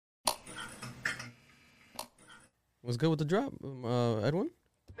What's good with the drop, Edwin?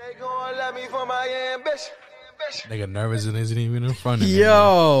 They gon' let me for my ambition. Nigga nervous and isn't even in front of me.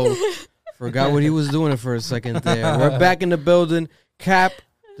 Yo, forgot what he was doing for a second there. We're back in the building. Cap,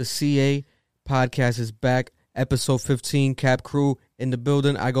 the CA podcast is back. Episode 15, Cap Crew in the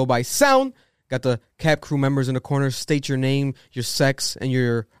building. I go by Sound. Got the Cap Crew members in the corner. State your name, your sex, and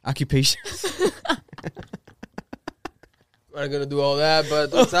your occupation. I'm not gonna do all that, but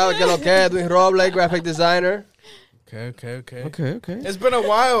sabes que lo que es, doing Roble, graphic designer. Okay. Okay. It's been a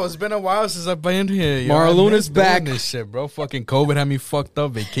while. Since I've been here. Yo. Marlon I is miss back. doing this shit, bro. Fucking COVID had me fucked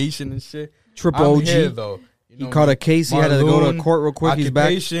up. Vacation and shit. Triple I'm OG. here, though. He caught a case. He had to go to court real quick. He's back.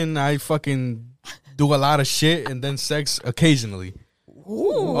 Occupation, I fucking do a lot of shit and then sex occasionally.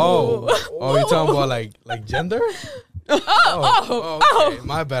 Ooh. Oh, you talking about like gender? Okay.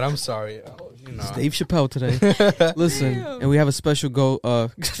 My bad. I'm sorry. You know. It's Dave Chappelle today. Listen, and we have a special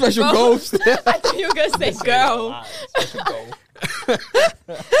special ghost. I thought you were gonna say girl.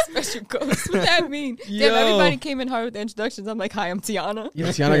 Special ghost. What that mean? Yo. Damn, everybody came in hard with the introductions. I'm like, hi, I'm Tiana. Yeah,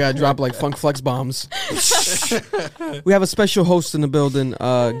 Tiana got dropped like Funk Flex bombs. We have a special host in the building,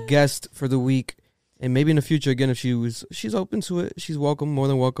 guest for the week, and maybe in the future again if she's open to it. She's welcome, more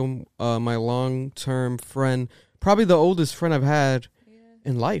than welcome. My long-term friend, probably the oldest friend I've had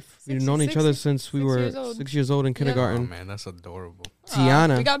in life. We've known each other since we were 6 years old in kindergarten. Oh man, that's adorable.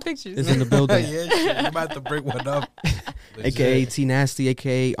 Tiana we got pictures. is in the building, Yeah, shit, I'm about to break one up. aka T Nasty,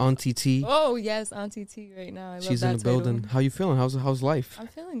 aka Auntie T. Oh yes, Auntie T right now. I love She's that in the title. building. How you feeling? How's life? I'm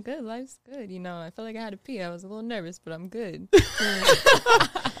feeling good. Life's good. You know, I felt like I had to pee. I was a little nervous, but I'm good.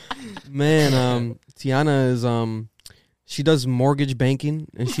 Man, Tiana is she does mortgage banking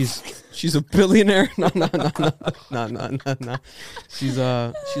and she's a billionaire. No. She's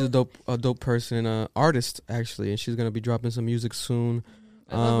a dope person and artist actually, and she's gonna be dropping some music soon.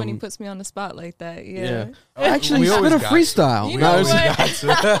 I love when he puts me on the spot like that. Yeah. Actually, We spit always a got freestyle. You know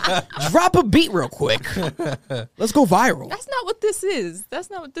what? Drop a beat real quick. Let's go viral. That's not what this is. That's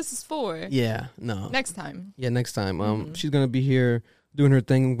not what this is for. Yeah, no. Next time. Yeah, next time. She's gonna be here doing her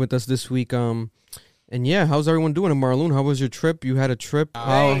thing with us this week. And yeah, how's everyone doing? And Marlon, how was your trip? You had a trip.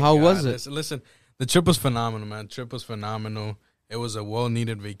 How was it? Listen, the trip was phenomenal, man. Trip was phenomenal. It was a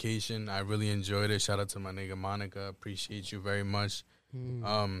well-needed vacation. I really enjoyed it. Shout out to my nigga Monica. Appreciate you very much.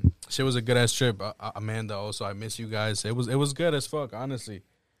 Shit was a good-ass trip. Amanda also, I miss you guys. It was good as fuck, honestly.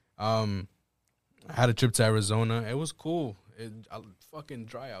 I had a trip to Arizona. It was cool. Fucking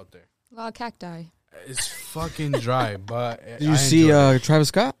dry out there. A lot of cacti. It's fucking dry, but Did you see Travis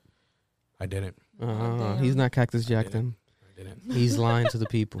Scott? I didn't. He's not Cactus Jack then. I didn't. He's lying to the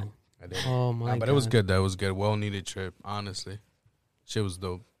people. I didn't. Oh my god! But it was good. That was good. Well-needed trip, honestly. Shit was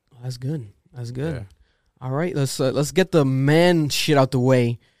dope. That's good. Yeah. All right, let's get the man shit out the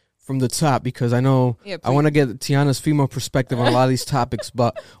way from the top because I know I want to get Tiana's female perspective on a lot of these topics,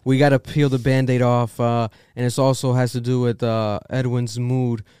 but we got to peel the Band-Aid off, and it also has to do with Edwin's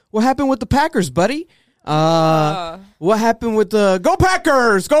mood. What happened with the Packers, buddy? What happened with the Go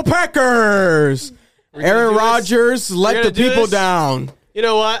Packers? Go Packers! Aaron Rodgers let the people down. You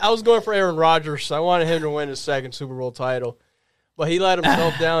know what? I was going for Aaron Rodgers. I wanted him to win his second Super Bowl title. But he let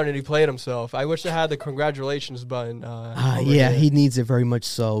himself down and he played himself. I wish I had the congratulations button. He needs it very much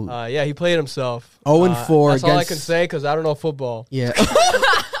so. He played himself. 0-4 That's all I can say because I don't know football. Yeah.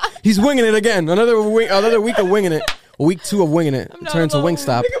 He's winging it again. Another week of winging it. Week 2 of winging it. Turn to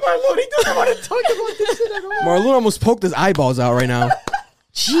Wingstop. Look at Marlon. He doesn't want to talk about this shit at all. Marlon almost poked his eyeballs out right now.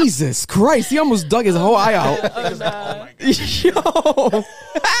 Jesus Christ. He almost dug his whole eye out. Yo. I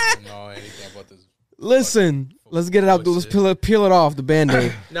don't know anything about this. Listen. Let's get it out. Let's peel it off the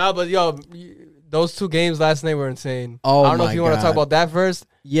Band-Aid. No, but yo, those 2 games last night were insane. Oh, I don't know my if you want to God. talk about that first.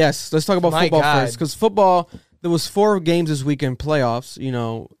 Yes. Let's talk about My football God. first. Because football, there was 4 games this weekend, playoffs. You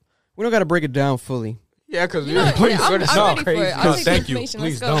know, we don't got to break it down fully. Yeah, because You know what? please, I'm we're ready not for crazy. it. I'll take the Thank you. information.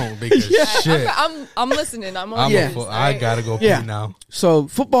 Please Let's go. don't because shit. I'm listening. I'm on I'm Yeah. a fool. I gotta go Yeah. pee now. So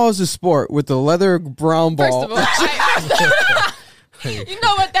football is a sport with the leather brown ball. First of all, you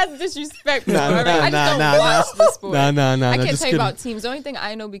know what? That's disrespectful. I just don't watch the sport. No. I can't just tell you kidding. about teams. The only thing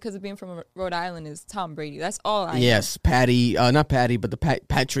I know because of being from Rhode Island is Tom Brady. That's all I know. Yes, Patty. Not Patty, but the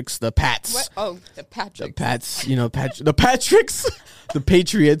Patricks, the Pats. What? Oh, the The Patrick. Pats, the Patricks, the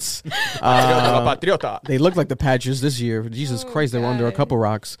Patriots. Patriota. They look like the Patriots this year. Jesus Christ, they were under a God. couple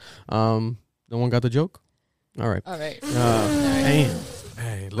rocks. No one got the joke? All right. All right. Damn.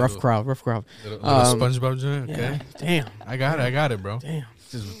 Hey, Rough crowd. Little SpongeBob joint. Okay, Damn. I got it, bro. Damn.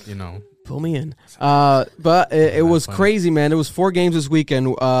 Just Pull me in. But it was funny. crazy, man. It was 4 games this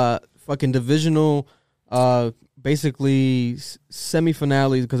weekend. Fucking divisional basically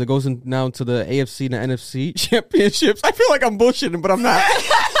semifinales because it goes in now to the AFC and the NFC championships. I feel like I'm bullshitting, but I'm not.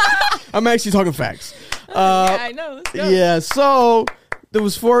 I'm actually talking facts. Yeah, I know. Let's go. Yeah, so there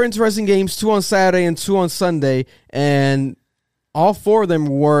was 4 interesting games, 2 on Saturday and 2 on Sunday, and all 4 of them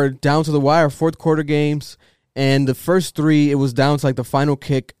were down to the wire, fourth quarter games, and the first 3, it was down to like the final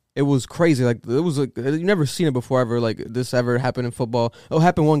kick. It was crazy. Like it was like you've never seen it before ever. Like this ever happened in football. It'll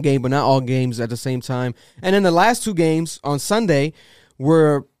happen one game, but not all games at the same time. And then the last 2 games on Sunday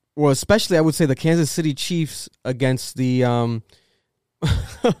were especially I would say the Kansas City Chiefs against the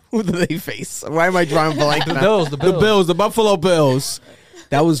who do they face? Why am I drawing blank? The Bills. The Buffalo Bills.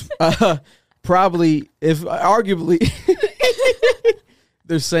 That was probably, if arguably,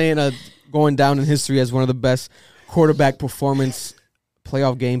 they're saying going down in history as one of the best quarterback performance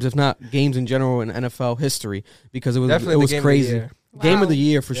playoff games, if not games in general in NFL history, because it was crazy. Game of the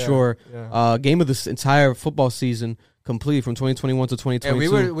year for sure. Yeah. Game of this entire football season, complete from 2021 to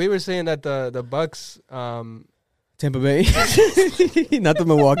 2022. And we were saying that the Bucks, Tampa Bay, not the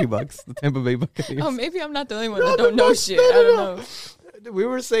Milwaukee Bucks, the Tampa Bay Buccaneers. Oh, maybe I'm not the only one that don't know shit. I don't know. We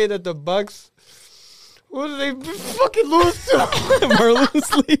were saying that the Bucks. What did they fucking lose to? Marlon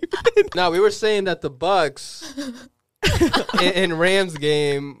sleep. No, we were saying that the Bucks. in Rams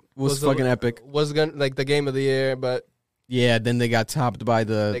game was fucking epic. Was gonna like the game of the year, but yeah, then they got topped by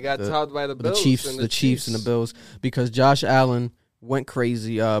the Bills, the Chiefs and the Bills because Josh Allen went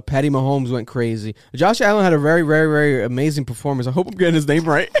crazy. Patty Mahomes went crazy. Josh Allen had a very, very, very amazing performance. I hope I'm getting his name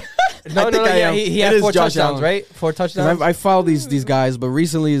right. He had 4 touchdowns, Allen. right? 4 touchdowns. I follow these guys, but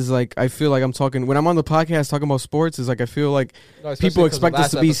recently is like I feel like I'm talking when I'm on the podcast talking about sports. Is like I feel like people expect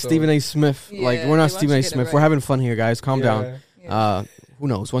us to be Stephen A. Smith. Yeah, like we're not Stephen A. Smith. Right. We're having fun here, guys. Calm down. Yeah. Who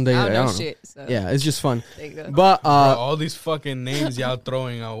knows? One day I don't know. Shit, so. Yeah, it's just fun. But all these fucking names y'all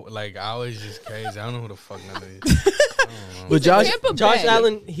throwing out, like I was just crazy. I don't know who the fuck none of these. But Josh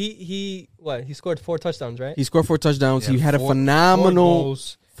Allen, he scored 4 touchdowns, right? He scored 4 touchdowns. He had a phenomenal.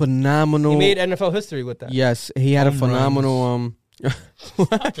 He made NFL history with that. Yes, he had a phenomenal.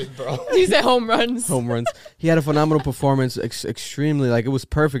 Stop it, bro. He said home runs. Home runs. He had a phenomenal performance. Extremely, like it was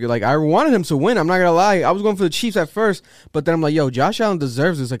perfect. Like I wanted him to win. I'm not gonna lie. I was going for the Chiefs at first, but then I'm like, yo, Josh Allen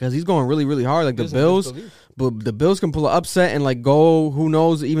deserves this, like, cause he's going really, really hard. Like the Bills. But the Bills can pull an upset and like go, who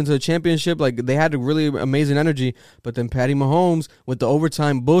knows, even to the championship. Like they had a really amazing energy. But then Patty Mahomes with the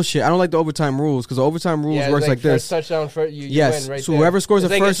overtime bullshit. I don't like the overtime rules because the overtime rules works like this. Touchdown for you. Yes. You win right so there. whoever scores the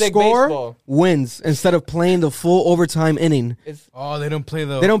first score wins instead of playing the full overtime inning. They don't play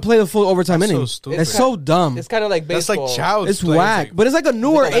the full overtime inning. That's so dumb. It's kind of like baseball. That's like child's It's whack. But it's like a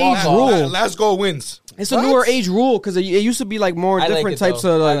newer age rule. Last goal wins. It's a newer age rule because it used to be like more different types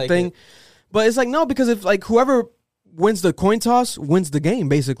of thing. But it's like no, because if like whoever wins the coin toss wins the game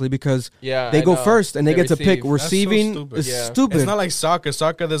basically because they go first and they get to pick receiving. So it's stupid. It's not like soccer.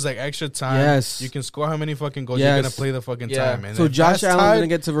 Soccer, there's like extra time. Yes, you can score how many fucking goals you're gonna play the fucking time. And so Josh Allen didn't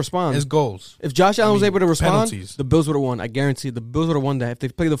get to respond. It's goals. If Josh Allen was able to respond, penalties. The Bills would have won. I guarantee the Bills would have won that. If they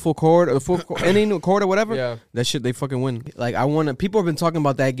play the full quarter, the full inning, quarter, whatever, that shit they fucking win. Like I want to. People have been talking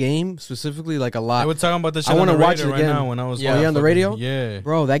about that game specifically like a lot. They were talking about the shit. I want to watch it right again. Now when I was on the radio. Yeah,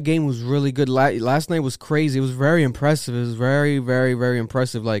 bro, that game was really good. Last night was crazy. It was very impressive. It was very, very, very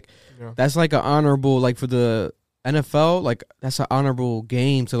impressive. Like that's like an honorable, like for the NFL, like that's an honorable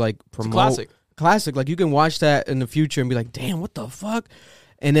game to like promote. It's classic. Like you can watch that in the future and be like, damn, what the fuck?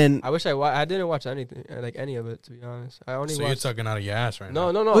 And then I wish I didn't watch anything, like any of it, to be honest. I only. So you're talking out of your ass right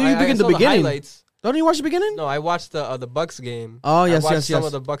now. No. Oh, you begin the beginning. Highlights. Don't you watch the beginning? No, I watched the Bucks game. Oh yes, I yes. Some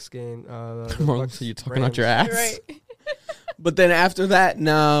of the Bucks game. So you're talking out your ass. Right. But then after that,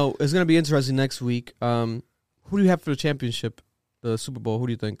 now it's gonna be interesting next week. Who do you have for the championship, the Super Bowl? Who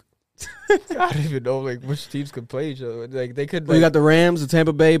do you think? I don't even know like which teams could play each other. Like they could. Well, you got the Rams, the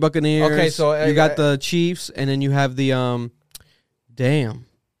Tampa Bay Buccaneers. Okay, so you got the Chiefs, and then you have the Damn.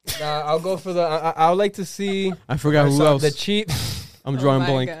 I'll go for the. I would like to see. I forgot who else. The Chiefs. I'm drawing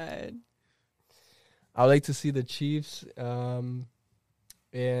blank. God. I would like to see the Chiefs. And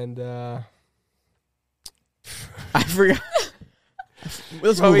I forgot.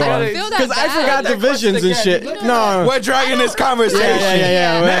 Let's move on. Because I forgot divisions and shit. No, we're dragging this conversation.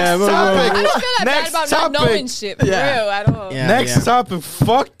 Yeah. Next topic. I don't feel that bad about not knowing shit. For real, I don't. Next topic.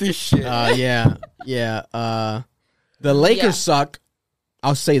 Fuck this shit. The Lakers suck.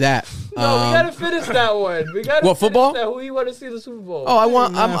 I'll say that. No, we gotta finish that one. We gotta. What, football? That. Who you want to see the Super Bowl? Oh, I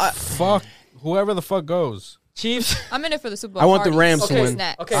want. Fuck whoever the fuck goes. Chiefs. I'm in it for the Super Bowl. I want the Rams to win.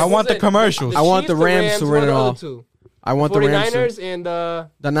 Okay, I want the commercials. I want the Rams to win it all. I want the Rams. 49ers and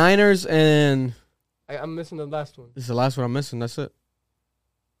the Niners and I'm missing the last one. This is the last one I'm missing. That's it.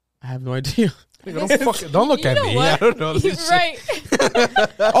 I have no idea. Don't look at me. I don't know this shit. Right.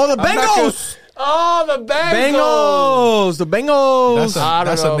 Oh, the Bengals! Oh, the Bengals! The Bengals!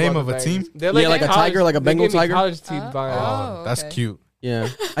 That's the name of a team? They're like a tiger, like a Bengal tiger? College team That's okay. cute. Yeah.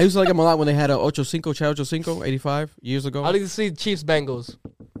 I used to like them a lot when they had a Ocho Cinco, Chad Ocho Cinco, 85 years ago. I'd like to see Chiefs Bengals.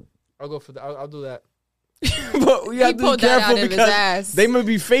 I'll go for that. I'll do that. But we have to be pulled that careful out of his because ass. they may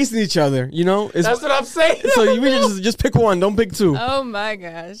be facing each other, you know? That's what I'm saying. So you just pick one. Don't pick two. Oh my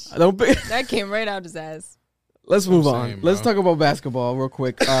gosh. Don't pick. That came right out his ass. Let's move on. saying, Let's talk about basketball real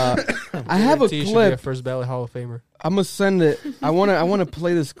quick. I have a T should be clip. a first ballot Hall of Famer. I'm gonna send it. I wanna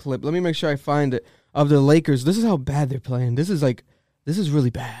play this clip. Let me make sure I find it of the Lakers. This is how bad they're playing. This is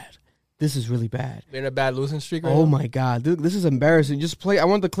really bad. This is really bad. They're in a bad losing streak right Oh now? my God, this is embarrassing. Just play. I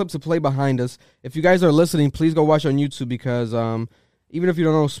want the clip to play behind us. If you guys are listening, please go watch on YouTube because even if you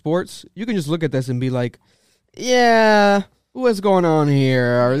don't know sports, you can just look at this and be like, yeah, what's going on here?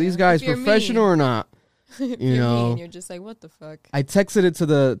 Are these guys professional or not? If You you're know. me and you're just like, what the fuck? I texted it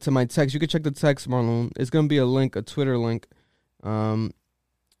to my text. You can check the text, Marlon. It's gonna be a link, a Twitter link,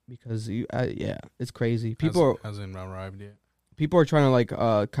 because it's crazy. People hasn't arrived yet. are trying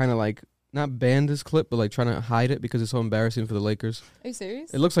to kind of not ban this clip, but like trying to hide it because it's so embarrassing for the Lakers. Are you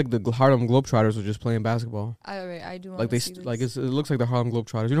serious? It looks like the Harlem Globetrotters are just playing basketball. I do. Like it looks like the Harlem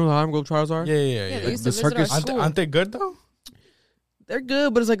Globetrotters. You know who the Harlem Globetrotters are? Yeah. They used The to visit our circus- school. Aren't they good though? They're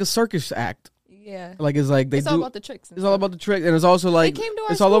good, but it's like a circus act. Yeah. Like it's like It's all about the tricks. and It's all stuff. about the trick, and it's also like came to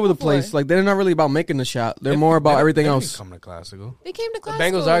our it's all school over the before. place. Like they're not really about making the shot. They're more about everything They else. come to classical. They came to The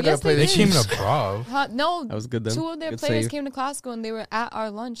Classical. Bengals are gonna Yes, play they They the did. came to Prov. No, That was good then. two of their Good players save. came to Classical and they were at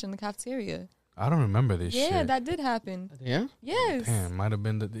our lunch in the cafeteria. I don't remember this shit. Yeah, that did happen. Yeah. Yes. Damn, might have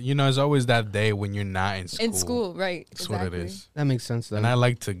been it's always that day when you're not in school. In school, right. That's exactly. what it is. That makes sense then. And I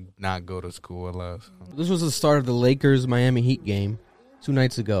like to not go to school a lot. This was the start of the Lakers Miami Heat game 2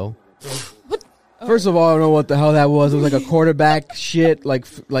 nights ago. First of all, I don't know what the hell that was. It was like a quarterback shit. Like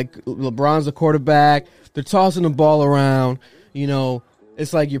LeBron's a quarterback. They're tossing the ball around. You know,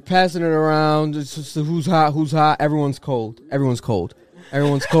 it's like you're passing it around. It's just who's hot, who's hot. Everyone's cold. Everyone's cold.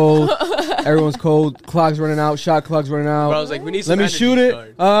 Everyone's cold. Everyone's cold. Clock's running out. Shot clock's running out. But I was like, we need Let some me energy shoot it.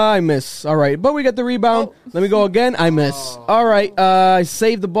 card. I miss. All right. But we get the rebound. Let me go again. I miss. All right. I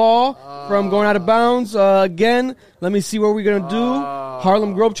saved the ball from going out of bounds. Again. Let me see what we're going to do.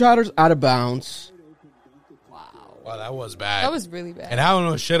 Harlem Globetrotters out of bounds. Wow, that was bad. That was really bad. And I don't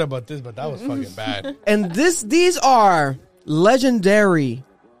know shit about this, but that was fucking bad. And these are legendary,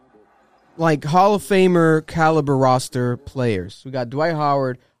 like Hall of Famer caliber roster players. We got Dwight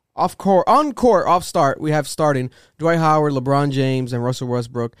Howard on court, off start. We have starting Dwight Howard, LeBron James, and Russell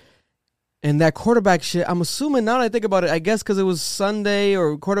Westbrook. And that quarterback shit, I'm assuming now that I think about it, I guess because it was Sunday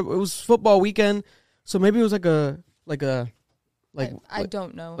or it was football weekend, so maybe it was I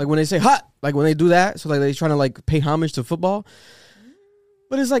don't know. like when they say hot, like when they do that, so like they're trying to like pay homage to football.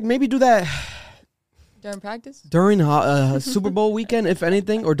 But it's like maybe do that During practice? during Super Bowl weekend, if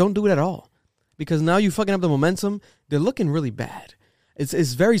anything, or don't do it at all, because now you fucking up the momentum. They're looking really bad. It's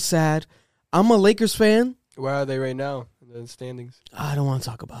very sad. I'm a Lakers fan. Where are they right now in the standings? I don't want to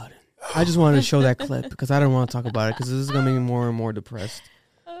talk about it. I just wanted to show that clip because I don't want to talk about it because this is gonna make me more and more depressed.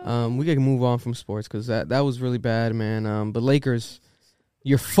 We can move on from sports because that was really bad, man. But Lakers,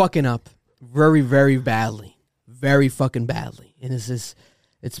 you're fucking up very, very badly, very fucking badly, and it's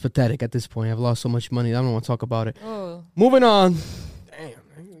pathetic at this point. I've lost so much money. I don't want to talk about it. Oh. Moving on. Damn,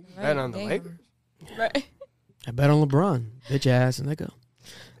 man. Bet on the damn. Lakers. Right. I bet on LeBron, bitch ass, and nigga.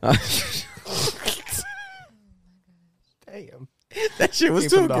 Damn. That shit was Came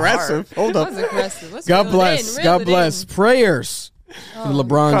too from the aggressive. Hold That up. was aggressive. Let's God reel it bless. in, God reel it bless. in. Prayers Oh. to the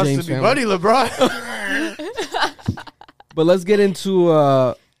LeBron Custody James family. buddy, LeBron. But let's get into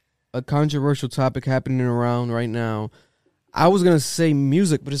a controversial topic happening around right now. I was going to say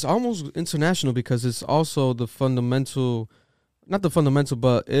music, but it's almost international because it's also the fundamental, not the fundamental,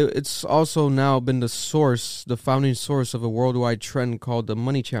 but it's also now been the founding source of a worldwide trend called the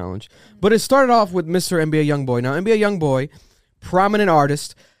Money Challenge. But it started off with Mr. NBA Youngboy. Now, NBA Youngboy, prominent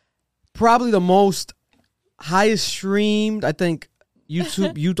artist, probably the most highest streamed, I think,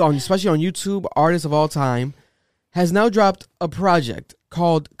 especially on YouTube, artist of all time, has now dropped a project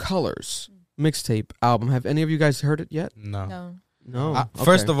called Colors mixtape album. Have any of you guys heard it yet? No. No.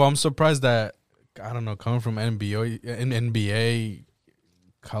 First of all, I'm surprised that, I don't know, coming from NBA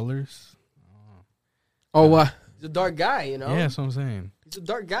colors. oh, He's a dark guy, you know? Yeah, that's what I'm saying. He's a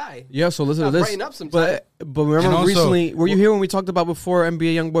dark guy. yeah. So listen to Gotta this. brighten up sometime. But remember And also- recently, were you here when we talked about before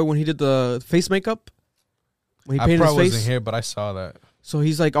NBA Youngboy when he did the face makeup? When he I painted his probably face. wasn't here, but I saw that. So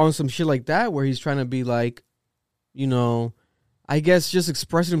he's like on some shit like that where he's trying to be like, you know, I guess just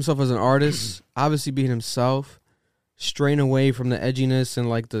expressing himself as an artist, obviously being himself, straying away from the edginess and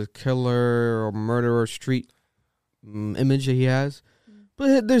like the killer or murderer street image that he has.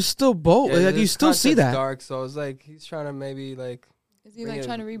 But there's still both. Like you still see that. Dark, so it's like he's trying to maybe like. Is he like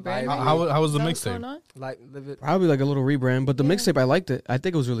trying to rebrand? How was the mixtape? Like live it. Probably like a little rebrand, but the mixtape I liked it. I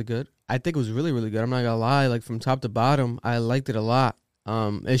think it was really good. I think it was really, really good. I'm not gonna lie. Like from top to bottom, I liked it a lot.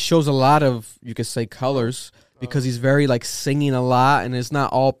 It shows a lot of, you could say, colors because he's very like singing a lot, and it's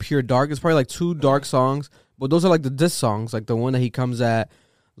not all pure dark. It's probably like 2 dark songs, but those are like the diss songs, like the one that he comes at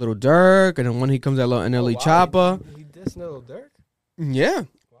Lil Durk, and then one he comes at NLE Choppa. He dissed Lil Durk. Yeah.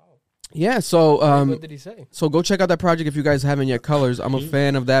 Yeah, so what did he say? So go check out that project if you guys haven't yet. Colors. I'm a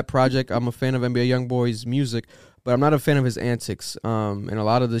fan of that project. I'm a fan of NBA YoungBoy's music, but I'm not a fan of his antics. And a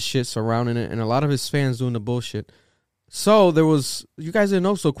lot of the shit surrounding it, and a lot of his fans doing the bullshit. So there was, you guys didn't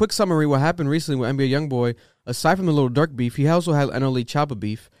know. So quick summary: what happened recently with NBA YoungBoy? Aside from the Lil Durk beef, he also had NLE Choppa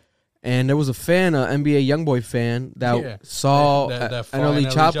beef, and there was a fan, an NBA YoungBoy fan that saw NLE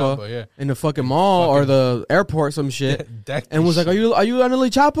Choppa in the fucking mall or the airport, some shit, and was like, "Are you NLE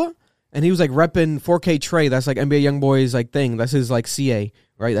Choppa?" And he was like repping 4K Trey. That's like NBA YoungBoy's like thing. That's his like CA,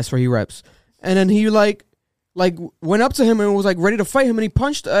 right? That's where he reps. And then he like went up to him and was like ready to fight him, and he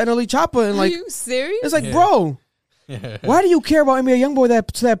punched NLE Choppa. And like, are you serious? It's like, bro, why do you care about NBA YoungBoy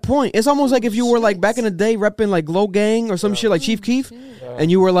to that point? It's almost like if you were like back in the day repping like Low Gang or some shit like Chief Keef,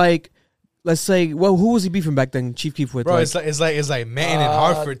 and you were like, let's say, well, who was he beefing back then? Chief Keef with? Bro, like, it's like Man in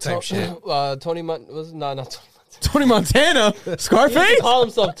Hartford type shit. Tony was not Tony Montana, Scarface. He used to call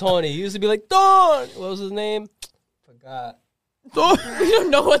himself Tony. He used to be like Don. What was his name? Forgot. We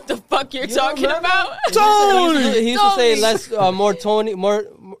don't know what the fuck you're talking about. Tony. He used to say less, more Tony,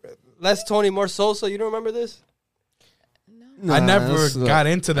 less Tony, more Sosa. You don't remember this? Nah, I never got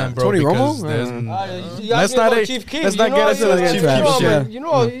into them, bro. Tony because Romo. Let's not Chief Keef. Let's not get into the Chief Keef shit. You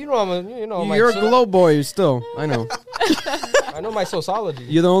know, You're a glow boy still. I know. I know my sociology.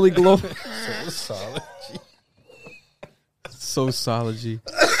 You're the only glow. Solid. Sociology.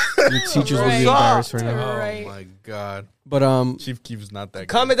 Your teachers will be embarrassed right now. Oh my god. But Chief Keef is not that good.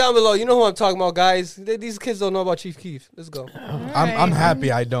 Comment down below. You know who I'm talking about, guys. These kids don't know about Chief Keef. Let's go. I'm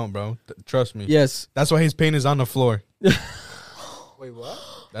happy I don't, bro. Trust me. yes. That's why his painting's on the floor. Wait, what?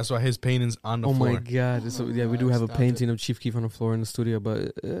 That's why his painting's on the floor. Oh my god. So, yeah, we do have a painting of Chief Keef on the floor in the studio,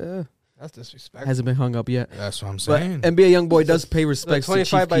 but That's disrespectful. hasn't been hung up yet. That's what I'm But saying. NBA YoungBoy does pay respects to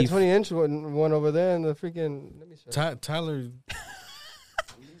 25 Chief by Keef. 20 inch one over there in the freaking. Let me show. Tyler,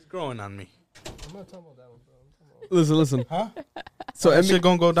 he's growing on me. I'm not talking about that one, bro. Listen. Huh? So that NBA shit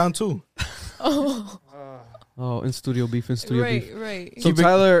gonna go down too. Oh, in studio beef. Right. So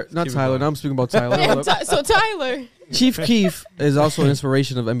Tyler, not Tyler. Now I'm speaking about Tyler. Yeah, so Tyler. Chief Keef is also an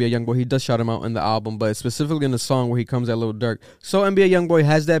inspiration of NBA YoungBoy. He does shout him out in the album, but specifically in the song where he comes at Lil Durk. So NBA YoungBoy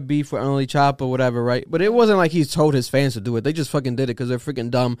has that beef with NLE Choppa or whatever, right? But it wasn't like he's told his fans to do it. They just fucking did it because they're freaking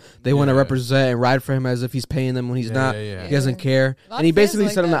dumb. They want to represent and ride for him as if he's paying them when he's not. Yeah. He doesn't care. And he basically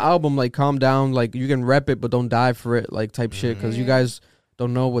said on the album, like, calm down. Like, you can rep it, but don't die for it, like, type shit. Because you guys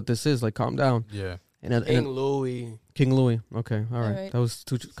don't know what this is. Like, calm down. Yeah. And King Louis. Okay, all right. That was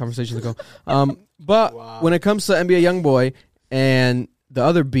 2 conversations ago. But Wow. when it comes to NBA YoungBoy and the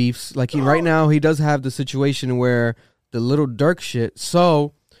other beefs, like right now he does have the situation where the Little Durk shit.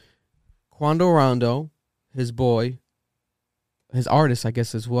 So Quando Rondo, his boy, his artist, I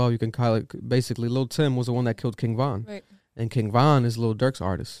guess as well, you can call it. Basically, Lil Tim was the one that killed King Von, Right. and King Von is Lil Durk's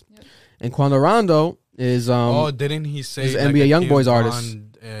artist, Yep. and Quando Rondo is didn't he say is like NBA YoungBoy's King artist? Von,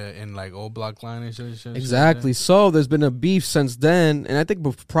 in like old block line and shit. Exactly. So there's been a beef since then, and I think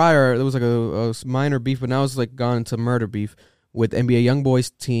prior there was like a minor beef, but now it's like gone into murder beef with NBA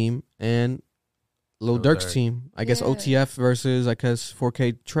YoungBoy's team and Lil Durk's team. I guess OTF versus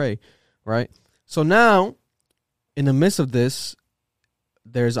 4K Trey, right? So now, in the midst of this,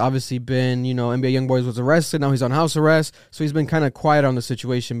 there's obviously been, NBA YoungBoy was arrested. Now he's on house arrest, so he's been kind of quiet on the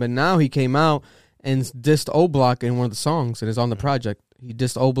situation. But now he came out and dissed O Block in one of the songs, and it's on the project. He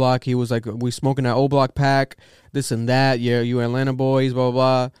dissed O Block. He was like, we smoking that O Block pack, this and that. Yeah, you Atlanta boys, blah,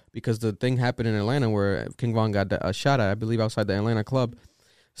 blah, blah. Because the thing happened in Atlanta where King Von got shot at, I believe, outside the Atlanta club.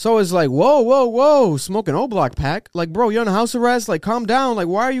 So it's like, whoa, smoking O Block pack. Like, bro, you're on house arrest. Like, calm down. Like,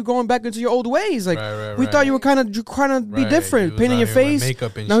 why are you going back into your old ways? Like, we thought you were kind of be different, painting your face.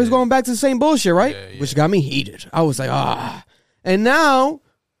 Now he's going back to the same bullshit, right? Yeah. Which got me heated. I was like, And now,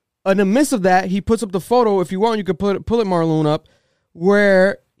 in the midst of that, he puts up the photo. If you want, you could pull it, Marlon, up,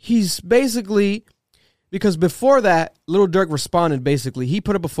 where he's basically, because before that, Lil Durk responded. Basically, he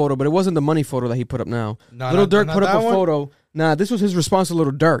put up a photo, but it wasn't the money photo that he put up now. Lil Durk put up a photo. Nah, this was his response to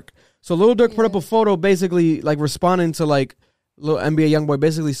Lil Durk. So Lil Durk put up a photo, basically like responding to like little NBA YoungBoy,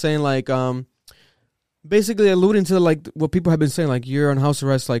 basically saying like, basically alluding to like what people have been saying, like you're on house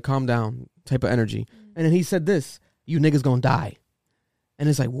arrest, like calm down type of energy. And then he said this, you niggas gonna die. And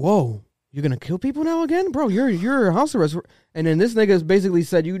it's like, whoa, you're gonna kill people now again? Bro, you're house arrest. And then this nigga basically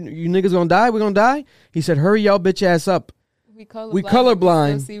said, you niggas gonna die? We gonna die? He said, hurry y'all bitch ass up. We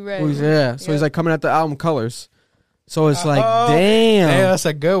colorblind. We see red. Yeah. So he's like coming at the album colors. So it's like, damn. Yeah, that's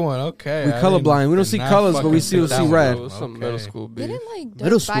a good one. Okay. We colorblind. We don't see colors, but we see red. Some middle school beef. Didn't like Dirk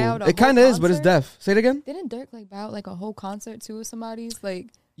Middle buy out school. a It kind of whole is, but it's concert? deaf. Say it again. Didn't Dirk like buy out like a whole concert too with somebody's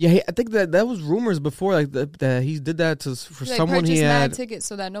like? Yeah, I think that was rumors before, like that he did that for He, like, someone he purchased had. mad tickets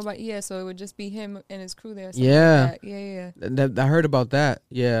so that nobody. Yeah, so it would just be him and his crew there. Or something Yeah. like that. Yeah. I heard about that.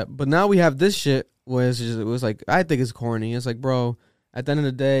 Yeah, but now we have this shit where it was like, I think it's corny. It's like, bro, at the end of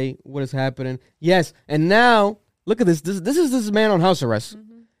the day, what is happening? Yes, and now look at this. This is this man on house arrest,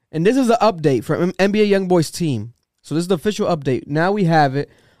 and this is the update from NBA YoungBoy's team. So this is the official update. Now we have it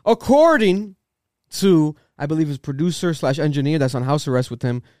according to, I believe, his producer / engineer that's on house arrest with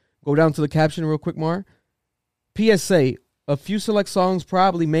him. Go down to the caption real quick, Mar. PSA: a few select songs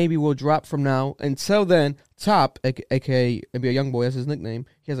probably maybe will drop from now. Until then, Top, aka NBA YoungBoy, that's his nickname.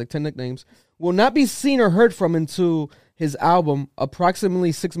 He has like 10 nicknames. Will not be seen or heard from until his album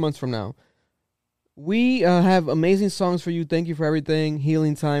approximately 6 months from now. We have amazing songs for you. Thank you for everything.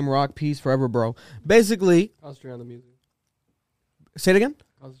 Healing Time, Rock, Peace, Forever, Bro. Basically, Concentrate on the music. say it again.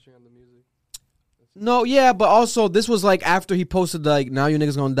 Concentrate on the music. No, yeah, but also this was like after he posted like, now you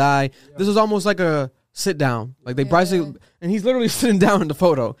niggas gonna die. Yeah. This was almost like a sit down. Like they probably, and he's literally sitting down in the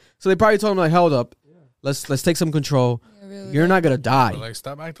photo. So they probably told him like, hold up, let's take some control. Yeah, really. You're not gonna die. Like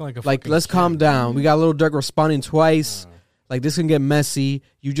stop acting like a like let's calm down. We got Lil Durk responding twice. Like this can get messy.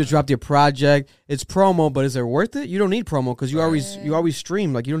 You just dropped your project. It's promo, but is it worth it? You don't need promo because you always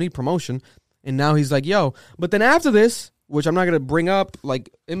stream. Like you don't need promotion. And now he's like, yo. But then after this, which I'm not gonna bring up like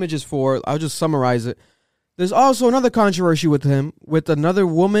images for, I'll just summarize it. There's also another controversy with him, with another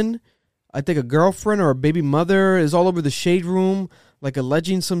woman. I think a girlfriend or a baby mother is all over the shade room, like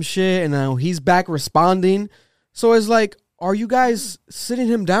alleging some shit, and now he's back responding. So it's like, are you guys sitting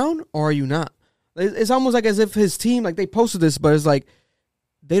him down or are you not? It's almost like as if his team, like they posted this, but it's like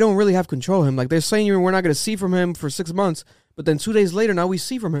they don't really have control of him. Like they're saying we're not going to see from him for 6 months, but then 2 days later, now we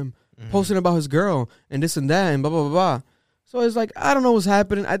see from him posting about his girl and this and that and blah, blah, blah, blah. So it's like, I don't know what's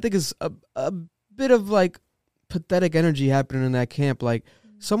happening. I think it's a bit of like pathetic energy happening in that camp. Like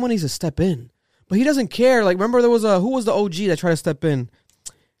someone needs to step in, but he doesn't care. Like remember there was who was the OG that tried to step in?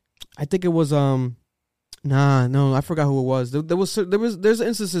 I think it was, no, I forgot who it was. There's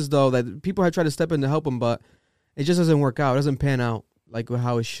instances though that people had tried to step in to help him, but it just doesn't work out. It doesn't pan out like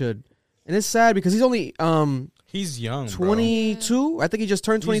how it should, and it's sad because he's only he's young, 22. I think he just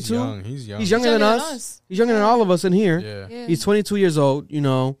turned 22. He's young. He's younger than us. He's younger than all of us in here. Yeah. He's 22 years old. You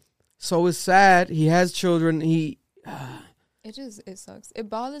know, so it's sad. He has children. It sucks. It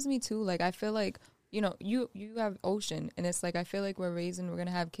bothers me too. Like I feel like you have Ocean, and it's like I feel like we're gonna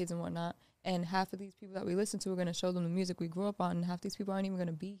have kids and whatnot. And half of these people that we listen to, we're going to show them the music we grew up on, and half these people aren't even going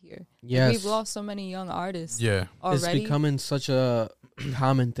to be here. Yes. Like, we've lost so many young artists already. It's becoming such a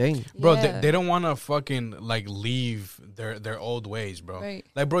common thing. Bro, they don't want to fucking, like, leave their old ways, bro. Right.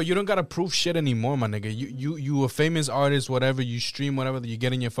 Like, bro, you don't got to prove shit anymore, my nigga. You a famous artist, whatever, you stream, whatever, you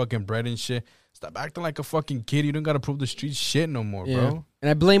getting your fucking bread and shit. Stop acting like a fucking kid. You don't got to prove the street shit no more, bro.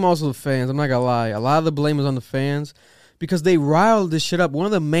 And I blame also the fans. I'm not going to lie. A lot of the blame is on the fans. Because they riled this shit up. One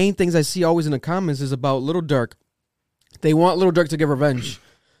of the main things I see always in the comments is about Lil Durk. They want Lil Durk to get revenge.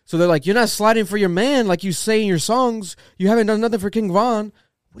 So they're like, you're not sliding for your man like you say in your songs. You haven't done nothing for King Von.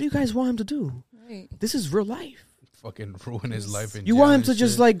 What do you guys want him to do? Right. This is real life. Fucking ruin his life in jail. You want him to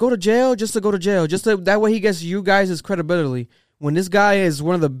just like go to jail just to go to jail. Just to, that way he gets you guys' credibility. When this guy is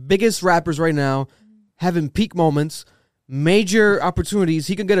one of the biggest rappers right now, having peak moments, major opportunities.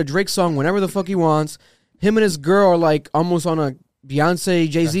 He can get a Drake song whenever the fuck he wants. Him and his girl are like almost on a Beyonce,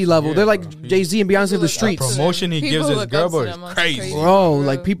 Jay-Z level. Yeah, they're like Jay-Z and Beyonce of the streets. The promotion he gives his girl, bro, is crazy. Bro,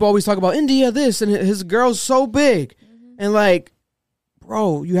 like people always talk about India this, and his girl's so big. And like,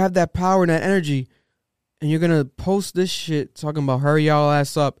 bro, you have that power and that energy, and you're going to post this shit talking about hurry y'all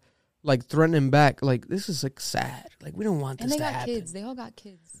ass up, like threatening back. Like, this is like sad. Like, we don't want this to happen. And they got kids. They all got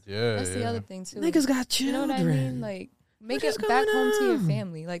kids. Yeah. That's the other thing, too. Niggas got children. You know what I mean? Like, make it back home to your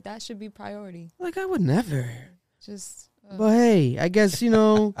family. Like, that should be priority. Like, I would never. Just. But hey, I guess,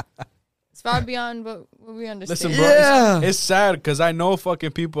 it's far beyond what we understand. Listen, bro, it's sad because I know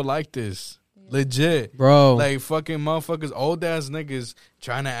fucking people like this. Legit. Bro. Like, fucking motherfuckers, old-ass niggas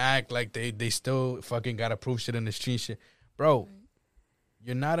trying to act like they still fucking got to prove shit in the street shit. Bro,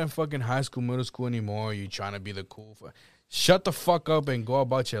 you're not in fucking high school, middle school anymore. You're trying to be the cool. shut the fuck up and go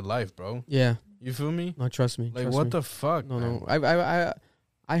about your life, bro. Yeah. You feel me? No, trust me. Like, trust what me. the fuck? No, man? no.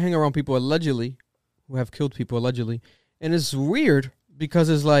 I hang around people allegedly who have killed people allegedly. And it's weird because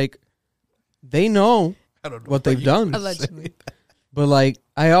it's like they know I don't know what they've done. Allegedly. But like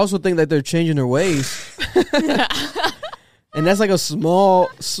I also think that they're changing their ways. And that's like a small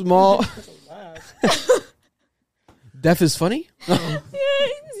Death is funny?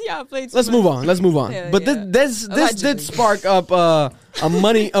 Yeah, I played too Let's much. move on. Let's move on. Yeah, But yeah. this did Allegedly. spark up a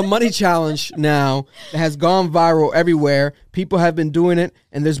money challenge now that has gone viral everywhere. People have been doing it,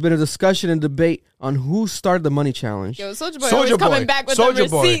 and there's been a discussion and debate on who started the money challenge. Yo, Soulja Boy always coming back with Soulja the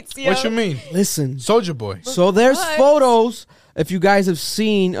Boy. receipts, yo. What you mean? Listen, Soulja Boy. so there's What? photos. If you guys have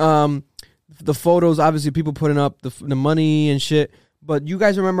seen the photos, obviously people putting up the money and shit. But you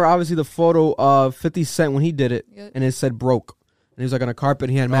guys remember obviously the photo of 50 Cent when he did it, Yep. and it said broke. And he was like on a carpet.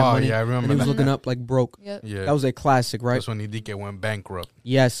 And he had mad Oh, money. yeah, I remember And he was that. looking up like broke. Yep. Yeah. That was a classic, right? That's when Idike went bankrupt.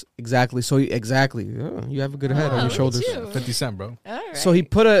 Yes, exactly. So exactly, yeah, you have a good head on Wow, your look at shoulders. you. 50 Cent, bro. All right. So he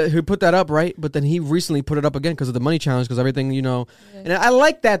put that up, right? But then he recently put it up again because of the money challenge, because everything, you know. Yeah. And I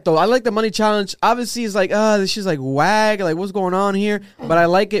like that though. I like the money challenge. Obviously, it's like, this shit's like wag, like what's going on here? But I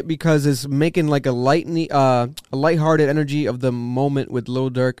like it because it's making like a lighthearted energy of the moment with Lil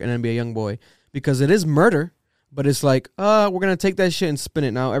Durk and NBA YoungBoy, because it is murder, but it's like, we're gonna take that shit and spin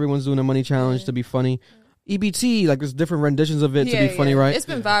it. Now everyone's doing a money challenge to be funny. EBT, like there's different renditions of it to be funny, right? It's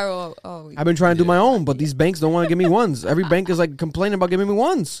been viral. Oh, I've been trying to do my own, but these banks don't want to give me ones. Every bank is like complaining about giving me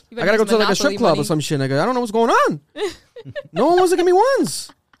ones. You I better gotta go use to like a strip Monopoly club or money. some shit. Like, I don't know what's going on. No one wants to give me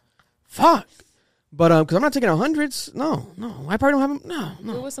ones. Fuck. But because I'm not taking hundreds. No. I probably don't have them.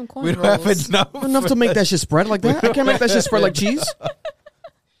 No. There was some corn We don't have rolls. Enough to make that shit spread like that. I can't make that shit spread like cheese.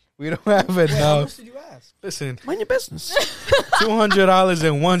 We don't have enough. How much did you ask? Listen, Mind your business. $200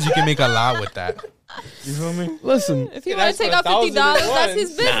 in ones, you can make a lot with that. You feel me? Listen. If he Yeah, want to that's take out $50, that's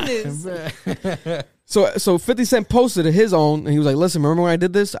his $1,000 business. So 50 Cent posted his own, and he was like, listen, remember when I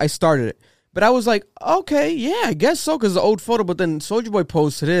did this? I started it. But I was like, okay, yeah, I guess so, because the old photo. But then Soulja Boy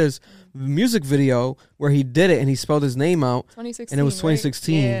posted his music video where he did it, and he spelled his name out. 2016, And it was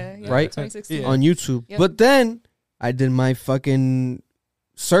 2016, right? right? 2016. On YouTube. Yep. But then I did my fucking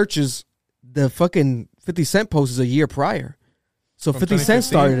searches. The fucking 50 Cent post is a year prior. So From 50 Cent 2015?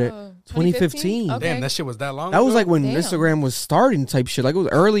 started it. Oh, 2015. Okay. Damn, that shit was that long That was ago? like when Damn. Instagram was starting type shit. Like it was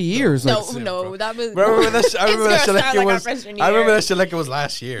early years. Like, No, that was. Bro, I remember that shit, I remember that shit like it our was. freshman I remember year. that shit like it was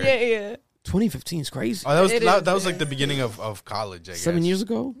last year. Yeah. 2015 is crazy. Oh, that was It that, is. was like the beginning of college. I guess 7 years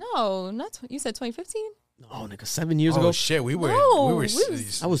ago? No, not. You said 2015. No, nigga, 7 years Oh ago. shit, we were. No, we were. we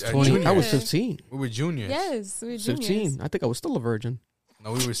was- I was 20. I was Yeah. 15. We were juniors. Yes, we were juniors. 15. I think I was still a virgin.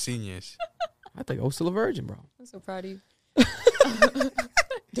 No, we were seniors. I think I was still a virgin, bro. I'm so proud of you.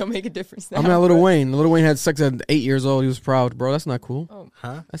 Don't make a difference now. I'm not Lil Wayne. Lil Wayne had sex at 8 years old. He was proud, bro. That's not cool.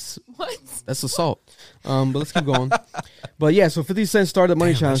 Huh? What? That's assault. But let's keep going. But yeah, so 50 Cent started the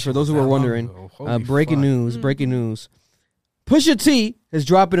money Damn, that challenge shit for those was who were that long wondering. ago. Holy Breaking fuck. news. Breaking news. Pusha T is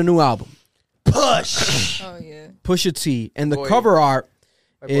dropping a new album. Push. Oh yeah. Pusha T, and the Boy. cover art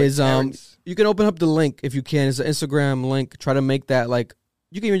My boy is Terrence. you can open up the link if you can. It's an Instagram link. Try to make that like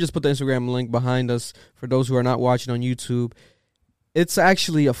you can even just put the Instagram link behind us for those who are not watching on YouTube. It's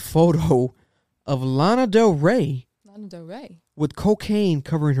actually a photo of Lana Del Rey Lana Del Rey. with cocaine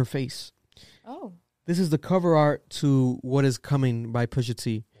covering her face. Oh. This is the cover art to What Is Coming by Pusha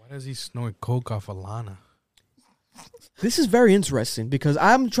T. Why does he snort coke off of Lana? This is very interesting because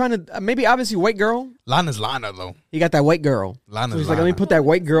I'm trying to maybe obviously white girl. Lana's Lana though. He got that white girl. Lana's So he's Lana. like, let me put that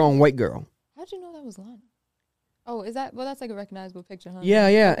white girl on white girl. How'd you know that was Lana? Oh, is that? Well, that's like a recognizable picture, huh? Yeah.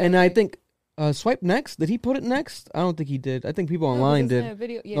 Okay, And I okay. think Swipe Next, did he put it next? I don't think he did. I think people No, online because it's did. a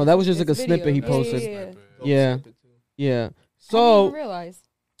video. Yeah, No, that was it's just like a video. snippet he Yeah, posted. Yeah. Yeah. Yeah. I didn't So, even realize.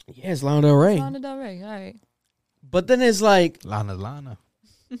 yeah, it's Lana Del Rey. Lana Del Rey. All right. But then it's like, Lana's Lana.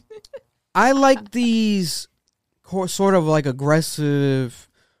 I like these sort of like aggressive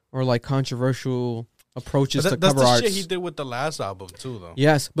or like controversial approaches to That's cover the arts. shit he did with the last album too, though.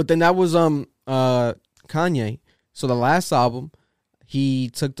 Yes, but then that was Kanye. So the last album, he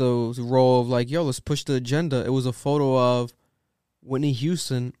took the role of like, yo, let's push the agenda. It was a photo of Whitney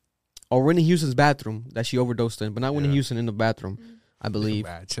Houston's bathroom that she overdosed in, but not Whitney Yeah. Houston in the bathroom, I believe.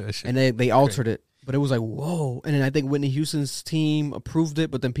 That shit. And they altered it, but it was like, whoa. And then I think Whitney Houston's team approved it,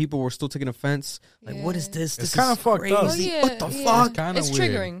 but then people were still taking offense. Like, what is Yeah. this? It's This kinda is fucked up. crazy. Oh, yeah, What the yeah. fuck? It's kinda It's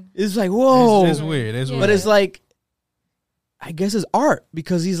weird. triggering. It's like, whoa. It's weird. It's Yeah. weird. But it's like, I guess it's art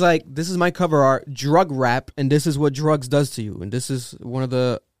because he's like, this is my cover art, drug rap, and this is what drugs does to you. And this is one of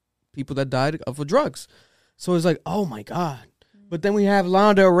the people that died of drugs. So it's like, oh my God. But then we have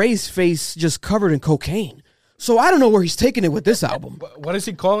Lana Del Rey's face just covered in cocaine. So I don't know where he's taking it with this album. What is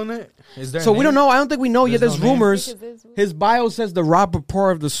he calling it? Is there? So we don't know. I don't think we know yet. There's There's no name? rumors. His bio says the Rob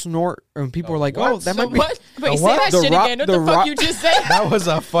Report of the Snort, and people are like, "Oh, that might be." What? Wait, say what? that The shit Rob- again. What the the fuck Rob- you just said? That was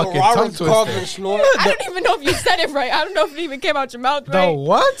a fucking tongue Robert called him twister. snort. I don't even know if you said it right. I don't know if it even came out your mouth The right.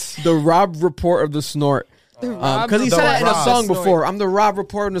 what? The Rob Report of the Snort. Because he The said that in a Rob. song before. I'm the Rob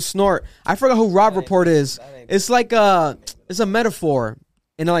Report and the Snort. I forgot who Rob Report is. It's like it's a metaphor,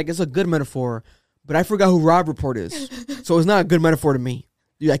 and like it's a good metaphor, but I forgot who Rob Report is. So it's not a good metaphor to me.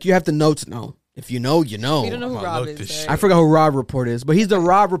 You have to know to know. If you know, you know. We don't know who I'ma Rob look this is. shit. I Right? forgot who Rob Report is, but he's the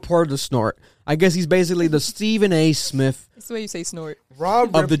Rob Report of the Snort. I guess he's basically the Stephen A. Smith. That's the way you say snort.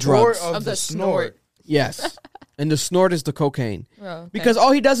 Rob Of the Report drugs. Of the snort. Yes, and the Snort is the cocaine. Oh, okay. Because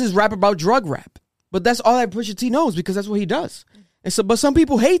all he does is rap about drug rap. But that's all that Pusha T knows because that's what he does. And so, but some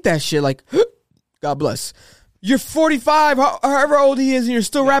people hate that shit. Like, God bless. You're 45, however old he is, and you're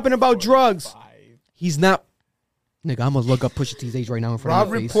still rapping about drugs. He's not. Nigga, I'm gonna look up Pusha T's age right now in front Rob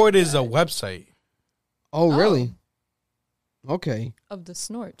of my face. Report is a website. Oh, really? Okay. Of the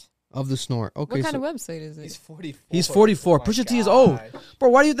snort. Of the Snort. Okay. What kind so of website is He's it? 44. he's 44. Oh my Pusha T is old. God. Bro,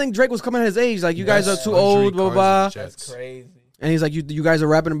 why do you think Drake was coming at his age? Like, you guys are too old, blah, blah, blah. That's crazy. And he's like, you guys are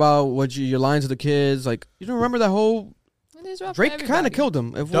rapping about what you're lying to the kids. Like, you don't remember that whole. It is rough for Drake kind everybody. of killed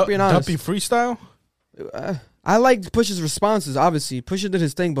him, if we're being honest. Duppy freestyle. I liked Push's responses, obviously. Pusha did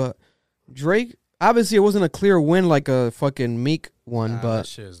his thing, but Drake, obviously, it wasn't a clear win like a fucking Meek one, That but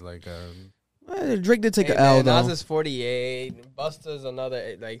shit is like Drake did take Hey, an L, man, though. Nas is 48. Busta's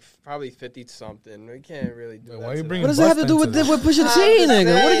another, like, probably 50 something. We can't really do that. Why you to bringing What does that have to do with Busta into Pusha T, I'm just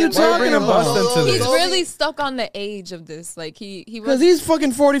nigga? What are you saying, why talking bringing about? Busta into He's this? really stuck on the age of this. Like he Because was. he's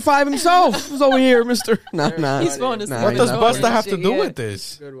fucking 45 himself. He's over here, Mister. Nah. He's phone Nah, What he's does not Busta funny. have to do Yeah. with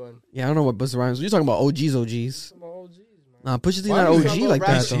this? Good one. Yeah, I don't know what Busta Rhymes. You're talking about OGs. Some OGs, man. Nah, Pusha T's Why not is OG he- like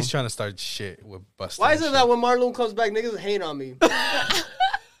that, He's, though. he's trying to start shit with Busta. Why and is it shit. that when Marlon comes back, niggas hate on me?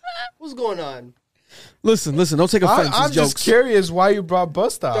 What's going on? Listen, don't take offense. I'm It's just jokes. curious why you brought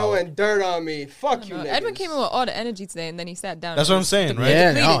Busta out. Throwing dirt on me. Fuck you, niggas. Edwin came in with all the energy today, and then he sat down. That's and what I'm was saying, right?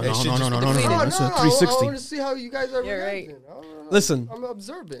 Yeah, depleted. no. Depleted. That's a I 360. want to see how you guys are You're reacting. right. Listen. I'm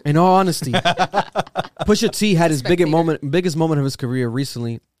observant. In all honesty, Pusha T had his Spectator. biggest moment of his career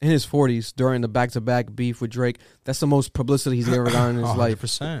recently in his 40s during the back-to-back beef with Drake. That's the most publicity he's ever gotten in his life.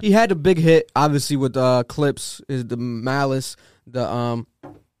 100%. He had the big hit, obviously, with Clips, is the Malice, the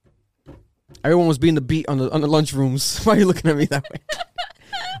everyone was being the beat on the lunchrooms. Why are you looking at me that way?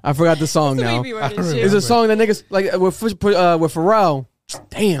 I forgot the song The now. baby word and I shit. It's a song that niggas like with Pharrell.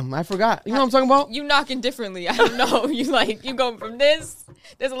 Damn, I forgot. You know what I'm talking about? You knocking differently. I don't know. You going from this.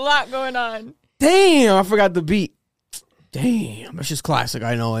 There's a lot going on. Damn, I forgot the beat. Damn, it's just classic.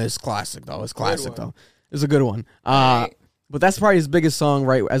 I know it's classic though. It's classic though. It's a good one. Right. But that's probably his biggest song,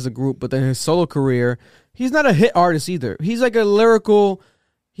 right, as a group. But then his solo career, he's not a hit artist either. He's like a lyrical.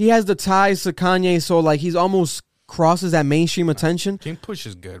 He has the ties to Kanye, so like he's almost crosses that mainstream attention. King Push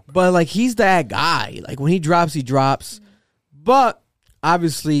is good. But like he's that guy. Like when he drops, he drops. But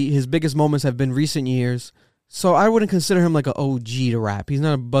obviously his biggest moments have been recent years. So I wouldn't consider him like an OG to rap. He's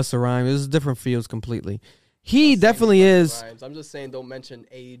not a Busta Rhymes. It's different fields completely. He definitely is. Rhymes. I'm just saying, don't mention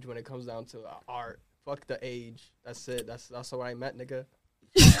age when it comes down to art. Fuck the age. That's it. That's what I meant, nigga.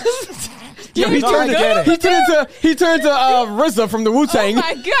 Yo, he No, I turned get it. he turned to RZA from the Wu Oh Tang.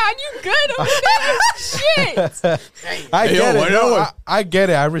 my God, you good over there? Shit. I Hey, get yo, it. what No, up? I get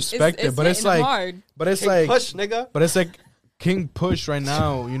it. I respect it. But it's hitting like, hard. but it's King like, Push, nigga. but it's like King Push right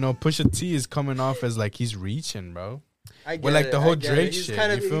now. You know, Pusha T is coming off as like he's reaching, bro. I get With like it, the I whole get it. Drake He's shit.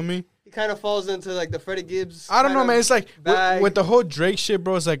 kind You feel me? He kind of falls into like the Freddie Gibbs. I don't kind know, of man. It's like bag. with the whole Drake shit,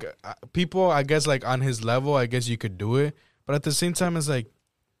 bro. It's like people, I guess, like on his level, I guess you could do it. But at the same time, it's like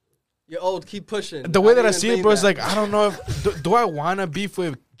You're old. Keep pushing. the way that I didn't see it, mean bro. It's that. like I don't know if do I want to beef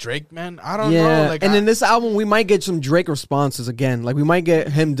with Drake, man. I don't Yeah, know. Like, and in this album, we might get some Drake responses again. Like we might get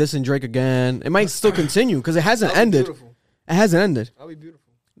him dissing Drake again. It might still continue because it hasn't That'd be ended. beautiful. It hasn't ended. That'd be beautiful.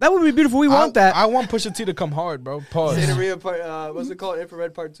 That would be beautiful. We want that. I want Pusha T to come hard, bro. Pause. Scenery part. What's it called?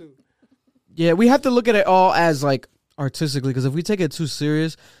 Infrared Part 2. Yeah, we have to look at it all as like artistically because if we take it too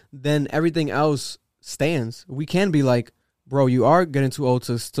serious, then everything else stands. We can be like, bro, you are getting too old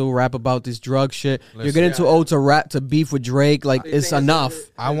to still rap about this drug shit. You're Listen, getting too old to rap to beef with Drake. Like They it's think enough.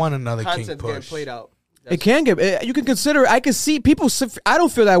 I want another King Concept getting Push. played out. It can get. You can consider. I can see people. I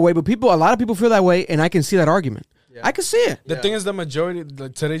don't feel that way, but a lot of people feel that way, and I can see that argument. Yeah. I can see it. The Yeah. thing is, the majority,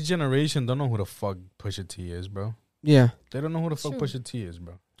 like, today's generation, don't know who the fuck Pusha T is, bro. Yeah, They don't know who the fuck True. Pusha T is,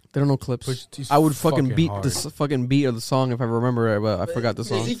 bro. they don't know clips. Pusha T's I would fucking beat hard. the fucking beat of the song if I remember it, but I forgot the Is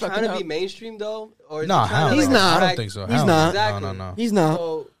song. he Fucking trying to up. be mainstream though, or is Nah, he trying hell to, He's no. not. I don't think so. He's Hell not. No, Exactly. no, no. He's not.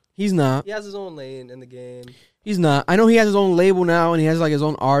 So He's not. he has his own lane in the game. He's not. I know he has his own label now, and he has like his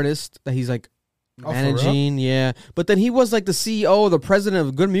own artist that he's like managing. Yeah, but then he was like the CEO, the president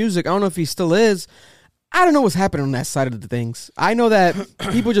of Good Music. I don't know if he still is. I don't know what's happening on that side of the things. I know that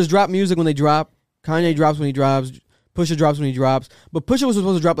people just drop music when they drop. Kanye drops when he drops. Pusha drops when he drops. But Pusha was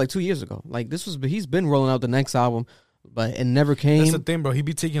supposed to drop like 2 years ago. Like he's been rolling out the next album, but it never came. That's the thing, bro. He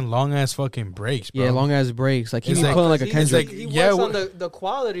be taking long ass fucking breaks, bro. Yeah, long ass breaks. Like he be like, pulling like a Kendrick. He works on the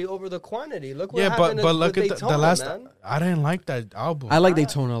quality over the quantity. Look what happened but look with at Daytona, the last. man. I didn't like that album. I like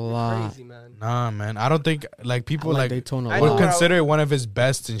Daytona a lot. Crazy, man. Nah, man. I don't think like people like Daytona a would lot. consider it one of his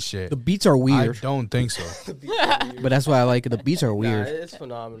best and shit. The beats are weird, I don't think so. but that's why I like it. The beats are weird. Nah, it's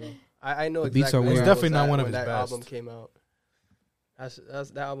phenomenal. I know The exactly. beats are where weird. It's I definitely was not at one of when his that best. album came out.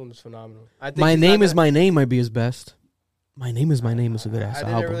 That album is phenomenal. I think My he's Name not is gonna- My Name might be his best. My Name is My Name is a good ass I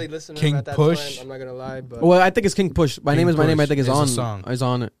didn't album. really listen to King him at that Push. time. I'm not gonna lie, but Well, I think it's King Push. My King Name is My Name. I Push think is is a on song. is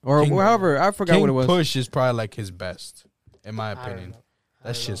on it, or King- however I forgot King what it was. Push is probably like his best, in my I don't opinion. know. I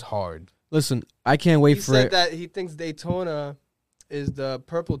That don't shit's know. hard. Listen, I can't wait He for said it. that he thinks Daytona is the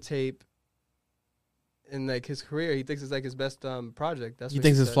purple tape in like his career. He thinks it's like his best project. That's He what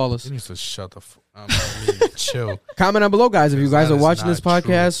thinks it's said. flawless. He needs to shut the chill. Comment down below, guys, if you guys That are is watching this not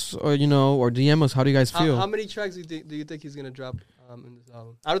true. podcast, or or DM us. How do you guys feel? How many tracks do you think he's gonna drop in this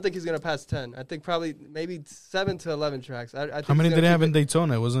album? I don't think he's gonna pass 10. I think probably maybe 7 to 11 tracks. I think How many he's did gonna he have keep in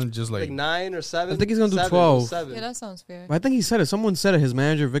Daytona? It wasn't just it like like 9 or 7. I think he's gonna do 7 or 12. 7. Yeah, that sounds fair. I think he said it. Someone said it. His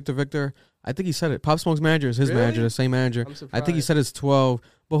manager, Victor. I think he said it. Pop Smoke's manager is his Really? manager, the same manager. I'm I think he surprised. said it's 12.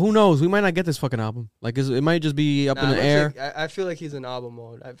 But who knows? We might not get this fucking album. Like it might just be up in the air. I feel like he's in album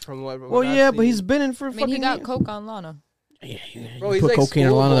mode. From what Well, I've yeah, but seen. he's been in for I mean, fucking he got years. coke on Lana. Yeah, Bro, you he's put like cocaine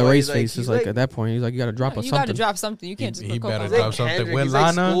on a lot of the Schoolboy. race Like, faces. he's Like like- at that point, he's like, you got to drop us You got to something. drop something. You can't just he put coke better on He's drop like Lana. something Kendrick, with he's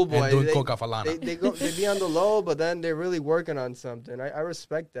like Lana Schoolboy. and doing They- coca for Lana. They be on the low, but then they're really working on something. I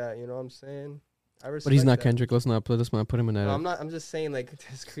respect that. You know what I'm saying? I respect But he's not that. Kendrick. Let's not put him in that. No, I'm not. I'm just saying like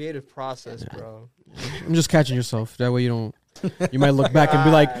his creative process, bro. I'm just catching yourself. That way you don't. You might look back and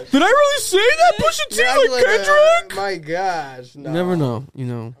be like, "Did I really say that? Pusha T Yeah, like Kendrick?" my gosh, no. You never know. You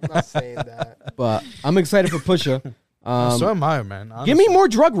know. I'm not saying that. But I'm excited for Pusha. So am I, man. Give me honestly. more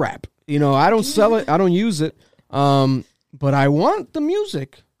drug rap. I don't sell it. I don't use it. But I want the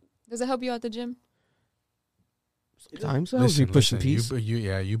music. Does it help you out the gym? Sometimes I was be pushing peas.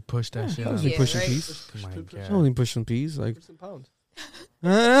 You push that shit. I was out. be Yeah, pushing right. peas. My I God. was be pushing peas. Like Put some pounds.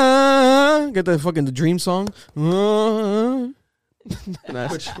 get that fucking the dream song.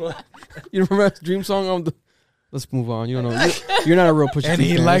 That's- Which one? you remember that dream song? Let's move on. You don't know. You're not a real Pusha And T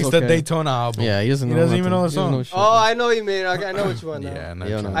he fan. likes It's the okay. Daytona album. Yeah, he doesn't know. He doesn't even nothing. know the He doesn't song. know shit. Oh, I know you mean. Okay, I know which one. Now. Yeah,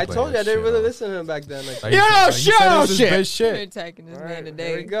 Yeah, no. I told you I didn't really listen to him back then. Like, Shout out shit. You're shit. attacking this all man right,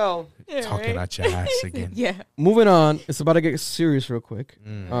 there we today. go. Yeah, Talking right? out your ass again. Yeah. Moving on. It's about to get serious real quick.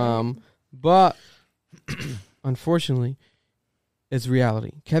 But unfortunately, it's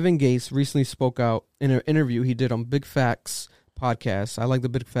reality. Kevin Gates recently spoke out in an interview he did on Big Facts podcast. I like the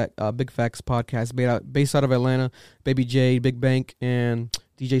Big Facts podcast based out of Atlanta. Baby J, Big Bank, and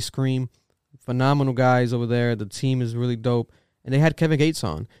DJ Scream. Phenomenal guys over there. The team is really dope. And they had Kevin Gates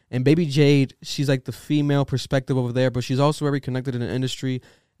on. And Baby Jade, she's like the female perspective over there, but she's also very connected in the industry.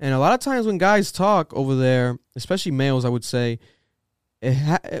 And a lot of times when guys talk over there, especially males, I would say,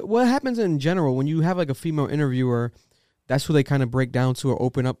 what happens in general when you have like a female interviewer, that's who they kind of break down to or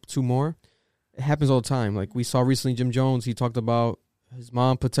open up to more. It happens all the time. Like we saw recently Jim Jones, he talked about his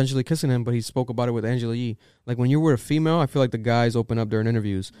mom potentially kissing him, but he spoke about it with Angela Yee. Like when you're with a female, I feel like the guys open up during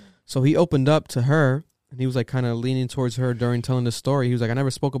interviews. So he opened up to her, and he was like kind of leaning towards her during telling the story. He was like, I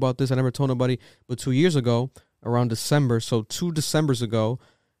never spoke about this. I never told nobody. But 2 years ago, around December, so 2 Decembers ago,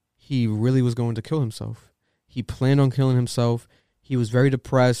 he really was going to kill himself. He planned on killing himself. He was very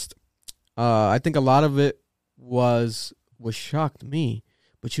depressed. I think a lot of it was shocked me,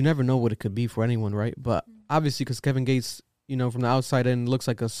 but you never know what it could be for anyone, right? But obviously, because Kevin Gates, from the outside in, looks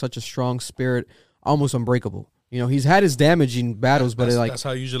like such a strong spirit, almost unbreakable. He's had his damaging battles, but that's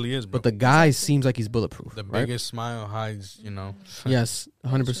how it usually is, bro. But the guy seems like he's bulletproof. The right? biggest smile hides, Yes,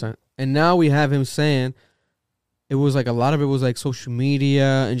 100%. And now we have him saying it was like a lot of it was like social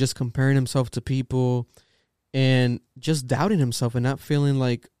media and just comparing himself to people and just doubting himself and not feeling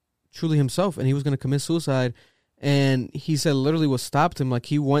like truly himself. And he was going to commit suicide. And he said literally what stopped him, like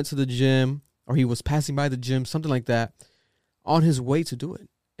he went to the gym or he was passing by the gym, something like that, on his way to do it.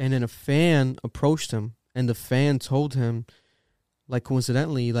 And then a fan approached him, and the fan told him, like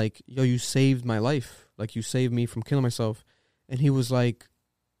coincidentally, like, yo, you saved my life. Like you saved me from killing myself. And he was like,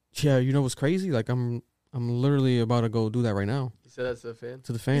 yeah, you know what's crazy? Like I'm literally about to go do that right now. You said that's a fan.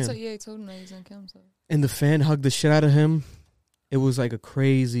 To the fan. He told him that he was going to kill himself. And the fan hugged the shit out of him. it was like a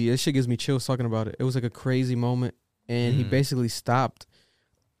crazy. This shit gives me chills talking about it. It was like a crazy moment, and he basically stopped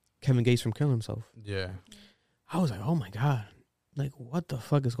Kevin Gates from killing himself. Yeah. I was like, oh my God, like what the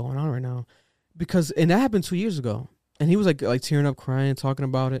fuck is going on right now? Because that happened 2 years ago, and he was like tearing up, crying, talking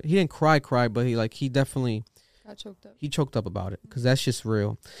about it. He didn't cry, but he definitely got choked up. He choked up about it because that's just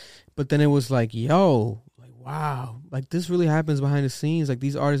real. But then it was like, yo, like wow, like this really happens behind the scenes. Like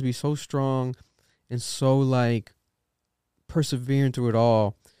these artists be so strong and so like persevering through it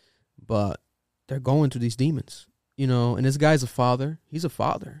all, but they're going through these demons, you know. And this guy's a father. He's a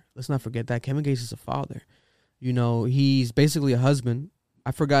father. Let's not forget that Kevin Gates is a father. You know, he's basically a husband.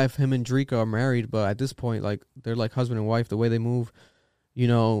 I forgot if him and Drika are married, but at this point, like they're like husband and wife. The way they move, you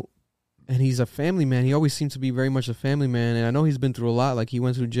know. And he's a family man. He always seemed to be very much a family man. And I know he's been through a lot. Like he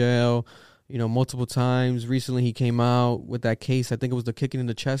went through jail, you know, multiple times. Recently, he came out with that case. I think it was the kicking in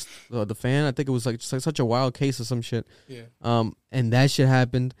the chest, the fan. I think it was like just like such a wild case or some shit. Yeah. And that shit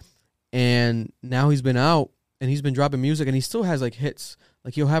happened. And now he's been out and he's been dropping music and he still has like hits.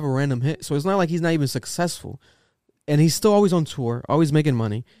 Like he'll have a random hit. So it's not like he's not even successful. And he's still always on tour, always making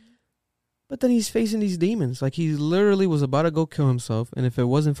money. But then he's facing these demons. Like he literally was about to go kill himself. And if it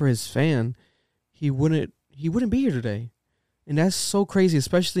wasn't for his fan, he wouldn't be here today. And that's so crazy,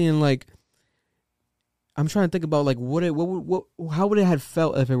 especially in like, I'm trying to think about like how would it have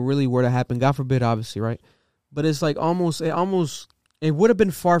felt if it really were to happen? God forbid, obviously, right? But it's like it would have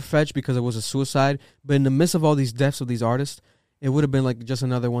been far-fetched because it was a suicide. But in the midst of all these deaths of these artists, it would have been like just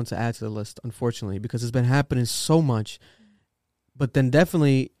another one to add to the list, unfortunately, because it's been happening so much. But then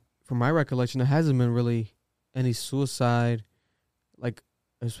definitely, from my recollection, there hasn't been really any suicide, like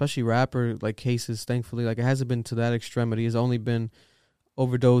especially rapper like cases. Thankfully, like it hasn't been to that extremity. It's only been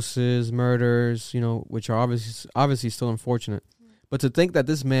overdoses, murders, you know, which are obviously still unfortunate. But to think that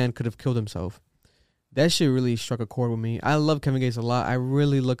this man could have killed himself, that shit really struck a chord with me. I love Kevin Gates a lot. I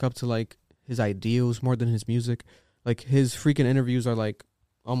really look up to like his ideals more than his music. Like his freaking interviews are like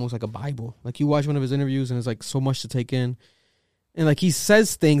almost like a Bible. Like you watch one of his interviews and it's like so much to take in. And like he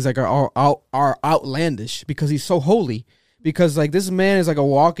says things like are outlandish because he's so holy. Because like this man is like a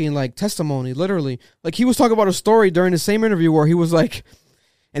walking like testimony, literally. Like he was talking about a story during the same interview where he was like,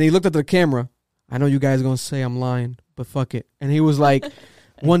 and he looked at the camera. I know you guys are gonna say I'm lying, but fuck it. And he was like,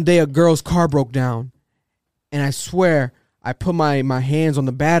 one day a girl's car broke down, and I swear I put my hands on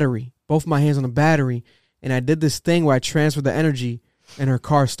the battery, both my hands on the battery, and I did this thing where I transferred the energy, and her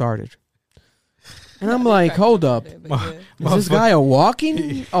car started. And I'm like, hold up, is this guy a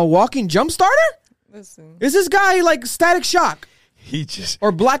walking jump starter? Listen. Is this guy like Static Shock?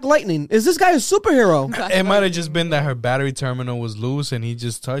 Or Black Lightning? Is this guy a superhero? It might have just been that her battery terminal was loose and he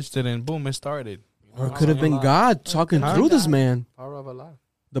just touched it and boom, it started. Or it could have been God talking through this man. Power of Allah.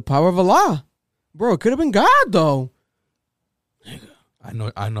 The power of Allah. Bro, it could have been God though. I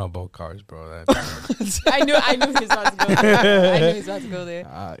know about cars, bro. I knew he was about to go there. I knew he was about to go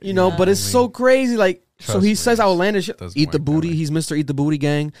there. You know, but it's so crazy. Like, so he says outlandish, eat the booty. He's Mr. Eat the Booty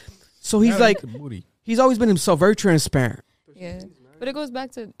Gang. So he's like, he's always been himself, very transparent. Yeah, but it goes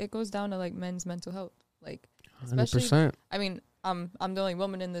down to like men's mental health, like especially. 100%. I mean, I'm the only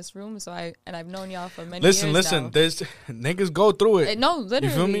woman in this room, so I've known y'all for many years Listen, now. there's niggas go through it. No,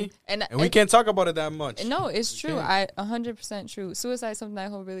 literally. You feel me? And we can't talk about it that much. No, it's true. 100% true. Suicide is something I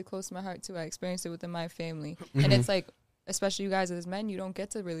hold really close to my heart too. I experienced it within my family, and it's like, especially you guys as men, you don't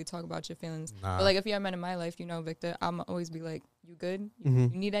get to really talk about your feelings. Nah. But like if you're a man in my life, you know, Victor, I'm always be like, you good? You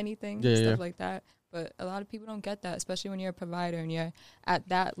need anything? Stuff like that. But a lot of people don't get that, especially when you're a provider and you're at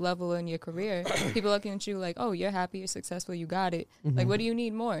that level in your career. People looking at you like, oh, you're happy, you're successful, you got it. Like, what do you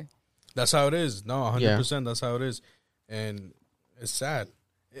need more? That's how it is. No, 100%. That's how it is. And it's sad.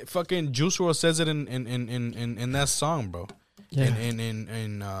 Fucking Juice WRLD says it in that song, bro. Yeah.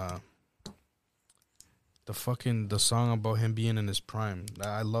 In the song about him being in his prime.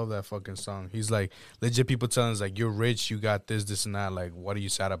 I love that fucking song. He's like, legit people telling us like, you're rich, you got this and that. Like, what are you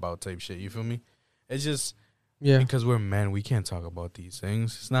sad about type shit. You feel me? It's just because we're men, we can't talk about these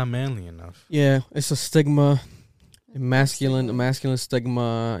things. It's not manly enough. Yeah, it's a stigma, a masculine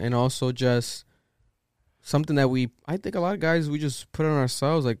stigma, and also just something that I think a lot of guys, we just put on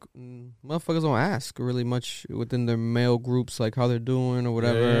ourselves. Like, motherfuckers don't ask really much within their male groups, like how they're doing or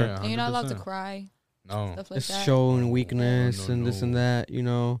whatever. Yeah, and you're not allowed to cry. No. Stuff like it's that. showing weakness and this and that, you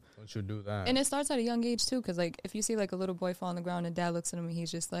know. Don't you do that. And it starts at a young age, too, because, like, if you see, like, a little boy fall on the ground and dad looks at him and he's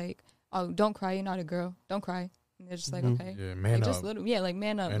just like, oh, don't cry, you're not a girl. Don't cry. And they're just like, okay. Yeah, man like, up. Just little, like,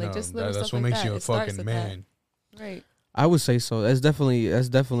 man up. Like, just little that's stuff what like makes that. you a fucking man. That. Right. I would say so. That's definitely.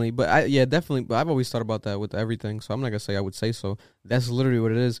 But definitely. But I've always thought about that with everything. So I'm not gonna say I would say so. That's literally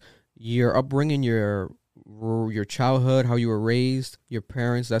what it is. Your upbringing, your your childhood, how you were raised, your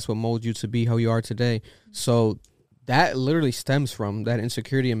parents. That's what molds you to be how you are today. So that literally stems from that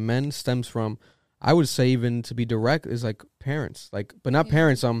insecurity in men. Stems from, I would say, even to be direct, is like parents, like, but not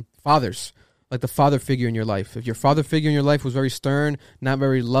parents, fathers, like the father figure in your life. If your father figure in your life was very stern, not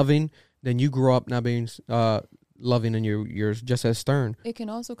very loving, then you grow up not being loving, and you're just as stern. It can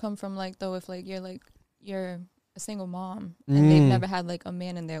also come from like, though, if like you're a single mom and they've never had like a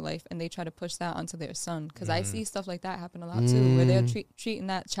man in their life, and they try to push that onto their son, because I see stuff like that happen a lot too, where they're treating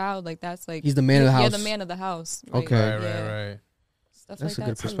that child like that's like, he's the man of the house. You're the man of the house. Right? Okay, Right. Stuff that's like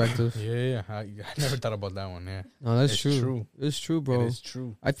a good that perspective. Yeah. I never thought about that one. Yeah. No, that's It's true. true. It's true, bro. It is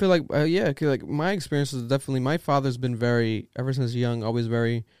true. I feel like, 'cause, like my experience is definitely, my father's been very, ever since young, always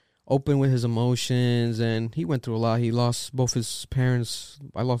very open with his emotions, and he went through a lot. He lost both his parents.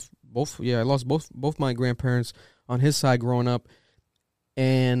 I lost both my grandparents on his side growing up,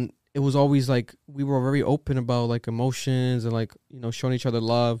 and it was always like we were very open about like emotions and like, you know, showing each other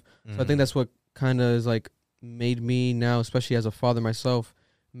love. So I think that's what kind of is like made me now, especially as a father myself,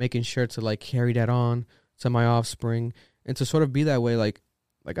 making sure to like carry that on to my offspring, and to sort of be that way. Like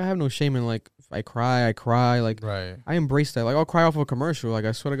I have no shame in, like, if I cry. Like, Right. I embrace that. Like, I'll cry off of a commercial. Like,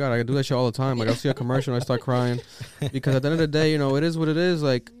 I swear to God, I do that shit all the time. Like, I'll see a commercial and I start crying, because at the end of the day, you know, it is what it is.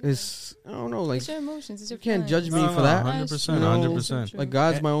 Like, it's, I don't know, like, It's your emotions. It's your you can't feelings. judge me for that. 100%. You know, 100%. like,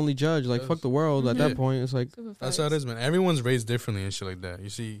 God's my only judge. Like, fuck the world. At that point, it's like, That's how it is, man. Everyone's raised differently and shit like that. You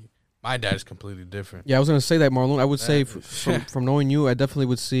see, my dad's completely different. yeah, I was gonna say that, Marlon. I would say from knowing you, I definitely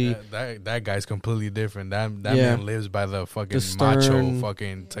would see That guy's completely different. That man lives by the fucking stern, macho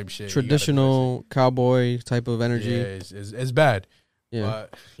fucking type shit. traditional cowboy type of energy. Yeah, it's bad. Yeah,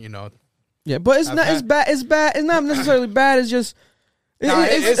 But, you know. yeah, but it's not. It's bad. It's bad. It's not necessarily bad. It's just.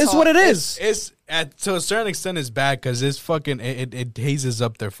 It's what it is. It's to a certain extent it's bad because it's fucking it hazes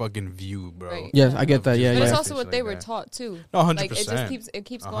up their fucking view, bro. Right. Yeah, I get that. Yeah, But yeah. it's also what Like they were that. taught too. No, 100%. Like it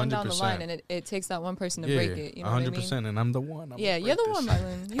keeps going down the line, 100%. and it takes that one person to break it. You know 100%, what I mean? and I'm the one. Yeah, you're the one,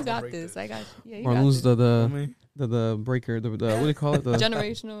 Marlon. You got this. I got. Yeah, you got Marlon's this. the breaker. The what do you call it? The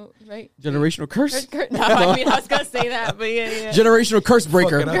Generational, right? generational curse. No, I mean I was gonna say that, but yeah. Generational curse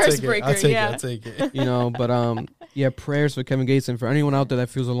breaker. Curse breaker, I'll take it. You know, but yeah, prayers for Kevin Gates, and for anyone out there that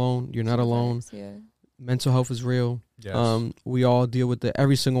feels alone. You're not alone. Yeah. Mental health is real. Yes. We all deal with it.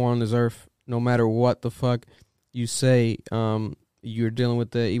 Every single one on this earth, no matter what the fuck you say, you're dealing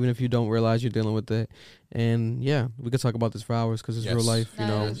with it. Even if you don't realize you're dealing with it. And yeah, we could talk about this for hours because it's real life, you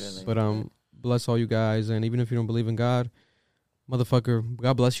know. But bless all you guys, and even if you don't believe in God, motherfucker,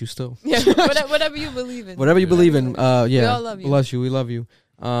 God bless you still. Yeah, whatever you believe in. Whatever you believe in, yeah, we all love you. Bless you. We love you.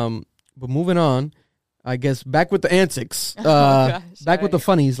 But moving on, I guess back with the antics. Gosh, back with the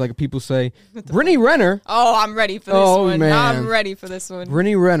funnies, like people say. Brittany Renner. Oh, I'm ready for this one. Man. I'm ready for this one.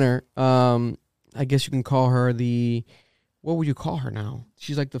 Brittany Renner. I guess you can call her the. What would you call her now?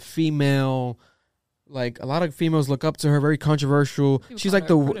 She's like the female. Like a lot of females look up to her. Very controversial. She's like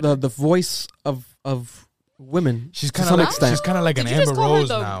the voice of women. She's to some extent. She's kind of like Did an you just Amber call her Rose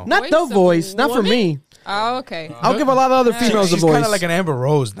the now. Not the voice. Not for woman? me. Oh, okay. I'll give a lot of other females a She's voice. kind of like an Amber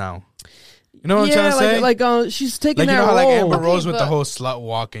Rose now. You know what I'm trying to say? Like she's taking Like, you that know how role. like Amber Rose Okay, with the but- whole slut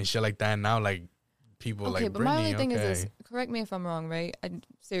walk and shit like that. And now like people Okay, like but my Britney. only thing is Okay. this. Correct me if I'm wrong, right?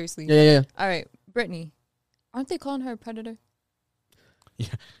 Seriously. Yeah. All right, Brittany. Aren't they calling her a predator? Yes.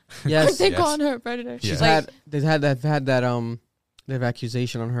 Aren't they Yes. calling her a predator? Yeah. Like, They've had that they have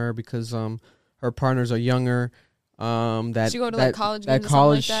accusation on her because her partners are younger. That She go to, that, like, college that games or something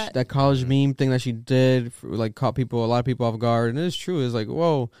like college that? college meme thing that she did like caught a lot of people off guard, and it's true. It's like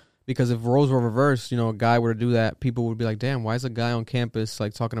whoa, because if roles were reversed, you know, a guy were to do that, people would be like, damn, why is a guy on campus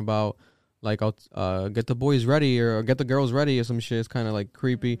like talking about like I'll get the boys ready or get the girls ready or some shit. It's kind of like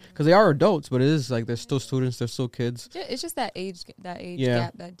creepy because they are adults, but it is like they're still students, they're still kids. it's just that age Yeah.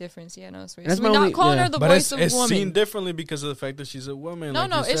 gap, that difference. Yeah, no, it's That's so my we're only- not calling yeah. her the But voice it's of woman. seen differently because of the fact that she's a woman. No, like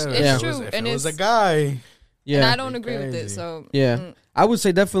no, you it's said. Yeah. true, If and it was a it's guy. Yeah, and I don't agree with it. Crazy. So Yeah. I would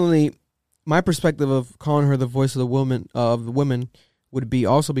say definitely my perspective of calling her the voice of the woman would be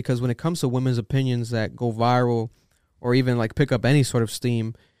also because when it comes to women's opinions that go viral or even like pick up any sort of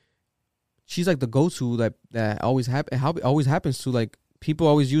steam, she's like the go-to that always happens to, like, people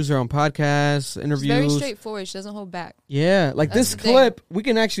always use her on podcasts, she's interviews. very straightforward. She doesn't hold back. Yeah, like That's this the thing. clip, we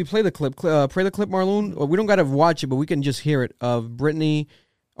can actually play the clip. Play the clip, Marlon. Or we don't gotta watch it, but we can just hear it of Brittany.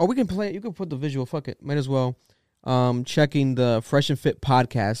 Or we can play it. You can put the visual. Fuck it, might as well. Checking the Fresh and Fit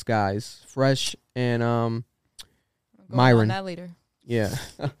podcast, guys. Fresh and Going Myron. on that later. Yeah.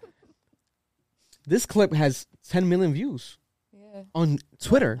 This clip has 10 million views Yeah, on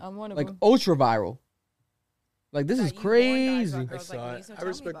Twitter, I'm one of like them. ultra viral. Like, this is That you warn guys crazy. about I girls like saw me, it. so I tell me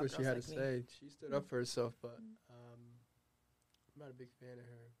respect about what she girls had like to me. say. She stood up for herself, but I'm not a big fan of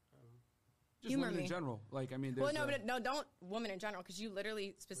her. Just Humor women me. in general. Like, I mean, Well, there's, no, don't women in general, because you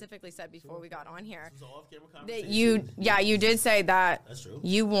literally specifically said before we got on here It's an off-camera that conversation. you did say that That's true.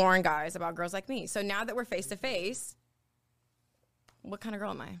 you warn guys about girls like me. So now that we're face to face, what kind of girl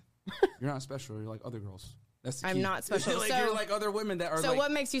am I? you're not special. You're like other girls. That's the I'm key. not special. Like, So- you're like other women that are So like.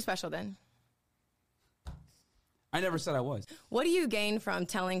 what makes you special then? I never said I was. What do you gain from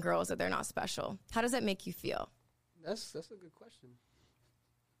telling girls that they're not special? How does that make you feel? That's a good question.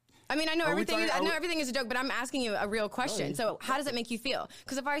 I mean, I know Are we everything. talking- I are know we- everything is a joke, but I'm asking you a real question. So, how does it make you feel?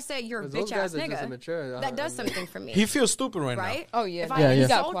 Because if I say you're a 'Cause those bitch ass guys are just nigga, immature. that does something for me, He feels stupid right, right? Oh yeah. If I Yeah, yeah.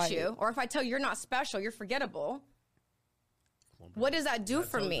 insult Got you, quiet. or if I tell you you're not special, you're forgettable. What does that do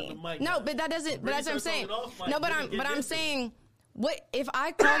for talking me? to the mic No, now. but that doesn't. But Really that's what I'm start saying. talking off mic, No, but really I'm get into it. saying, what if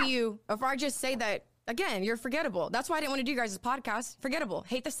I call you? If I just say that again, you're forgettable. That's why I didn't want to do you guys' podcast. Forgettable.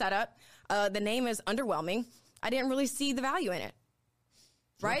 Hate the setup. The name is underwhelming. I didn't really see the value in it.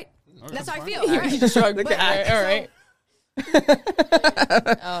 Right? That's how I feel. All right. Shrugged. All right.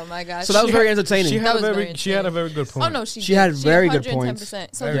 Oh my gosh. So that was very entertaining. She had was very she had a very good point. Oh no, she had did. very good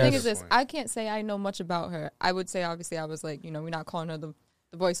 110%. So Very the thing good is this: point. I can't say I know much about her. I would say obviously I was like, we're not calling her the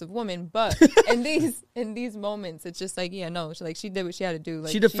voice of woman, but in these moments, it's just like, yeah, no, she did what she had to do.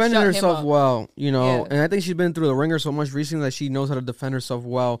 Like, she defended shut him herself up. well, Yeah. and I think she's been through the ringer so much recently that she knows how to defend herself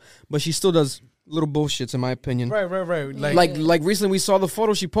well. But she still does little bullshits, in my opinion. Right. Like recently, we saw the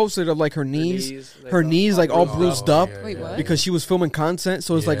photo she posted of like her knees, knees, like all bruised bruised Oh, up yeah, Wait, yeah. what? because she was filming content.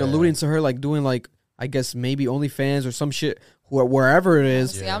 So it's like Yeah. alluding to her like doing like, I guess maybe OnlyFans or some shit wherever it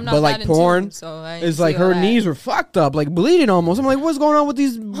is. See, I'm not But like that in porn, tune, so I ain't it's like see all her that. knees were fucked up, like bleeding almost. I'm like, what's going on with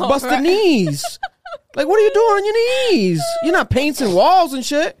these busted right. knees? Like, what are you doing on your knees? You're not painting walls and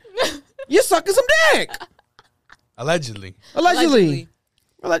shit. You're sucking some dick. Allegedly. Allegedly.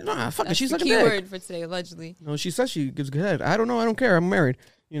 I'm like, nah, fuck it. That's She's the sucking key dick. word for today, allegedly. No, she says she gives good head. I don't know. I don't care. I'm married.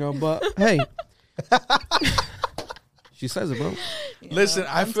 But hey. She says it, bro. Listen,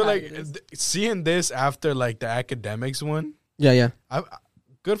 I I'm feel tired like of this. seeing this after like the academics one, Yeah.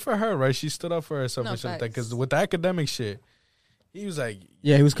 good for her, right? She stood up for herself No, or something. facts. Because with the academic shit, he was like,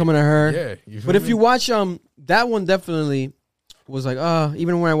 Yeah, he was coming at her. yeah. You feel But if me? you watch that one definitely was like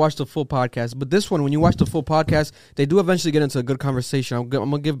even when I watched the full podcast. But this one, when you watch the full podcast, they do eventually get into a good conversation. I'm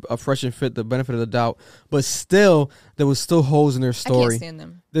gonna give a Fresh and Fit the benefit of the doubt, but still there was still holes in their I story. can't stand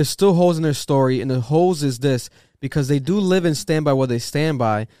them. There's still holes in their story, and the holes is this because they do live and stand by what they stand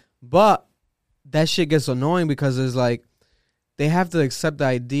by, but that shit gets annoying because it's like they have to accept the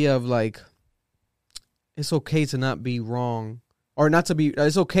idea of like it's okay to not be wrong or not to be.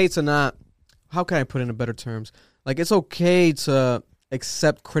 It's okay to not. How can I put it in better terms? Like it's okay to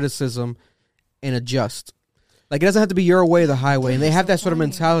accept criticism and adjust. Like it doesn't have to be your way or the highway, and they have that sort of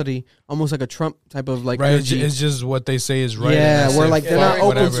mentality, almost like a Trump type of like right, energy. it's just what they say is right. Yeah, and that's where it. like they're Fuck not open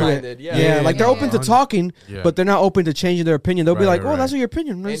whatever. to it. Yeah. Yeah, like they're Yeah. open to talking, Yeah. but they're not open to changing their opinion. They'll be Right, like, "Oh, right. that's your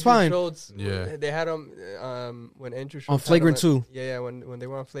opinion. It's Andrew fine." Schultz, Yeah. they had him when Andrew Schultz On had Flagrant him 2. Yeah, when they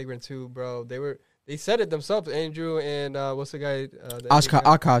were on Flagrant 2, bro, they said it themselves. Andrew and what's the guy? The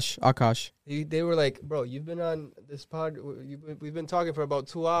Akash. They were like, bro, you've been on this pod. We've been talking for about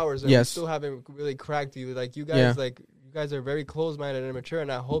 2 hours, and Yes. we still haven't really cracked you. Like you guys, Yeah. you guys are very close-minded and immature,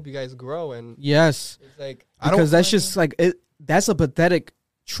 and I hope you guys grow. And Yes, it's like, because that's just like it. That's a pathetic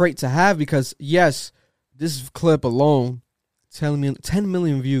trait to have because yes, this clip alone, 10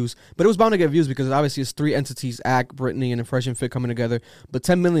 million views, but it was bound to get views because obviously it's 3 entities: Act, Brittany, and Fresh and Fit coming together. But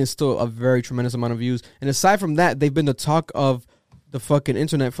 10 million is still a very tremendous amount of views. And aside from that, they've been the talk of the fucking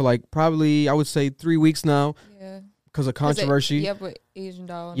internet for like probably I would say 3 weeks now Yeah. because of controversy. Yep, with Asian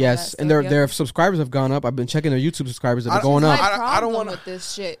doll. Yes, and their subscribers have gone up. I've been checking their YouTube subscribers; they've been going This is up. my I don't problem wanna- with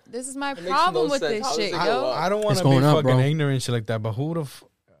this shit. This is my It makes problem no with sense. this How does shit, it go yo. up? I don't want It's to be going up, fucking bro. ignorant and shit like that, but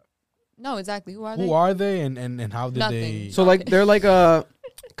No, exactly. Who are they? who are they and how did Nothing. they? So like they're like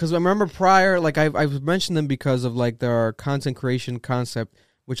because I remember prior, like I've mentioned them because of like their content creation concept,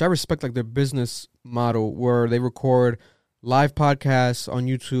 which I respect, like their business model where they record live podcasts on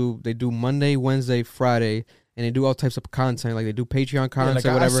YouTube. They do Monday, Wednesday, Friday, and they do all types of content. Like they do Patreon Yeah, content,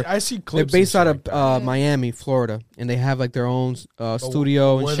 like, whatever. I see They're clips. based out and of shit like that. Miami, Florida, and they have like their own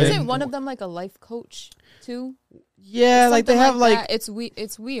studio and where shit. they- Isn't one of them like a life coach too? Yeah, like they Something have like that. It's weird.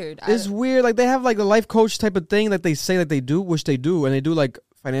 it's weird. Like they have like the life coach type of thing that they say that they do, which they do, and they do like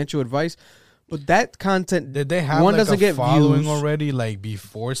financial advice. But that content, Did they have one like doesn't a get following views already, like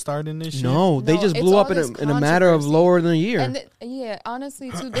before starting this shit? No, they No, just it's blew all up this in a matter of controversy. lower than a year. And yeah,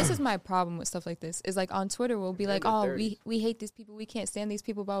 honestly, too, this is my problem with stuff like this. Is like on Twitter, we'll be like, "Oh, we hate these people, we can't stand these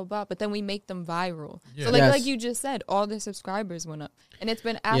people, blah blah blah." But then we make them viral. Yeah. So like Yes. like you just said, all their subscribers went up, and it's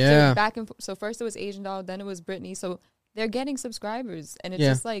been after Yeah. back and forth. So first it was Asian Doll, then it was Britney. So they're getting subscribers, and it's Yeah.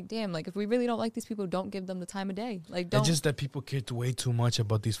 just like, damn, like if we really don't like these people, don't give them the time of day. Like don't. It's just that people care way too much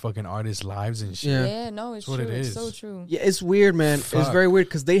about these fucking artists' lives and shit. Yeah. yeah, no, it's That's what true. it It's is. so true. Yeah, it's weird, man. It's Fuck. very weird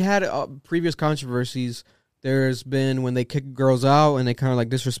because they had previous controversies. There's been when they kick girls out and they kind of like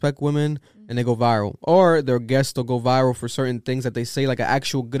disrespect women and they go viral, or their guests will go viral for certain things that they say, like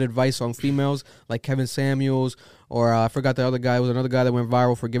actual good advice on females, like Kevin Samuels, or I forgot the other guy. It was another guy that went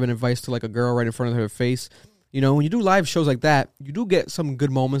viral for giving advice to like a girl right in front of her face. You know, when you do live shows like that, you do get some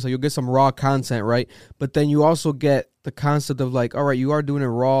good moments. Like you'll get some raw content, right? But then you also get the concept of like, all right, you are doing it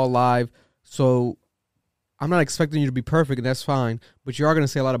raw live, so I'm not expecting you to be perfect, and that's fine. But you are going to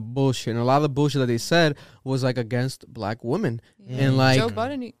say a lot of bullshit. And a lot of the bullshit that they said was, like, against black women. Yeah. And, like, Joe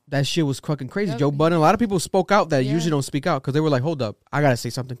Budden, that shit was fucking crazy. Yep. Joe Budden, a lot of people spoke out that Yeah. usually don't speak out because they were like, hold up, I got to say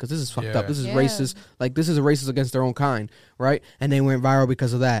something because this is fucked up. Yeah. This is Yeah. racist. Like, this is a racist against their own kind, right? And they went viral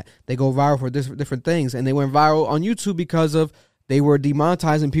because of that. They go viral for different things. And they went viral on YouTube because of they were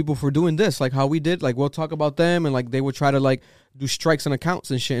demonetizing people for doing this, like how we did. Like, we'll talk about them, and, like, they would try to, like, do strikes on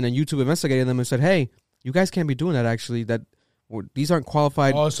accounts and shit. And then YouTube investigated them and said, hey, you guys can't be doing that. Actually, these aren't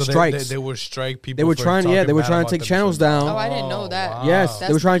qualified So strikes. they would strike people. They were for trying, talking they were bad trying about to take channels themselves. down. Oh, I didn't know that. wow. Yes,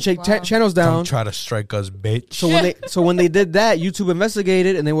 they were trying to take Wow. channels down. Don't try to strike us, bitch. So when they did that, YouTube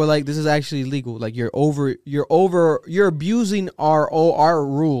investigated and they were like, "This is actually illegal. Like you're abusing our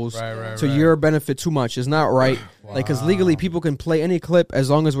rules Right, to right. your benefit too much. It's not right. Like because legally people can play any clip as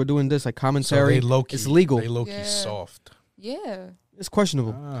long as we're doing this like So commentary. they low-key, it's legal. They low-key Yeah. soft. yeah, It's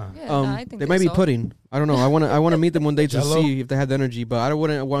questionable. yeah. nah, I think They might be so. pudding. I don't know. I want to meet them one day to Jello? see if they have the energy. But I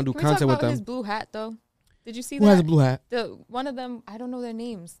wouldn't want to do Can we talk content with about them. his blue hat though? Did you see Who that? has a blue hat? One of them, I don't know their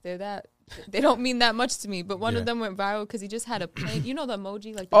names. They don't mean that much to me. But one Yeah. of them went viral because he just had a plain, you know, the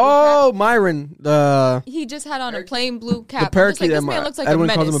emoji like. The Oh, Myron. blue cap? He just had on a plain blue cap. The I'm just parakeet. like, this that man looks like Edwin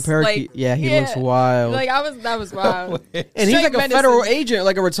a calls him a menace. parakeet. Like, yeah, he looks wild. Like that was wild. And he's Straight like a menacing. federal agent,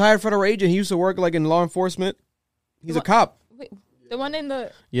 like a retired federal agent. He used to work like in law enforcement. He's a cop. Wait, the one in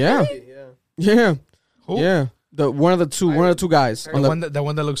the Yeah, Yeah. yeah, Who? yeah. One of the two guys The on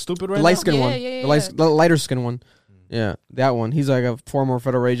one that looks stupid right the now. light skin Yeah, one, yeah, the lighter skin one. Yeah, that one. He's like a former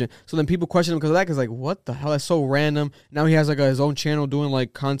federal agent. So then people question him because of that. Because like, what the hell? That's so random. Now he has like his own channel doing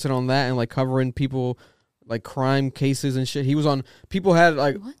like content on that and like covering people like crime cases and shit. He was on. People had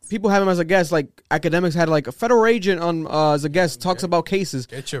like people have him as a guest. Like academics had like a federal agent on as a guest talks about cases.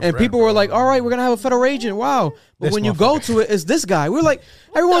 Get your And bread, people were bro. like, "All right, we're gonna have a federal agent." Wow. But This when you go motherfucker. to it, it's this guy. We're like,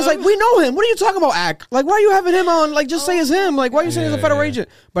 everyone's like, we know him. What are you talking about, Ack? Like, why are you having him on? Like, just say it's him. Like, why are you saying he's a Yeah, federal yeah. agent?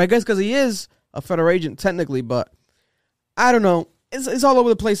 But I guess because he is a federal agent technically, but I don't know. It's all over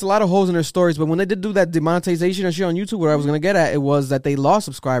the place. A lot of holes in their stories. But when they did do that demonetization and shit on YouTube, what I was going to get at, it was that they lost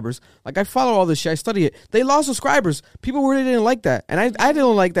subscribers. Like, I follow all this shit. I study it. They lost subscribers. People really didn't like that. And I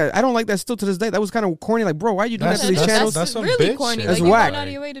didn't like that. I don't like that still to this day. That was kind of corny. Like, bro, why are you doing that to these That's- channels? that's some really bitch corny. shit. Like, That's you whack. went out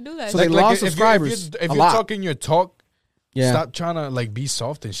of your way to do that. So they lost subscribers If a you're lot. talking your talk, Yeah. stop trying to like be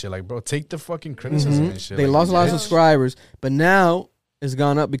soft and shit. Like, bro, take the fucking criticism and shit. They Like, lost a lot of bitch. subscribers, but now it's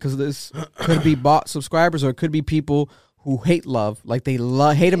gone up because of this. Could be bought subscribers, or it could be people who hate love, like they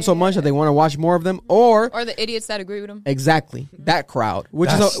hate him so much that they want to watch more of them, or the idiots that agree with him. exactly that crowd, which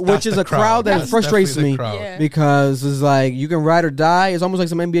That's is the a crowd that That's frustrates definitely me the crowd. Yeah. because it's like you can ride or die. It's almost like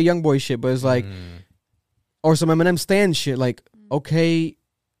some NBA YoungBoy shit, but it's like or some Eminem Stan shit. Like okay,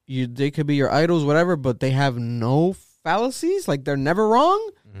 they could be your idols, whatever, but they have no fallacies. Like they're never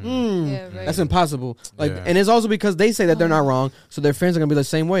wrong. Yeah, right. That's impossible. Like, Yeah. and it's also because they say that they're not wrong, so their fans are gonna be the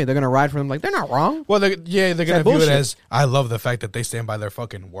same way. They're gonna ride for them like they're not wrong. Well, they're gonna that view it bullshit. as I love the fact that they stand by their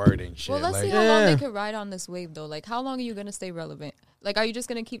fucking word and shit. Well, let's like, see how long Yeah. they could ride on this wave, though. Like, how long are you gonna stay relevant? Like, are you just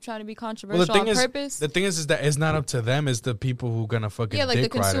gonna keep trying to be controversial well, the thing on is, purpose? the thing is that it's not up to them. It's the people who gonna fucking Yeah, like the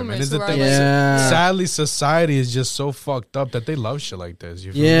dick ride them. And consumers it's the who are thing. like- Yeah. Sadly, society is just so fucked up that they love shit like this.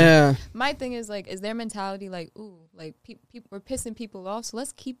 You feel me? Yeah, My thing is like, is their mentality like, ooh, like we're pissing people off, so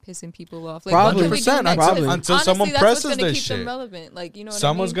let's keep pissing people off. Like, Probably. what can we do 100%, next? probably. Because Until honestly, someone that's what's presses gonna this keep them shit. relevant. Like, you know, what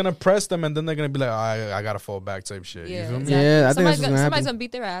Someone's I mean? gonna press them, and then they're gonna be like, I gotta fall back type shit. Yeah, You feel me? exactly. Yeah, I think that's somebody's what's gonna somebody's happen. gonna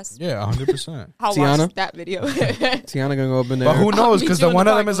beat their ass. Yeah, 100%. I'll Tiana? watch that video. Tiana gonna go up in there. But who I'll knows? meet Because you the in one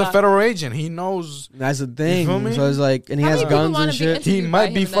the of them is a parking lot. federal agent. He knows. That's the thing. feel me? So it's like, and he How has many people guns wanna and be shit. interviewed He by might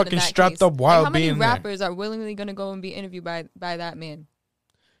him be in that fucking strapped case? up while Like, how many being there. rappers are willingly gonna go and be interviewed by that man?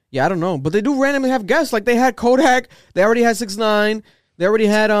 Yeah, I don't know, but they do randomly have guests. Like they had Kodak. They already had 6ix9ine. They already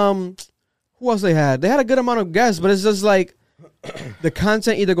had who else they had? They had a good amount of guests, but it's just like the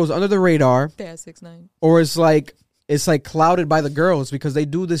content either goes under the radar They had 6ix9ine. or it's like clouded by the girls because they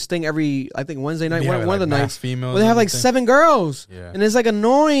do this thing every, I think, Wednesday night, one of the nights. Females. Where they have like 7 girls. Yeah. And it's like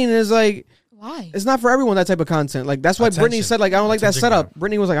annoying. And it's like, Why? it's not for everyone, that type of content. Like, that's why Attention. Brittany said, like, I don't like that Attention setup. grab.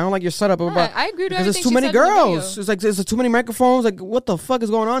 Brittany was like, I don't like your setup. Nah, About, I agree with because there's everything too she many said in the video. girls. It's like, there's too many microphones. Like, what the fuck is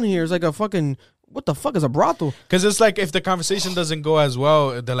going on here? It's like a fucking, what the fuck is a brothel? Because it's like if the conversation doesn't go as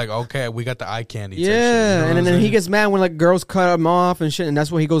well, they're like, okay, we got the eye candy. type shit, Yeah. you know what And I'm then he saying? gets mad when like girls cut him off and shit. And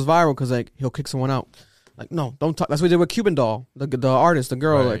that's when he goes viral because like he'll kick someone out. Like, no, don't talk. That's what he did with Cuban Doll, the artist, the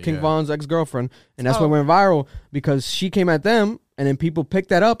girl, Right, like King yeah. Von's ex-girlfriend. And that's Oh. what went viral because she came at them and then people picked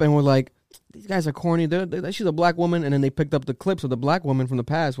that up and were like, these guys are corny. She's a black woman. And then they picked up the clips of the black woman from the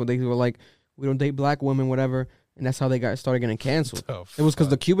past where they were like, we don't date black women, whatever. And that's how they started getting canceled. Oh, It was because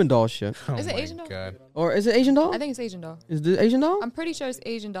the fuck. Cuban Doll shit. Oh Is it my Asian doll? God. Or is it Asian Doll? I think it's Asian doll. Is it Asian Doll? I'm pretty sure it's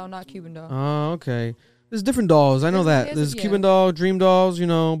Asian doll, not Cuban doll. Oh, okay. There's different dolls. I know There's- that. there's- There's yeah. Cuban Doll, Dream Dolls,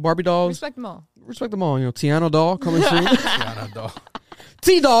 Barbie dolls. Respect them all. Respect them all. Tiana Doll coming soon. Tiana Doll.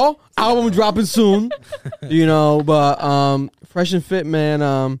 T-Doll album dropping soon. But Fresh and Fit,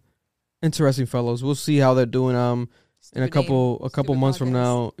 man, interesting fellows. We'll see how they're doing in a Stupid couple name. Stupid months from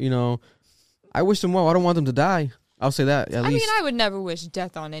podcast. now. I wish them well. I don't want them to die. I'll say that at I least. mean, I would never wish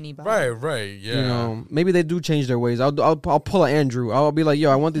death on anybody. Right, yeah. Maybe they do change their ways. I'll pull an Andrew. I'll be like,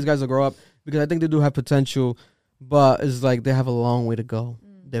 yo, I want these guys to grow up because I think they do have potential, but it's like they have a long way to go.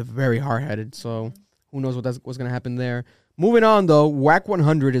 They're very hard headed, so who knows what's gonna happen there. Moving on though, Whack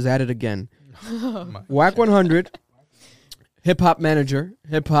 100 is at it again. Whack 100, hip hop manager,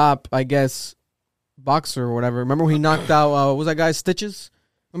 hip hop, I guess, boxer or whatever. Remember when he knocked out what was that guy Stitches?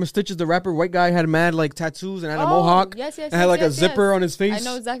 Remember Stitches, the rapper, white guy, had mad like tattoos and had a mohawk. Yes, And had like a zipper on his face. I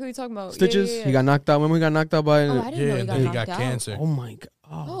know exactly what you're talking about. Stitches. Yeah. He got knocked out. Remember he got knocked out by. Oh, I didn't know Yeah, he and got then he knocked got out. cancer. Oh my god.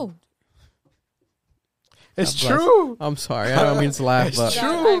 Oh, It's God bless. true. I'm sorry. I don't mean to laugh, It's but true.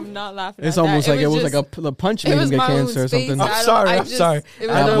 God, I'm not laughing. it's at almost that. like it was just- like the punch it made him was get my own cancer or space. something. I'm sorry. I I'm sorry. it was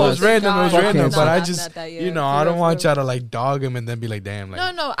I know it my was own random. It was God, random, cancer. but I not just, laughing at that, I for don't real, want for y'all to like dog him and then be like, damn,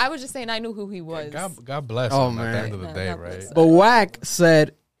 like, No, I was just saying I knew who he was. God bless Oh, him at the man. end of the Yeah, day, God right? bless him. But Wack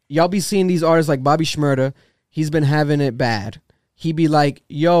said, y'all be seeing these artists like Bobby Shmurda. He's been having it bad. He be like,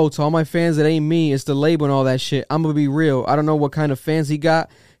 yo, to all my fans, it ain't me. It's the label and all that shit. I'm going to be real. I don't know what kind of fans he got.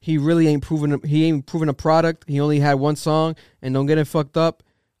 He really ain't proven a product. He only had one song. And don't get it fucked up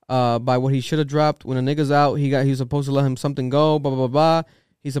by what he should have dropped. When a nigga's out, he was supposed to let him something go, blah, blah, blah, blah.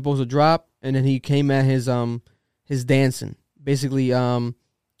 He's supposed to drop. And then he came at his dancing. Basically, He coming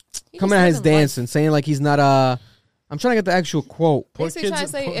just at his living life. dancing, saying like he's not I'm trying to get the actual quote. Basically trying to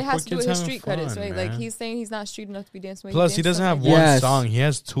say it has to do with his street credits, fun, right? man. Like he's saying he's not street enough to be dancing. Plus, he doesn't have one Yes. song. He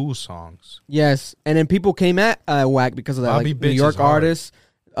has 2 songs. Yes, and then people came at Wack because of that. Bobby Like Bitch New York is hard. artists.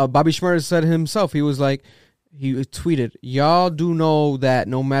 Bobby Shmurda said himself. He was like, he tweeted, "Y'all do know that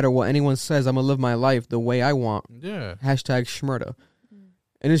no matter what anyone says, I'm gonna live my life the way I want." Yeah. Hashtag Shmurda,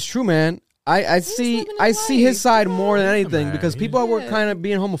 and it's true, man. I see living his I see his life. side more than anything man. because people were kind of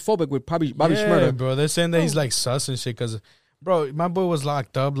being homophobic with Bobby yeah, Shmurda. bro. They're saying that he's like sus and shit because, bro, my boy was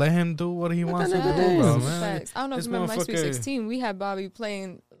locked up. Let him do what he wants to do, bro, man. Facts. I don't know if This you remember my Sweet motherfucker- 16. We had Bobby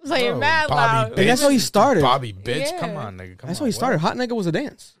playing Bro, mad Bobby loud. Bitch. That's how he started. Bobby bitch, Yeah. come on, nigga. Come That's on, how he started. Hot nigga was a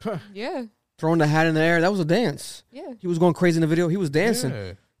dance. Yeah, Throwing the hat in the air, that was a dance. yeah. He was going crazy in the video. He was dancing.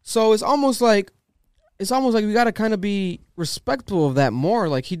 Yeah. So it's almost like we gotta kind of be respectful of that more.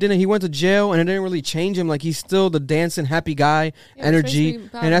 Like he went to jail and it didn't really change him. Like he's still the dancing happy guy, Yeah, energy, which makes me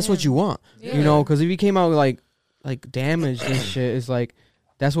proud and that's of what him. you want. Yeah. You know, because if he came out like damaged and shit, it's like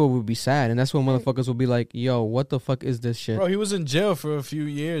that's what would be sad, and that's when motherfuckers will be like, "Yo, what the fuck is this shit?" Bro, he was in jail for a few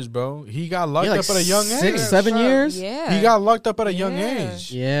years, bro. He got locked Yeah, like up at a young 6, age. 7 years. Yeah, He got locked up at a young Yeah.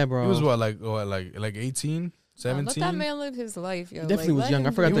 age. Yeah, bro. He was like 18, Let that 17? man live his life, yo. He definitely was let young. him I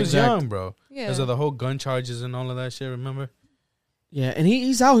forgot He do the was it. exact- young, bro. Yeah. Because of the whole gun charges and all of that shit, remember? Yeah, and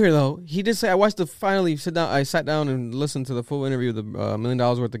he's out here though. He did say, I watched I sat down and listened to the full interview of the $1 million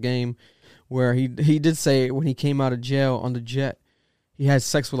worth of game, where he did say when he came out of jail on the jet, he had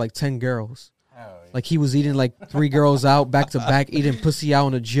sex with like 10 girls. Like he was eating like 3 girls out back to back, eating pussy out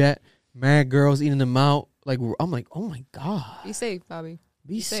on the jet. Mad girls eating them out. Like I'm like, oh my god, Be safe, Bobby.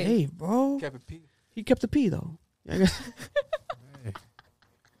 be safe. safe, bro. He kept the P though.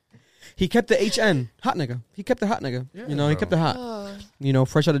 He kept the HN, hot nigga. He kept the hot nigga. Yeah, you know, he bro. kept the hot. Oh,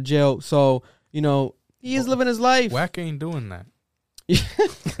 Fresh out of jail. So, he is living his life. Wack ain't doing that.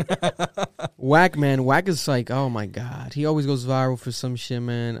 Whack, man. Whack is like, oh my god, he always goes viral for some shit,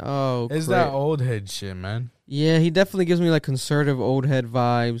 man. Oh, It's that old head shit, man. Yeah, he definitely gives me like conservative old head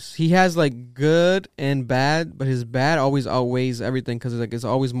vibes. He has like good and bad, but his bad always outweighs everything because like it's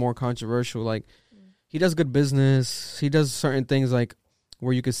always more controversial. Like he does good business. He does certain things like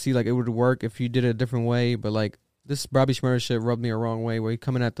where you could see like it would work if you did it a different way. But like this Bobby Shmurda shit rubbed me a wrong way where he's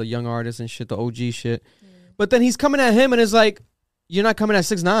coming at the young artists and shit, the OG shit. But then he's coming at him and it's like, you're not coming at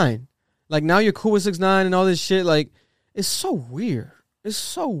 6ix9ine. Like now you're cool with 6ix9ine and all this shit. Like it's so weird. It's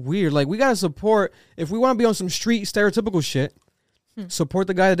so weird. Like, we got to support, if we want to be on some street stereotypical shit, support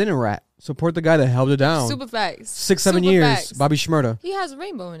the guy that didn't rap. Support the guy that held it down. Super facts. 6-7 years. Facts. Bobby Shmurda. He has a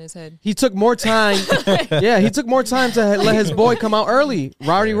rainbow in his head. He took more time. Yeah, he took more time to let his boy come out early.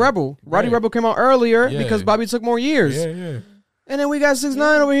 Roddy Rebel. Roddy Rebel came out earlier because Bobby took more years. Yeah. And then we got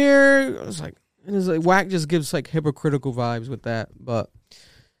 6ix9ine over here. It's like, Whack just gives like hypocritical vibes with that. But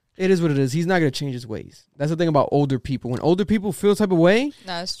it is what it is. He's not going to change his ways. That's the thing about older people. When older people feel type of way,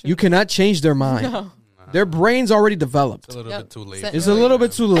 that's true. You cannot change their mind. No. Their brain's already developed. It's a little bit too late. It's a little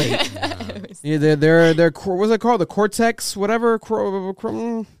bit too late. Yeah, they're what's it called? The cortex, whatever.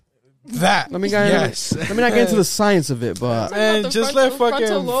 That. Let me not get into the science of it, but man, just let fucking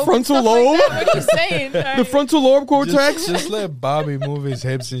frontal lobe. Like what are you saying? The frontal lobe cortex. Just let Bobby move his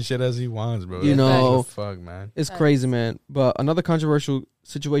hips and shit as he wants, bro. You know, fuck, man. It's crazy, man. But another controversial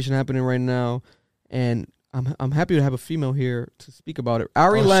situation happening right now, and I'm happy to have a female here to speak about it.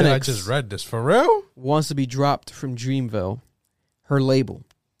 Ari Lennox. I just read this for real. Wants to be dropped from Dreamville, her label.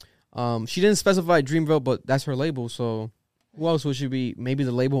 She didn't specify Dreamville, but that's her label, so. Who else would she be? Maybe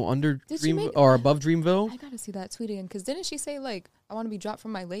the label under Dreamville or above Dreamville? I gotta see that tweet again because didn't she say like I want to be dropped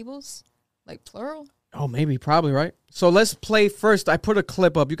from my labels, like plural? Oh, maybe, probably right. So let's play first. I put a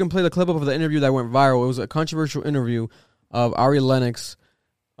clip up. You can play the clip up of the interview that went viral. It was a controversial interview of Ari Lennox.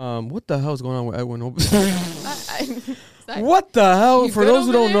 What the hell is going on with Edwin? What the hell? For those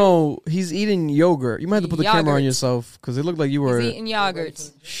who don't know, he's eating yogurt. You might have to put the camera on yourself because it looked like you were eating yogurt,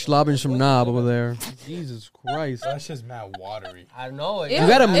 slobbing some knob over there. Jesus Christ, that's just mad watery. I know it. You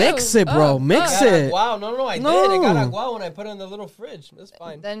gotta mix it, bro. Mix it. Wow, no, I did. I got agua when I put it in the little fridge. That's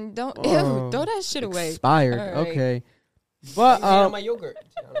fine. Then don't throw that shit away. Expired. Right. Okay, but my yogurt.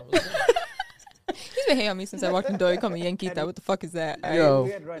 He's been hating on me since I walked in the door. He called me Yanquita. What the fuck is that? Yo,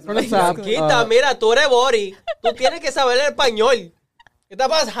 from the top. Yanquita, mira, tú eres Bori. Tú tienes que saber el español. ¿Qué está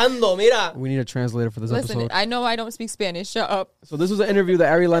pasando? Mira. We need a translator for this episode. I know I don't speak Spanish. Shut up. So this was an interview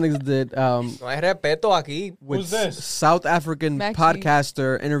that Ari Lennox did. No hay respeto aquí. With South African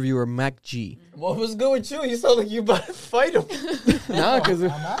podcaster, interviewer Mac G. What was good with you? You sound like you about to fight him. Nah, because...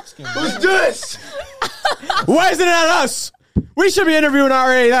 I'm asking. Who's this? Why isn't it at us? We should be interviewing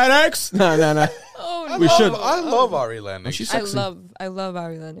Ari Lennox. No. Oh, we should. I love Ari Lennox. She's sexy. I love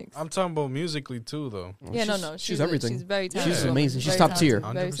Ari Lennox. I'm talking about musically too, though. Yeah, no. She's everything. She's very talented. She's amazing. She's top tier.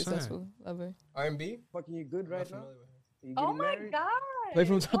 Very successful. Love her. R&B? Fucking you good right now? Oh my god! Play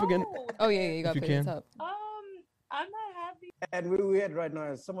from the top again. Oh yeah, you got to play the top. I'm not happy. And where we at right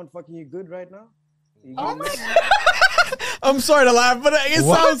now? Is someone fucking you good right now? Oh my god! I'm sorry to laugh, but it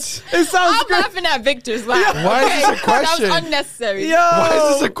sounds. I'm laughing at Victor's laugh. Why is this a question? That was unnecessary. Yo, why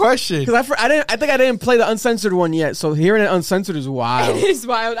is this a question? Because I think I didn't play the uncensored one yet. So hearing it uncensored is wild. It is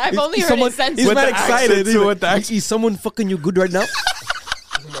wild. I've only heard it censored. He's not excited. Is someone fucking you good right now?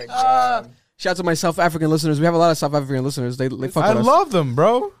 Oh my god. Shout out to my South African listeners. We have a lot of South African listeners. They fuck I with us. love them,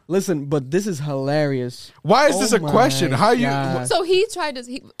 bro. Listen, but this is hilarious. Why is this a question? How you? So he tried to. Is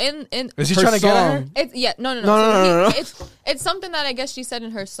he trying to get at her? It's no. No. It's something that I guess she said in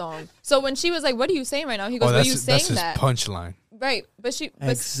her song. So when she was like, "What are you saying right now?" He goes, "Were you saying that's his that?" punchline. Right, but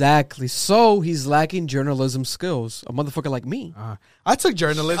exactly. So he's lacking journalism skills. A motherfucker like me. I took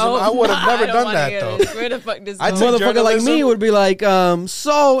journalism. I would have never done that though. Where the fuck this? A motherfucker like me would be like,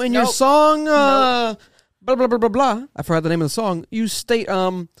 so in your song, blah blah blah blah blah. I forgot the name of the song. You state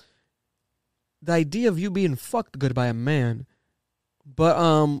the idea of you being fucked good by a man,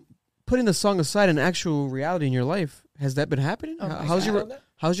 but putting the song aside and actual reality in your life, has that been happening?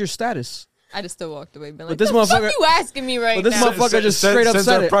 How's your status? I just still walked away. Been But like, this what the motherfucker, fuck you asking me right now? But this motherfucker just straight up sends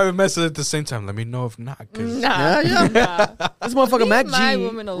said a it. private message at the same time. Let me know if not. Nah. This motherfucker Leave Mac my G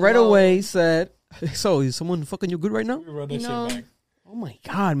woman right alone. away said, "So is someone fucking you good right now?" You know, Oh my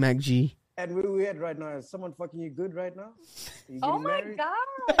god, Mac G. And where we at right now? Is someone fucking you good right now? Oh my married? god!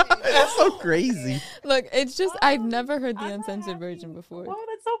 That's so crazy. look, it's just I've never heard the uncensored version before. Well,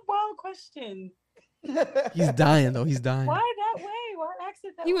 that's a wild question. He's dying though. He's dying. Why that way? Why ask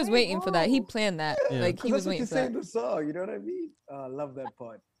it that He was way? waiting for that. He Whoa. planned that. Yeah. Like he was That's what waiting you for say that. in the song. You know what I mean? I love that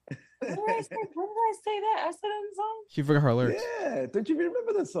part. When did I say that? I said it in the song. She forgot her lyrics. Yeah, don't you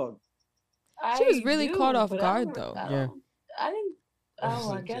remember the song? She was really do, caught off but guard, though. Yeah. I didn't.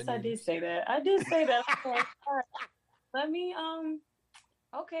 Oh, I guess I did say that. I did say that. Okay, all right. Let me.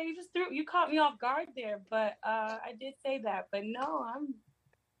 Okay, you caught me off guard there, but I did say that. But no, I'm.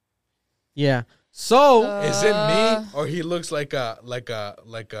 Yeah. So Is it me or he looks like a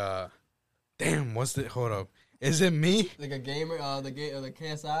damn? What's the hold up? Is it me? Like a gamer, the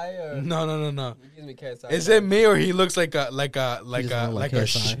KSI or No. He gives me KSI. Is it me or he looks like a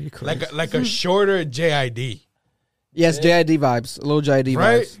shorter JID? yes, JID vibes, a little JID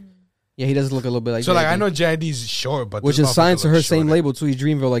Right? vibes. Yeah, he does look a little bit like. So like JID. I know JID's short, but which this is signed to motherfucker her looks same shorter. label too. He's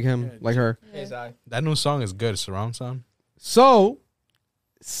Dreamville like him, like her. KSI. That new song is good. Surround sound. So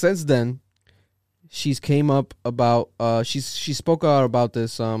since then, she's came up about she spoke out about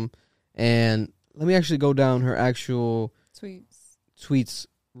this and let me actually go down her actual tweets,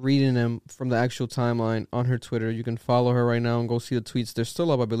 reading them from the actual timeline on her Twitter. You can follow her right now and go see the tweets. They're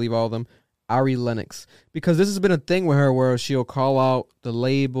still up, I believe, all of them. Ari Lennox, because this has been a thing with her where she'll call out the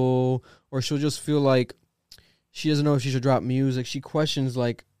label or she'll just feel like she doesn't know if she should drop music. She questions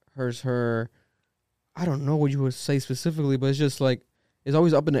like her I don't know what you would say specifically, but it's just like it's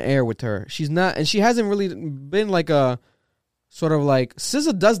always up in the air with her. She's not, and she hasn't really been like a sort of like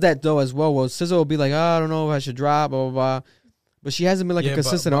SZA does that though as well. Well, SZA will be like, I don't know if I should drop, blah blah blah, but she hasn't been like a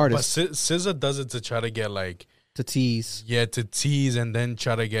consistent artist. But SZA does it to try to get like to tease. Yeah, to tease and then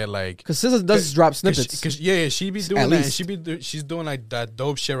try to get like because SZA does drop snippets. She be doing that. And she's doing like that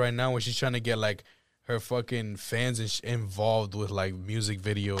dope shit right now where she's trying to get like her fucking fans involved with like music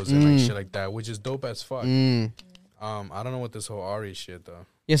videos and like shit like that, which is dope as fuck. I don't know what this whole Ari shit though.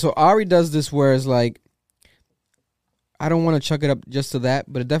 Yeah, so Ari does this where it's like, I don't want to chuck it up just to that,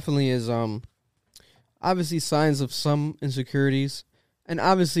 but it definitely is obviously signs of some insecurities. And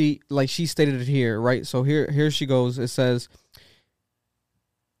obviously, like she stated it here, right? So here she goes. It says,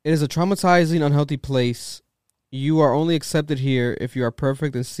 it is a traumatizing, unhealthy place. You are only accepted here if you are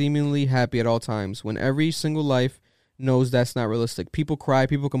perfect and seemingly happy at all times, when every single life knows that's not realistic. People cry,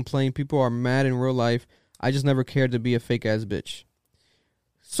 people complain, people are mad in real life. I just never cared to be a fake-ass bitch.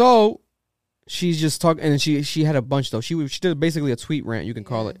 So she's just talking, and she had a bunch, though. She did basically a tweet rant, you can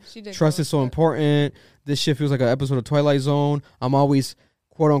call it. Trust is so important. This shit feels like an episode of Twilight Zone. I'm always,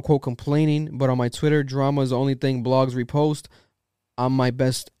 quote-unquote, complaining, but on my Twitter, drama is the only thing blogs repost. I'm my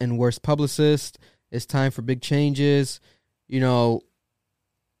best and worst publicist. It's time for big changes, you know,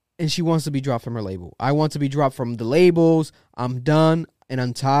 and she wants to be dropped from her label. I want to be dropped from the labels. I'm done and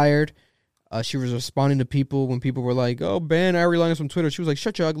I'm tired. She was responding to people when people were like, "Oh, ban Ari Lennox from Twitter." She was like,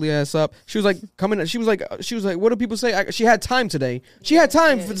 "Shut your ugly ass up." She was like, coming. She was like, "What do people say?" She had time today. She had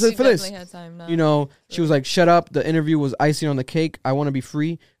time for this. Had time now. You know, she was like, "Shut up." The interview was icing on the cake. I want to be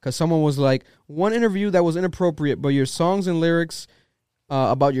free because someone was like, one interview that was inappropriate, but your songs and lyrics.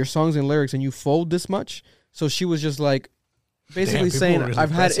 About your songs and lyrics, and you fold this much. So she was just like, basically saying, really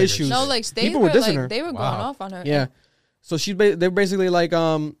 "I've had issues." No, like people were dissing her. They were going off on her. Yeah. So they're basically like,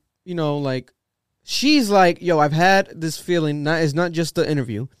 you know, like she's like, "Yo, I've had this feeling. It's not just the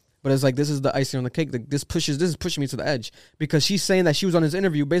interview, but it's like this is the icing on the cake. This is pushing me to the edge because she's saying that she was on this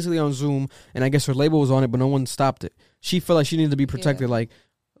interview basically on Zoom, and I guess her label was on it, but no one stopped it. She felt like she needed to be protected. Like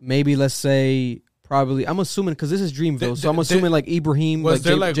maybe let's say. Probably, I'm assuming because this is Dreamville, so I'm assuming like Ibrahim, was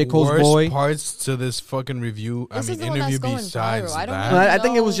there like J. Cole's worse boy. Parts to this fucking review? Interview besides that. I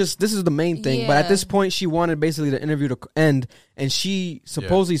think it was just this is the main thing. Yeah. But at this point, she wanted basically the interview to end, and she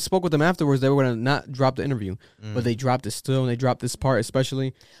supposedly spoke with them afterwards. They were going to not drop the interview, but they dropped it still, and they dropped this part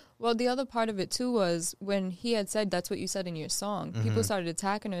especially. Well, the other part of it, too, was when he had said that's what you said in your song. People started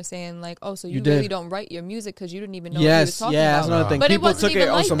attacking her, saying, like, oh, so you really don't write your music because you didn't even know what he was talking about. That's another thing. But people took it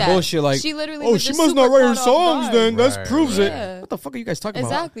on some bullshit, like, she literally oh, she must not write her songs then. That proves it. Yeah. What the fuck are you guys talking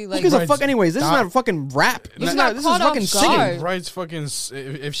about? Exactly. Who gives a fuck anyways? This is not fucking rap. This is fucking singing. She writes fucking,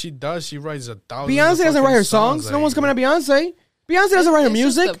 if she does, she writes 1,000 Beyonce doesn't write her songs. No one's coming at Beyonce. Beyonce doesn't write her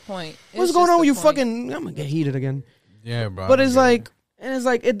music. Just the point. What's going on with you fucking... I'm going to get heated again. Yeah, bro. But it's like... And it's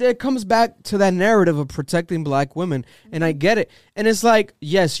like, it comes back to that narrative of protecting black women. And I get it. And it's like,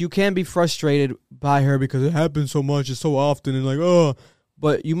 yes, you can be frustrated by her because it happens so much, it's so often, and like, oh.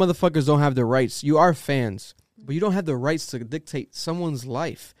 But you motherfuckers don't have the rights. You are fans. But you don't have the rights to dictate someone's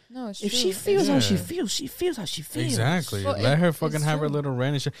life. No, it's if true. She feels how she feels, she feels how she feels. Exactly. Well, let her fucking have her little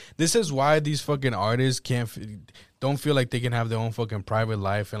rant and shit. This is why these fucking artists don't feel like they can have their own fucking private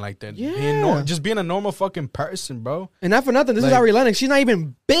life and like that. Yeah. Just being a normal fucking person, bro. And not for nothing. This is Ari Lennox. She's not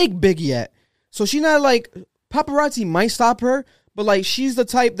even big yet. So she's not like, paparazzi might stop her, but like she's the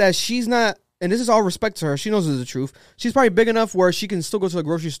type that she's not and this is all respect to her. She knows this is the truth. She's probably big enough where she can still go to the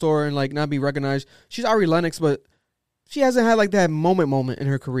grocery store and like not be recognized. She's Ari Lennox, but she hasn't had like that moment in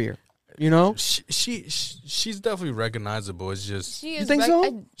her career. You know, she's definitely recognizable. It's just she is. You think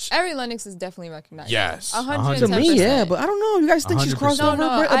so? Ari Lennox is definitely recognizable. Yes, 110%. To me, yeah, but I don't know. You guys think she's crossed over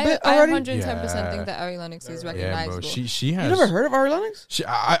a bit already? I 110% think that Ari Lennox is recognizable. Yeah, bro. She has. You never heard of Ari Lennox?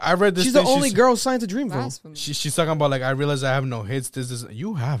 I read this. She's the only girl signed to Dreamville. She's talking about like I realize I have no hits. This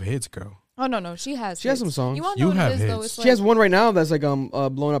you have hits, girl. Oh no, she has. She has some songs. You want to know what it is, though? It's she has one right now that's like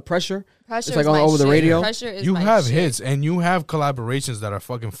blowing up Pressure. It's like all over the radio. Pressure is you my have shit. hits and you have collaborations that are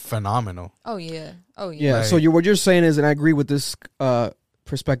fucking phenomenal. Oh yeah. Yeah. Like, so what you're saying is, and I agree with this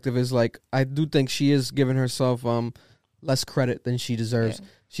perspective, is like I do think she is giving herself less credit than she deserves. Yeah.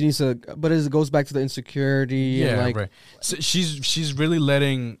 She needs to, but it goes back to the insecurity. Yeah, and like, right. So she's really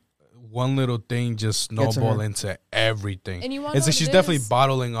letting one little thing just snowball into everything. And it's like she's definitely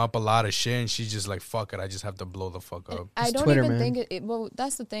bottling up a lot of shit, and she's just like, "Fuck it, I just have to blow the fuck up." I don't even think it. Well,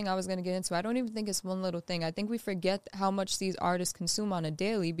 that's the thing I was gonna get into. I don't even think it's one little thing. I think we forget how much these artists consume on a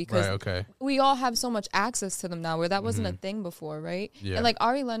daily because we all have so much access to them now, where that wasn't a thing before, right? Yeah. And like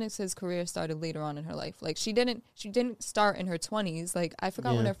Ari Lennox's career started later on in her life. Like she didn't start in her 20s. Like I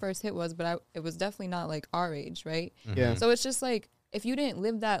forgot when her first hit was, but it was definitely not like our age, right? Yeah. So it's just like, if you didn't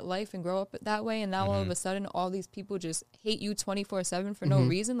live that life and grow up that way, and now all of a sudden all these people just hate you 24/7 for no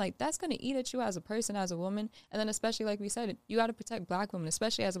reason, like that's gonna eat at you as a person, as a woman, and then especially like we said, you got to protect black women,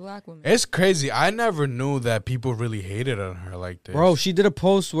 especially as a black woman. It's crazy. I never knew that people really hated on her like this. Bro, she did a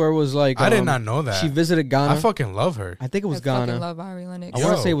post where it was like I did not know that she visited Ghana. I fucking love her. I think it was Ghana. I fucking love Ari Lennox. I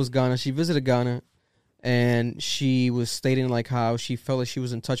want to say it was Ghana. She visited Ghana, and she was stating like how she felt like she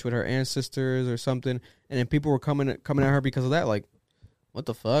was in touch with her ancestors or something, and then people were coming at her because of that, like. What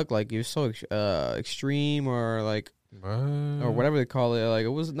the fuck? Like you're so extreme, or like, or whatever they call it. Like it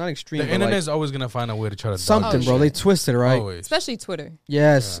was not extreme. The internet's always gonna find a way to try to something, bro. They twisted, right? Always. Especially Twitter.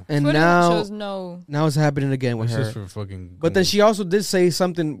 Yes, and Twitter now now it's happening again with her. Just for fucking but then she also did say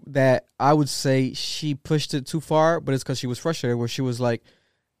something that I would say she pushed it too far, but it's because she was frustrated. Where she was like,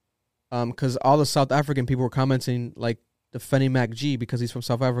 because all the South African people were commenting like defending Mac G because he's from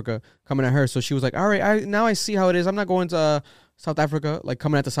South Africa, coming at her. So she was like, all right, now I see how it is. I'm not going to South Africa, like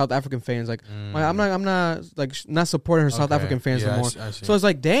coming at the South African fans. Like, I'm not like not supporting her South African fans anymore. So it's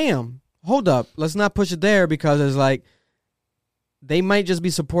like, damn, hold up. Let's not push it there because it's like, they might just be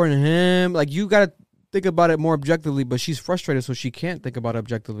supporting him. Like, you got to think about it more objectively, but she's frustrated, so she can't think about it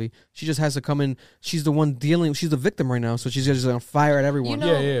objectively. She just has to come in. She's the one dealing. She's the victim right now, so she's just gonna fire at everyone.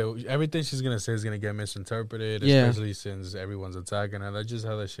 Yeah. Everything she's gonna say is gonna get misinterpreted, especially since everyone's attacking her. That's just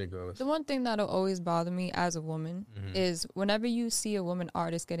how that shit goes. The one thing that'll always bother me as a woman is whenever you see a woman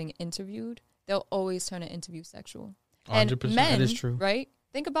artist getting interviewed, they'll always turn an interview sexual. 100%. And men, that is true, right?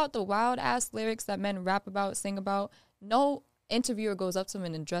 Think about the wild ass lyrics that men rap about, sing about. No interviewer goes up to them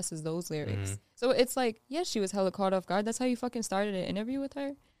and addresses those lyrics. So it's like, yes, she was hella caught off guard. That's how you fucking started an interview with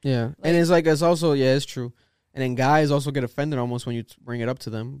her. Yeah, like, and it's like, it's also, it's true. And then guys also get offended almost when you bring it up to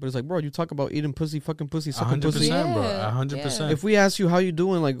them. But it's like, bro, you talk about eating pussy, fucking pussy, sucking pussy. 100%, bro. 100%. If we ask you how you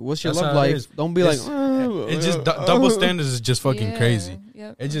doing, like, what's your love life? Don't be it's just double standards is just fucking crazy.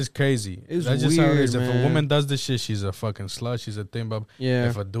 Yep. It's just crazy. It's That's just weird, how it is. man. If a woman does this shit, she's a fucking slut. She's a thing. But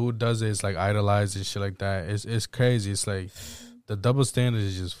if a dude does it, it's like idolized and shit like that. It's crazy. It's like the double standard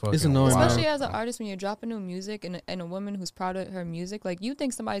is just fucking. It's annoying, especially as an artist when you're dropping new music and a woman who's proud of her music. Like, you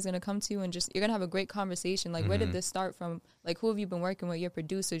think somebody's gonna come to you and just, you're gonna have a great conversation. Like, where did this start from? Like, who have you been working with? Your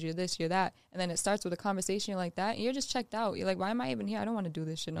producers, you're this, you're that, and then it starts with a conversation like that, and you're just checked out. You're like, why am I even here? I don't want to do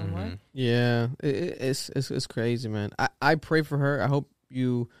this shit no more. Yeah, it's crazy, man. I pray for her. I hope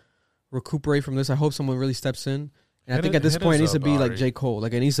you recuperate from this. I hope someone really steps in. And I think at this point, it needs to be like J. Cole.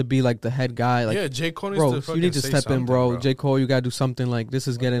 Like, it needs to be like the head guy. Like, J. Cole needs bro, to fucking you need to step in, bro. J. Cole, you gotta do something. Like, this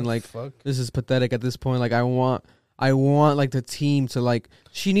is getting like, this is pathetic at this point. Like, I want like the team to like,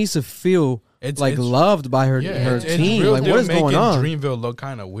 she needs to feel like loved by her team. Like, what is going on? Dreamville look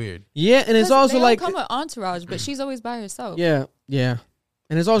kind of weird. Yeah, and it's also they like, don't come with entourage, but she's always by herself. Yeah,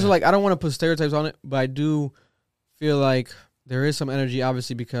 and it's also like, I don't want to put stereotypes on it, but I do feel like there is some energy,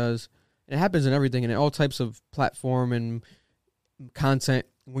 obviously, because it happens in everything and in all types of platform and content.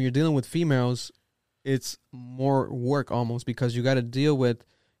 When you're dealing with females, it's more work almost, because you got to deal with,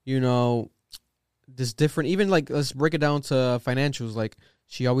 this different, even like, let's break it down to financials. Like,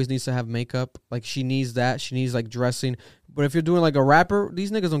 she always needs to have makeup. Like, she needs that. She needs like dressing. But if you're doing like a rapper,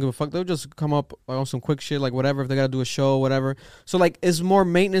 these niggas don't give a fuck. They'll just come up on some quick shit, like whatever, if they got to do a show, whatever. So like, it's more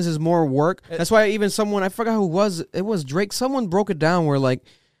maintenance, it's more work. That's why even someone, I forgot who it was Drake. Someone broke it down where like,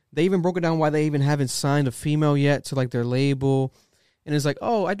 they even broke it down why they even haven't signed a female yet to like their label. And it's like,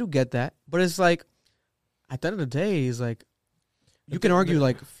 oh, I do get that. But it's like, at the end of the day, it's like, you can argue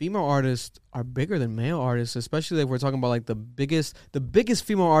like female artists are bigger than male artists, especially if we're talking about like the biggest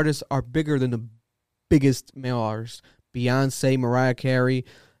female artists are bigger than the biggest male artists. Beyonce, Mariah Carey,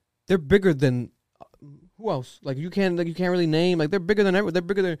 they're bigger than who else? Like you can't really name, like they're bigger than everyone. They're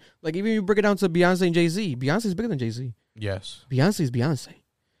bigger than, like, even if you break it down to Beyonce and Jay-Z. Beyonce's bigger than Jay-Z. Yes. Beyonce's Beyonce.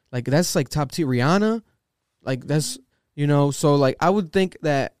 Like that's like top tier. Rihanna, like that's, you know, so like I would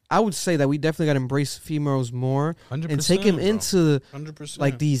say that we definitely got to embrace females more and take them into 100%.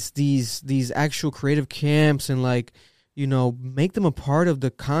 like these actual creative camps and like, you know, make them a part of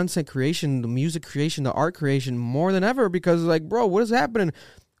the content creation, the music creation, the art creation more than ever, because like, bro, what is happening?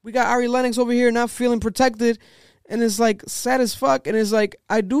 We got Ari Lennox over here not feeling protected, and it's like sad as fuck. And it's like,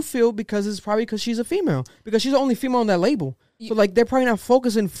 I do feel, because it's probably because she's a female, because she's the only female on that label. So like they're probably not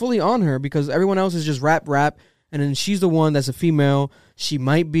focusing fully on her because everyone else is just rap, and then she's the one that's a female. She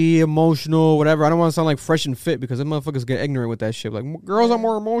might be emotional, whatever. I don't want to sound like Fresh and Fit because them motherfuckers get ignorant with that shit. Like, girls are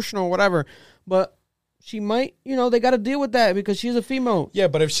more emotional, whatever. But she might, you know, they got to deal with that because she's a female. Yeah,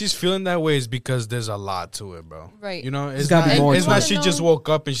 but if she's feeling that way, it's because there's a lot to it, bro. Right. You know, It's gotta be more it's to not it. she just woke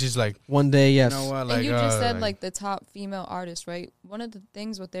up and she's like, one day, yes. You know what? Like, and you just said like the top female artists, right? One of the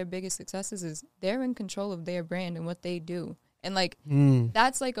things with their biggest successes is they're in control of their brand and what they do. And like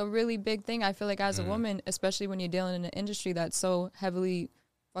that's like a really big thing. I feel like as a woman, especially when you're dealing in an industry that's so heavily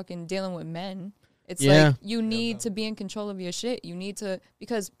fucking dealing with men, it's like you need to be in control of your shit. You need to,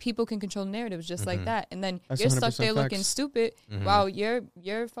 because people can control narratives just like that. And then That's you're stuck 100% there looking facts. stupid while you're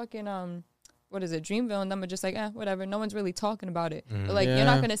fucking what is it, Dreamville, and them are just like, whatever. No one's really talking about it. But like you're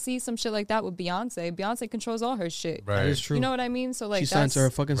not gonna see some shit like that with Beyonce. Beyonce controls all her shit. right. That is true. You know what I mean? So like She signed that's to her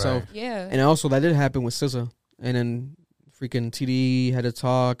fucking self. yeah. And also that did happen with SZA. And then freaking TDE had to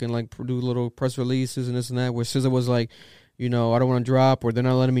talk and like do little press releases and this and that, where SZA was like, you know, I don't want to drop, or they're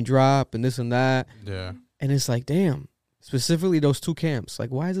not letting me drop, and this and that. Yeah. And it's like, damn, specifically those two camps. Like,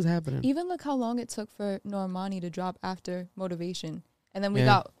 why is this happening? Even look how long it took for Normani to drop after Motivation, and then we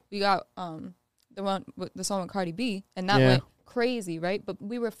Yeah. got the one with the song with Cardi B, and that Yeah. went crazy, right? But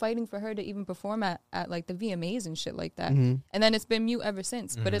we were fighting for her to even perform at like the VMAs and shit like that, Mhm. and then it's been mute ever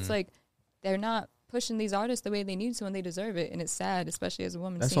since. But it's like they're not pushing these artists the way they need to, and they deserve it, and it's sad, especially as a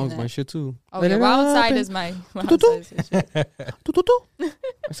woman. That seeing song's my shit too. Oh Let yeah, it Wild Side happen. is my Wild Side is the shit.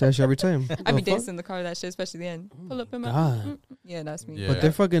 I say that shit every time. I be The fuck? dancing in the car to that shit, especially the end. Pull up in my God. yeah, that's me. Yeah. But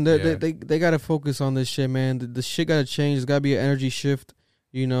they're fucking. Yeah. They gotta focus on this shit, man. The shit gotta change. There's gotta be an energy shift,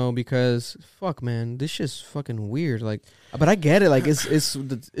 you know, because fuck, man, this shit's fucking weird. Like, but I get it. Like, it's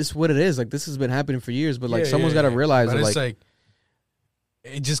what it is. Like, this has been happening for years. But like, someone's gotta realize But it. it's Like,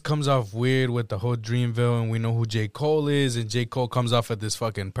 it just comes off weird with the whole Dreamville, and we know who J. Cole is, and J. Cole comes off as this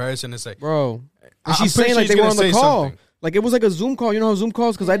fucking person. It's like, bro, and I'm she's pretty saying sure like he's they were gonna on the say call. something. Like, it was like a Zoom call. You know how Zoom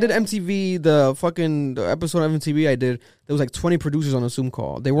calls? Because I did MTV, the episode of MTV I did. There was like 20 producers on a Zoom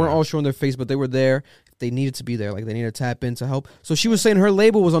call. They weren't all showing their face, but they were there. They needed to be there. Like, they needed to tap in to help. So she was saying her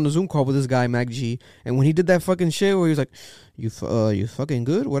label was on the Zoom call with this guy, Mac G. And when he did that fucking shit where he was like, you fucking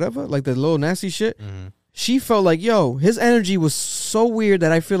good, whatever, like the little nasty shit, she felt like, yo, his energy was so weird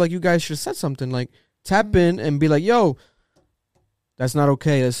that I feel like you guys should have said something. Like, tap in and be like, yo, that's not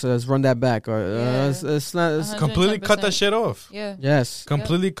okay. Let's run that back. Or it's not. It's completely cut that shit off. Yeah. Yes.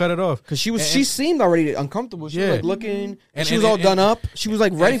 Completely cut it off. Because she seemed already uncomfortable. She was like looking, And she was all done up. She was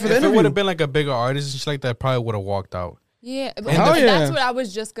like ready for the If it interview. would have been like a bigger artist and shit like that, probably would have walked out. Yeah, but Hell yeah. that's what I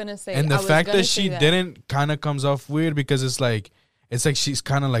was just gonna say. And the I was fact gonna that say she didn't kind of comes off weird because it's like she's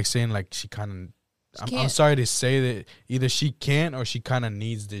kind of like saying like she kind of. I'm can't. sorry to say that either she can't or she kind of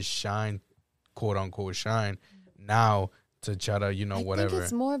needs this shine, quote unquote shine, now to try to I whatever. think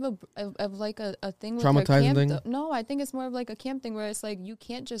it's more of like a thing with Traumatizing her camp. thing? No, I think it's more of like a camp thing where it's like you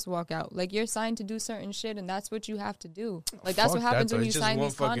can't just walk out. Like, you're signed to do certain shit, and that's what you have to do. Like, that's Fuck what happens that, when though. you It's just sign one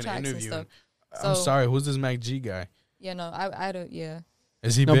these fucking contracts and interview. stuff. I'm So- sorry, who's this Mac G guy? Yeah, no, I don't. Yeah.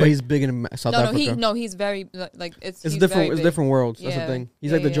 Is he No, big? but he's big in South Africa. He's very like It's he's different. very It's big. different worlds. That's the Yeah. thing.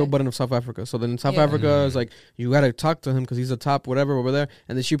 He's Yeah, like the Joe yeah. Budden of South Africa. So then in South Yeah. Africa, it's like you gotta talk to him because he's a top whatever over there.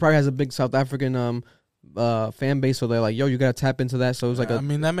 And then she probably has a big South African fan base. So they're like, yo, you gotta tap into that. So it was like I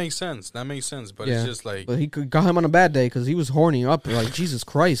mean, that makes sense. That makes sense. But it's just like But he got him on a bad day because he was horny up. Like, Jesus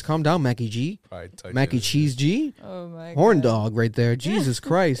Christ, calm down, Mackie G. probably touch Mackie it. Cheese G. Oh my Horn God. dog right there. Jesus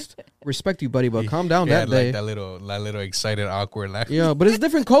Christ. Respect you, buddy, but calm down He that had, day. like that little excited, awkward laugh. Yeah, but it's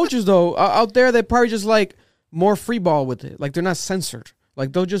different cultures though. Out there, they're probably just like more free ball with it. Like, they're not censored.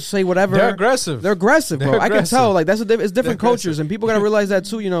 Like, they'll just say whatever. They're aggressive. They're aggressive, bro. They're I can aggressive. tell. Like, it's different They're cultures, aggressive. and people gotta realize that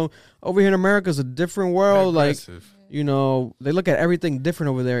too. You know, over here in America, it's a different world. Like, Aggressive. You know, they look at everything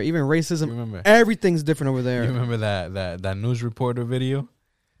different over there. Even racism, everything's different over there. You remember that news reporter video?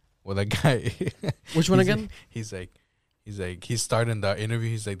 Well, that guy. Which one again? He's starting the interview.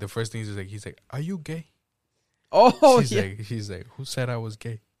 He's like, the first thing he's like, are you gay? Oh, She's like, who said I was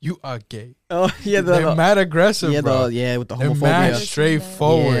gay? You are gay. Oh, yeah. They're mad aggressive, bro. With the they're homophobia. mad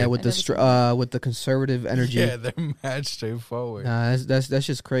straightforward. Yeah, with the conservative energy. Yeah, they're mad straightforward. Nah, that's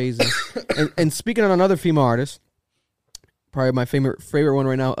just crazy. and speaking of another female artist, probably my favorite one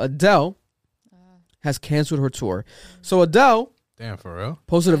right now, Adele has canceled her tour. So Adele, damn, for real,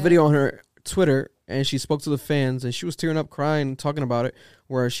 posted a video on her Twitter, and she spoke to the fans, and she was tearing up, crying, talking about it,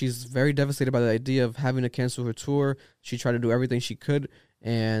 where she's very devastated by the idea of having to cancel her tour. She tried to do everything she could,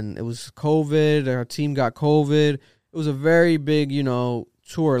 and it was COVID. Her team got COVID. It was a very big,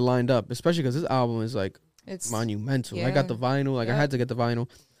 tour lined up, especially because this album is it's monumental. Yeah. I got the vinyl, I had to get the vinyl,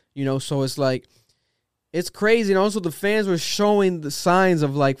 so it's it's crazy. And also the fans were showing the signs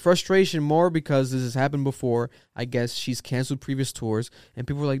of frustration more because this has happened before. I guess she's canceled previous tours, and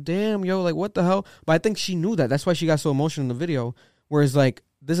people were like, damn, yo, what the hell? But I think she knew that. That's why she got so emotional in the video. Whereas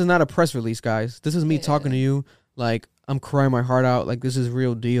this is not a press release, guys. This is me talking to you. I'm crying my heart out. This is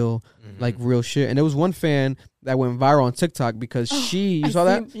real deal, real shit. And there was one fan that went viral on TikTok because you saw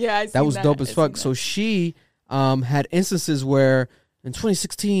that? Yeah, I seen that was dope as fuck. So she had instances where in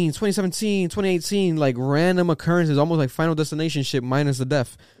 2016, 2017, 2018, random occurrences, almost like Final Destination shit minus the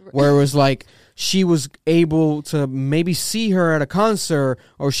death, where it was she was able to maybe see her at a concert,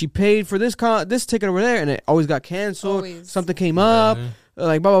 or she paid for this ticket over there, and it always got canceled. Something came up.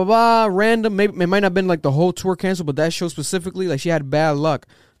 Blah, blah, blah, random. Maybe it might not have been the whole tour canceled, but that show specifically, she had bad luck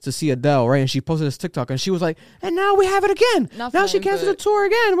to see Adele, right? And she posted this TikTok, and she was like, and now we have it again. Now she canceled the tour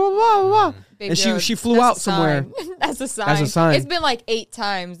again, blah, blah, blah, blah. And she flew out somewhere. That's a sign. That's a sign. It's been 8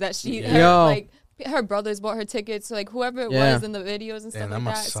 times that her brothers bought her tickets, whoever it was in the videos and stuff like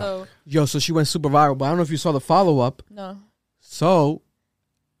that. So so she went super viral, but I don't know if you saw the follow-up. No. So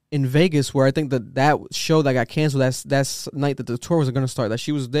in Vegas, where I think that show that got canceled, that's night that the tour was going to start, that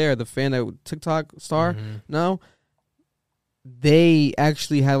she was there, the fan, that TikTok star, they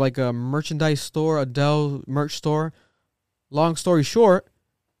actually had a merchandise store, Adele merch store. Long story short,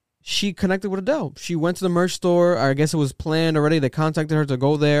 she connected with Adele. She went to the merch store. I guess it was planned already. They contacted her to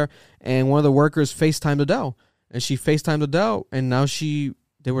go there, and one of the workers FaceTimed Adele. And she FaceTimed Adele, and now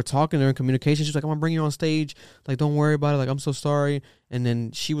they were talking, they're in communication. She's like, I'm going to bring you on stage. Don't worry about it. I'm so sorry. And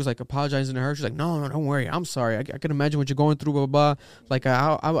then she was apologizing to her. She's like, no, don't worry. I'm sorry. I can imagine what you're going through, blah, blah,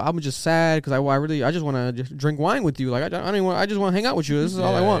 blah. I'm just sad because I just want to drink wine with you. I just want to hang out with you. This is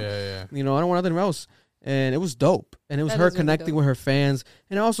all I want. Yeah. I don't want nothing else. And it was dope. And it was her connecting with her fans.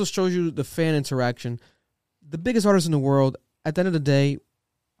 And it also shows you the fan interaction. The biggest artist in the world, at the end of the day,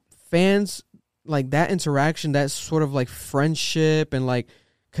 fans, that interaction, that sort of friendship and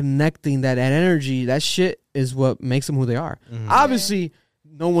connecting, that energy, that shit is what makes them who they are. Obviously,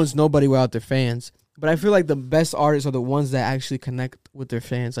 no one's nobody without their fans. But I feel the best artists are the ones that actually connect with their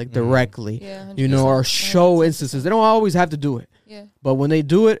fans, directly. Yeah, or show instances. They don't always have to do it. Yeah. But when they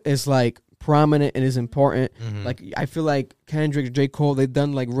do it, it's prominent and is important. I feel Kendrick, J. Cole, they've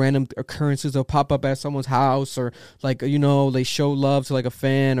done random occurrences. They'll pop up at someone's house, or they show love to a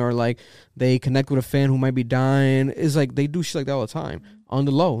fan, or they connect with a fan who might be dying. It's they do shit like that all the time on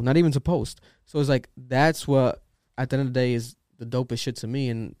the low, not even to post. So it's that's what at the end of the day is the dopest shit to me.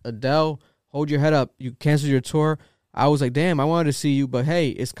 And Adele, hold your head up. You canceled your tour. I was damn, I wanted to see you, but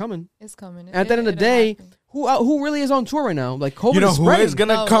hey, it's coming. It's coming. And at the end of the day, who really is on tour right now? COVID is who spreading. is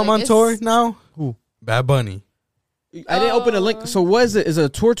gonna come on tour now? Who? Bad Bunny. I didn't open a link. So what is it? Is it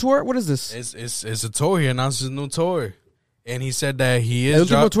a tour? What is this? It's a tour. He announced his new tour, and he said that he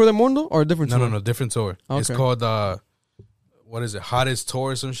is El Último Tour del Mundo or a different tour? No, different tour. Okay. It's called what is it? Hottest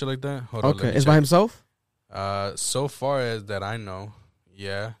Tour or some shit like that. Hold okay, it's by himself. So far as that I know,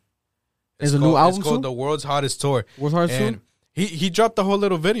 yeah. Is a new album? It's called The World's Hottest Tour. World's Hottest Tour. He dropped the whole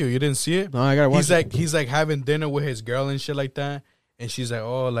little video. You didn't see it? No, I gotta watch it. He's having dinner with his girl and shit like that. And she's like,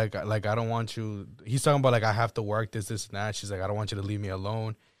 oh, I don't want you. He's talking about I have to work this and that. She's like, I don't want you to leave me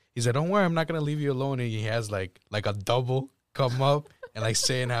alone. He's like, don't worry, I'm not gonna leave you alone. And he has like a double come up and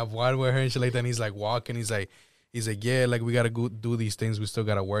say and have wine with her and shit like that. And he's walking. He's like, yeah, we gotta go do these things. We still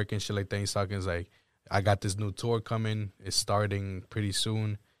gotta work and shit like that. He's talking. He's like, I got this new tour coming. It's starting pretty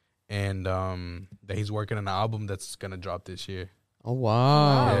soon. And that he's working on an album that's gonna drop this year. Oh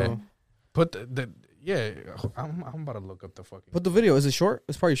wow! Yeah. Put I'm about to look up the fucking. Put the video. Is it short?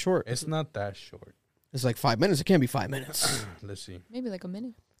 It's probably short. It's not that short. It's 5 minutes. It can't be 5 minutes. Let's see. Maybe a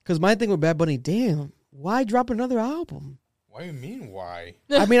minute. Because my thing with Bad Bunny, damn, why drop another album? What do you mean? Why?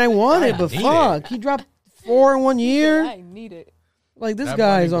 I mean, I want it, but fuck, he dropped 4 in 1 year. I need it. Like this That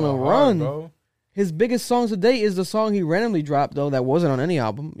guy is Bunny on a go hard, run. bro. His biggest songs to date is the song he randomly dropped though that wasn't on any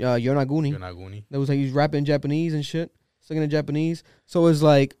album. Yonaguni. Yonaguni. That was like he's rapping Japanese and shit, singing in Japanese. So it's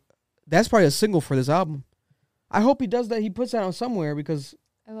like that's probably a single for this album. I hope he does that. He puts that on somewhere because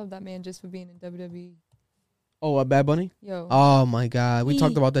I love that man just for being in WWE. a Bad Bunny. Yo. Oh my God, we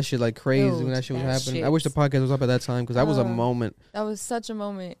talked about that shit like crazy Yo, when that shit was that happening. shit. I wish the podcast was up at that time because that was a moment. That was such a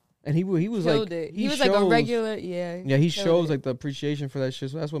moment. And he was Killed like it. He was like a regular, yeah. Yeah, he killed shows it. like the appreciation for that shit.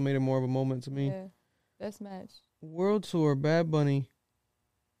 So that's what made it more of a moment to me. Yeah, best match. World Tour, Bad Bunny.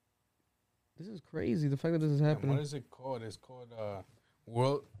 This is crazy. The fact that this is happening. What is it called? It's called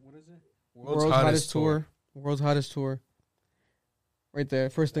World. What is it? World's Hottest Tour. World's Hottest Tour. Right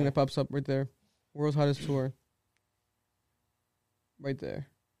there. First thing that pops up right there. World's Hottest Tour. Right there.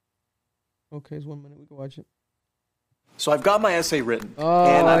 Okay, it's 1 minute. We can watch it. So I've got my essay written. Oh,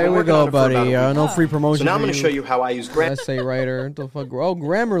 and I've been here we working on go, it for about buddy. a week. No free promotion. So now I'm for going to show you how I use Essay writer. What the fuck? Oh,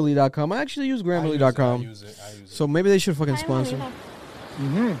 Grammarly.com. I actually use Grammarly.com. I use it. So maybe they should fucking sponsor.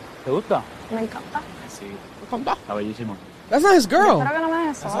 ¿Te gusta? Me encanta. Sí. Está bellísimo. That's not his girl. Espero que no me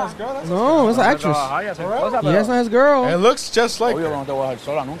dejes sola. No, that's an actress. Yeah, that's not his girl. It looks just like Obvio her. no te voy a dejar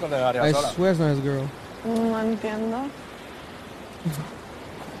sola, nunca te dejaría I sola. swear it's not his girl. No entiendo.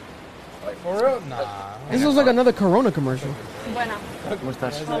 For real? Nah. This looks like another Corona commercial. Bueno, ¿Cómo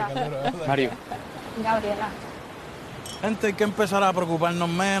estás? hola. Mario. Gabriela. Gente, hay que empezar a preocuparnos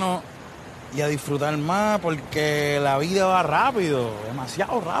menos y a disfrutar más porque la vida va rápido,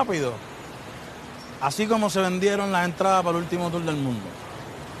 demasiado rápido. Así como se vendieron las entradas para el último tour del mundo.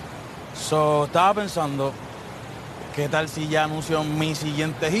 So, estaba pensando, ¿qué tal si ya anuncio mi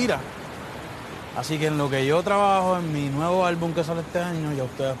siguiente gira? Así que en lo que yo trabajo en mi nuevo álbum que sale este año, ya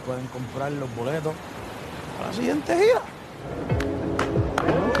ustedes pueden comprar los boletos para la siguiente gira.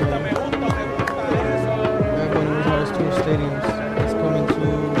 Bad Bunny World's Hottest Tour stadiums. It's coming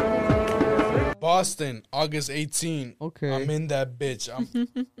to Boston, August 18. Okay. I'm in that bitch. I'm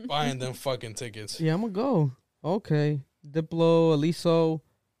buying them fucking tickets. Yeah, I'm gonna go. Okay. Diplo, Aliso.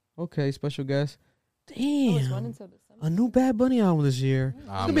 Okay, special guest. Damn. A new Bad Bunny album this year. It's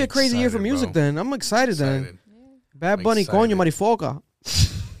gonna be a crazy year for music then. I'm excited then. Bad Bunny, coño, marifoca.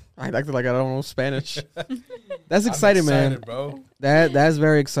 I acted like I don't know Spanish. That's exciting, man. Bro. That's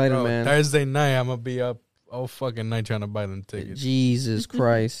very exciting, Bro, man. Thursday night, I'm gonna be up all fucking night trying to buy them tickets. Jesus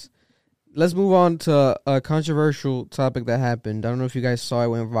Christ. Let's move on to a controversial topic that happened. I don't know if you guys saw it,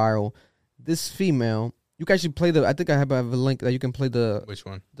 went viral. This female, you can actually play the. I think I have a link that you can play the. Which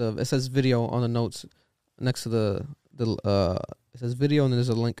one? It says video on the notes next to the it says video and then there's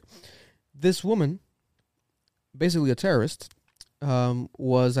a link. This woman, basically a terrorist,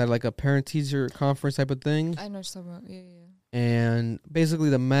 was at like a parent-teacher conference type of thing. I know what you're talking about. Yeah. And basically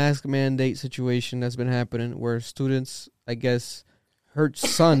the mask mandate situation that's been happening where students, I guess, her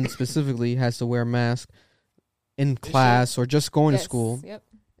son specifically has to wear a mask in class or just going to school. Yep.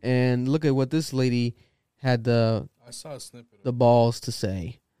 And look at what this lady had I saw a snippet. the balls to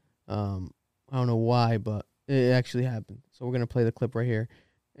say. I don't know why, but it actually happened. So we're going to play the clip right here.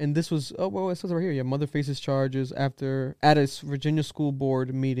 And this was, it says right here, your mother faces charges at a Virginia school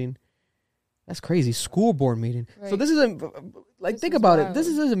board meeting. That's crazy. School board meeting. Right. So this is, think about it. This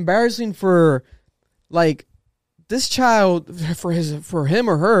is embarrassing for, like, this child, for him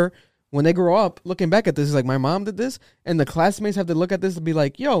or her, when they grow up, looking back at this, is like, my mom did this. And the classmates have to look at this and be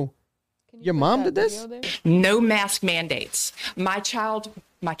like, yo, your mom did this? No mask mandates. My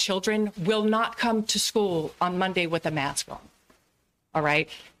children will not come to school on Monday with a mask on. All right?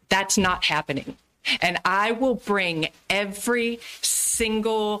 That's not happening. And I will bring every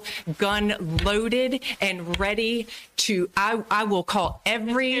single gun loaded and ready to, I will call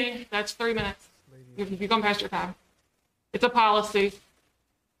every... That's 3 minutes. You've gone past your time. It's a policy.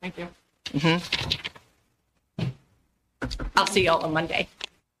 Thank you. Mm-hmm. I'll see y'all on Monday.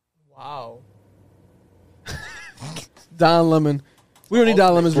 Wow. Don Lemon. We don't need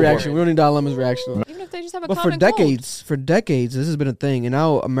Don Lemon's reaction. We don't need Don Lemon's reaction. Even if they just have a but common for decades, this has been a thing. And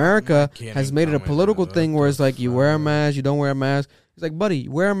now America has made it a political thing where it's like you wear a mask, you don't wear a mask. It's like, buddy,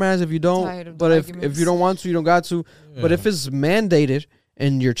 wear a mask if you don't. But if you don't want to, you don't got to. Yeah. But if it's mandated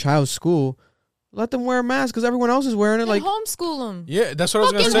in your child's school, let them wear a mask because everyone else is wearing it. Like homeschool them. Yeah, that's what I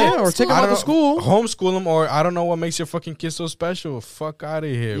was gonna say. Or take them out of school. Homeschool them, or I don't know what makes your fucking kid so special. Fuck out of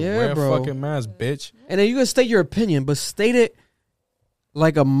here. Yeah, wear bro. a fucking mask, bitch. And then you can state your opinion, but state it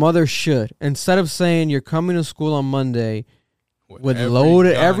like a mother should. Instead of saying you're coming to school on Monday with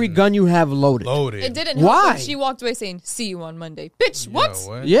every gun you have loaded. It didn't help. Why? She walked away saying, "See you on Monday." Bitch,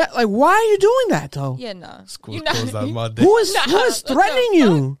 what? Yeah, like why are you doing that though? Yeah, nah. School closed on Monday. Who is threatening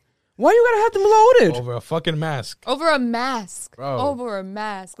you? Why you gotta have them loaded? Over a fucking mask. Over a mask. Bro. Over a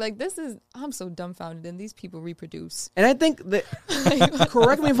mask. Like, this is... I'm so dumbfounded, and these people reproduce. And I think that...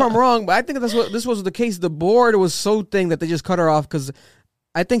 correct me if I'm wrong, but I think this was the case. The board was so thing that they just cut her off because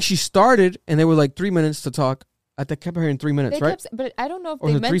I think she started, and they were like 3 minutes to talk. I think kept her in 3 minutes, right? But I don't know if or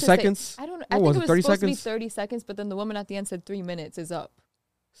they was it meant 3 to seconds? Say, I don't know. What I think was it it, was 30 supposed to be seconds? 30 seconds, but then the woman at the end said 3 minutes is up.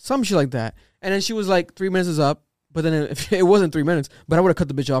 Some shit like that. And then she was like, 3 minutes is up. But then if it wasn't 3 minutes, but I would have cut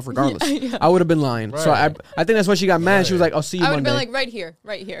the bitch off regardless. Yeah. I would have been lying. So I think that's why she got mad. She was like, I'll see you I would have Monday. been like,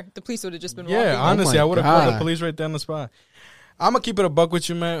 right here. The police would have just been walking. Yeah, honestly, I would have called the God. police right there on the spot. I'm gonna keep it a buck with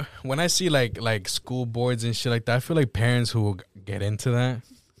you, man. When I see like school boards and shit like that, I feel like parents who will get into that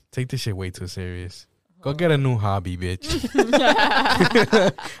take this shit way too serious. Go get a new hobby, bitch.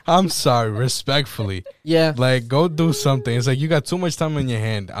 I'm sorry, respectfully. Yeah. Like, go do something. It's like you got too much time on your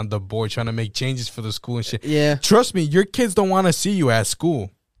hand on the board trying to make changes for the school and shit. Yeah. Trust me, your kids don't want to see you at school.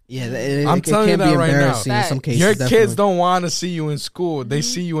 Yeah, I'm telling you can be that right now. embarrassing in some cases. Your definitely. kids don't want to see you in school. They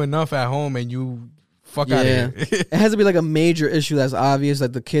see you enough at home and you fuck out of here. It has to be like a major issue that's obvious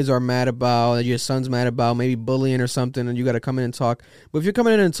that the kids are mad about, that your son's mad about, maybe bullying or something, and you got to come in and talk. But if you're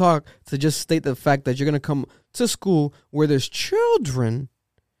coming in and talk to just state the fact that you're going to come to school where there's children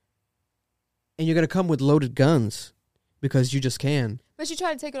and you're going to come with loaded guns because you just can. But she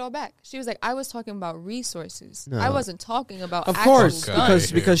tried to take it all back. She was like, I was talking about resources. No. I wasn't talking about Of actual course,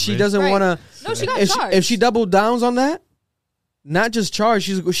 guns. because she doesn't want to. No, she got charged. If she doubled downs on that, not just charged,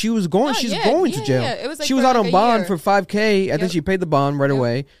 she was going. Oh, she's yeah, going to yeah, jail. yeah. It was like she was for out like on a bond year. for $5,000. I think Yep. she paid the bond right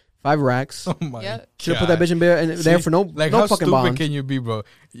away, 5 racks. Oh my Yep. Should have put that bitch in there for no like no how fucking stupid bond. can you be, bro?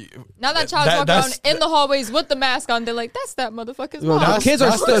 Now that child's walking around in the hallways with the mask on, they're like, that's that motherfucker's Well, mom. the kids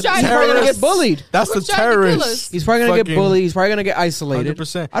are Who's still trying to probably kill gonna us? get bullied. That's the Who's trying to kill us? terrorist. He's probably gonna get Fucking bullied. He's probably gonna get isolated.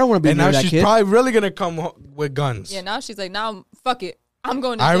 100%. I don't want to be And near now that she's kid. probably really gonna come with guns. Yeah, now she's like, now fuck it. I'm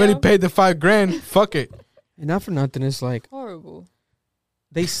going to I jail. already paid the $5,000. Fuck it. And not for nothing, it's like Horrible.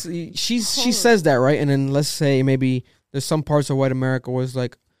 they see, she says that, right? And then let's say maybe there's some parts of white America where it's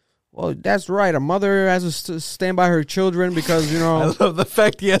like, well, that's right. A mother has to stand by her children because, you know. I love the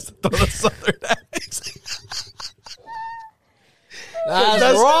fact he has to throw the southern accent.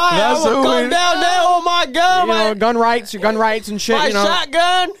 That's right. I'm gonna come down there on my gun, You know, man. gun rights and shit. My you know,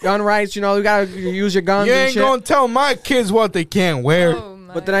 shotgun. gun rights. You know, you gotta use your guns. You and ain't shit. gonna tell my kids what they can't wear.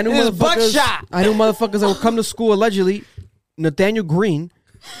 But then I knew This is motherfuckers. buckshot. I knew motherfuckers that would come to school allegedly. Nathaniel Green,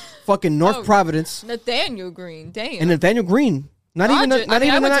 fucking North Providence, Nathaniel Green. Damn. and Nathaniel Green. Not Roger- even, I not mean,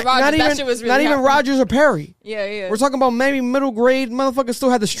 I even, went to not Rogers. That even, shit was really not even happening. Rogers or Perry. Yeah, yeah. We're talking about maybe middle grade motherfuckers still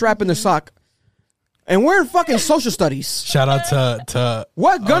had the strap in their sock, and we're in fucking social studies. Shout out to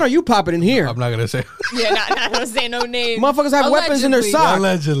What gun are you popping in here? I'm not gonna say Yeah, not gonna say no name. Motherfuckers have weapons in their Allegedly. sock.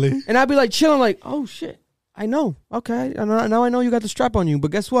 allegedly. And I'd be like chilling, like, oh shit, I know. Okay, now I know you got the strap on you.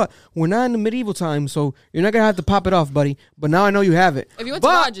 But guess what? We're not in the medieval times, so you're not gonna have to pop it off, buddy. But now I know you have it. If you went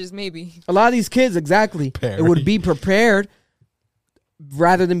But to Rogers, maybe. a lot of these kids, exactly, it would be prepared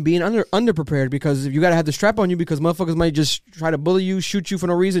rather than being underprepared. Because if you gotta have the strap on you, because motherfuckers might just try to bully you, shoot you for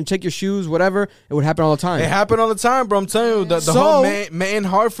no reason, take your shoes, whatever. It would happen all the time. It happen all the time, bro. I'm telling you, the So- whole man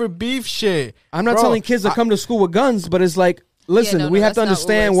Hartford beef shit. I'm not Bro, telling kids to come to school with guns, but it's like, listen, no, we no, have to that's not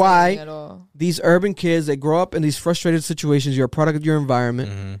what understand we're why saying at all. these urban kids, they grow up in these frustrated situations. You're a product of your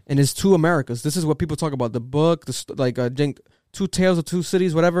environment, and it's two Americas. This is what people talk about. The book, Two Tales of Two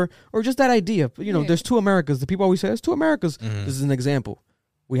Cities, whatever, or just that idea. You know, there's two Americas. The people always say, there's two Americas. This is an example.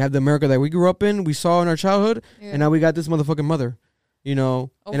 We have the America that we grew up in, we saw in our childhood, and now we got this motherfucking mother. You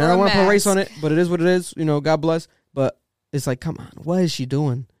know, and I Over don't a want to put race mask. on it, but it is what it is. You know, God bless. But it's like, come on, what is she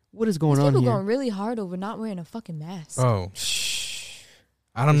doing? What is going These on people here? going really hard over not wearing a fucking mask. Oh,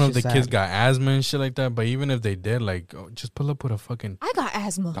 I don't know if It's the just kids sad. got asthma and shit like that, but even if they did, like, just pull up with a fucking I got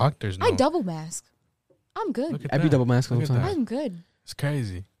asthma. doctor's I note. double mask. I'm good. Look at I be that. double mask all Look the at time. that. I'm good. It's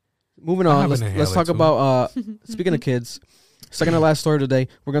crazy. Moving I on, have let's an inhaler talk too. about speaking of kids. Second to last story today,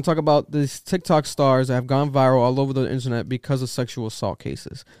 we're gonna talk about these TikTok stars that have gone viral all over the internet because of sexual assault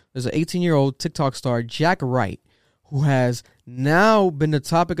cases. There's an 18-year-old TikTok star, Jack Wright, who has now been the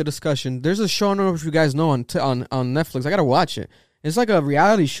topic of discussion. There's a show, I don't know if you guys know, on Netflix. I gotta watch it. It's like a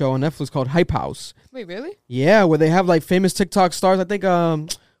reality show on Netflix called Hype House. Wait, really? Yeah, where they have like famous TikTok stars. I think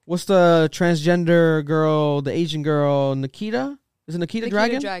what's the transgender girl, the Asian girl, Nikita? Is it Nikita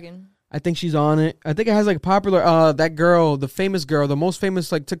Dragon? I think she's on it. I think it has like popular that girl, the famous girl, the most famous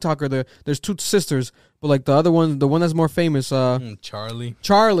like TikToker. There's two sisters, but like the other one, the one that's more famous, Charlie.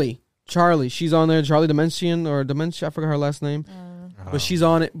 Charlie. She's on there. Charlie Dementia. I forgot her last name, but she's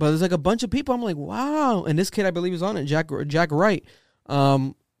on it. But there's like a bunch of people. I'm like, wow. And this kid, I believe, is on it. Jack Wright.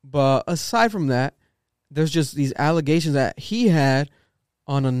 But aside from that, there's just these allegations that he had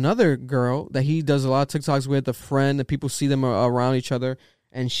on another girl that he does a lot of TikToks with, a friend, that people see them around each other,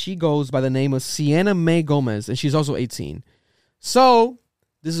 and she goes by the name of Sienna Mae Gomez, and she's also 18. So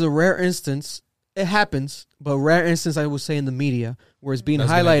this is a rare instance. It happens, but rare instance, I would say, in the media, where it's being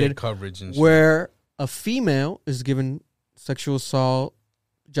highlighted, coverage and where a female is given sexual assault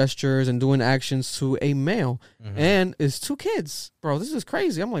gestures and doing actions to a male, and it's 2 kids, bro. This is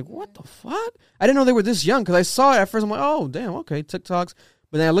crazy. I'm like, what the fuck? I didn't know they were this young, because I saw it at first. I'm like, oh damn, okay, TikToks.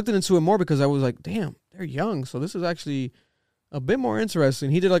 But then I looked into it more because I was like, damn, they're young. So this is actually a bit more interesting.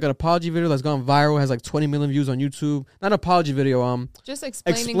 He did like an apology video that's gone viral, has like 20 million views on YouTube. Not an apology video, just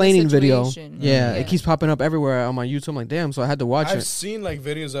explaining the video. situation. Yeah, it keeps popping up everywhere on my YouTube. I'm like, damn. So I had to watch it. I've seen like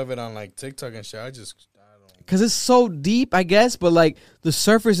videos of it on like TikTok and shit. I don't. Because it's so deep, I guess. But like the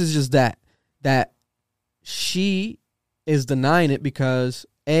surface is just that she is denying it because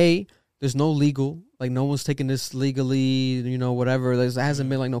there's no legal, like no one's taking this legally, you know, whatever. There hasn't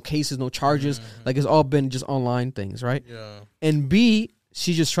been like no cases, no charges. Like it's all been just online things, right? Yeah. And B,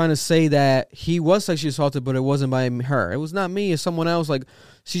 she's just trying to say that he was sexually assaulted, but it wasn't by her. It was not me, it's someone else. Like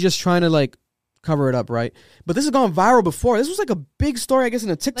she's just trying to like cover it up, right? But this has gone viral before. This was like a big story, I guess, in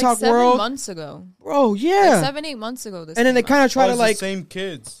the TikTok like world. 7 months ago. Bro, yeah. Like 7-8 months ago. And then they kind of try to like... same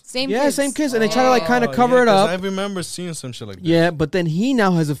kids. Same kids. And they try to like kind of cover it up. I remember seeing some shit like that. Yeah, but then he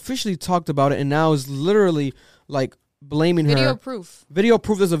now has officially talked about it and now is literally like blaming her. Video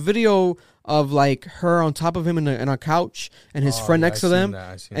proof. There's a video of like her on top of him in a couch and his friend next to them.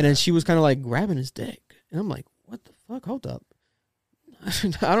 And then she was kind of like grabbing his dick. And I'm like, what the fuck? Hold up.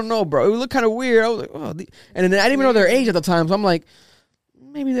 I don't know, bro. It looked kind of weird. I was like, oh. And then I didn't even know their age at the time. So I'm like,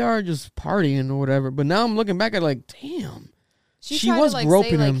 maybe they are just partying or whatever. But now I'm looking back at like, damn. She was to, like,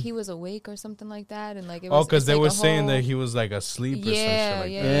 groping say, him. Like he was awake or something like that. And like, it was, because they were saying that he was like asleep or some shit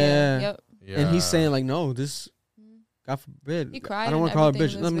like that. Yep. Yeah. And he's saying like, no, this, God forbid. He cried. I don't want to call her a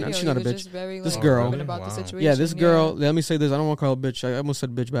bitch. She's not a bitch. This girl. Yeah, this girl. Let me say this. I don't want to call her a bitch. I almost said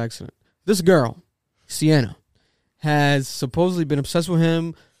bitch by accident. This girl, Sienna, has supposedly been obsessed with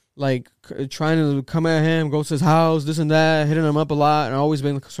him, like trying to come at him, go to his house, this and that, hitting him up a lot, and always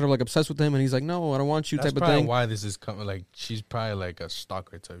been sort of like obsessed with him. And he's like, no, I don't want you, That's type of thing. Why this is coming? Like she's probably like a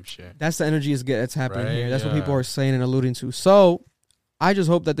stalker type shit. That's the energy that's happening Right? here. That's what Yeah. people are saying and alluding to. So I just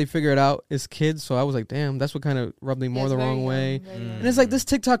hope that they figure it out as kids. So I was like, damn, that's what kind of rubbed me more the wrong way. And it's like this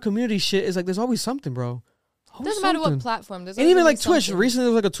TikTok community shit is like, there's always something, bro. Doesn't matter what platform. And even like Twitch. Recently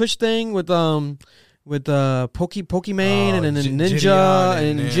there was like a Twitch thing with Pokimane and then Ninja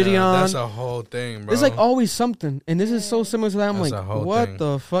and Gideon. That's a whole thing, bro. There's like always something, and this is so similar to that. I'm That's like, a whole what thing.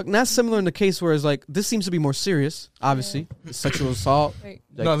 the fuck? Not similar in the case where it's like this seems to be more serious. Obviously, sexual assault. Right.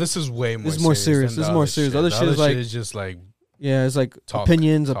 Like, no, this is way more. This is more serious. than This is the more other serious. shit. The other shit is like just like it's like talk,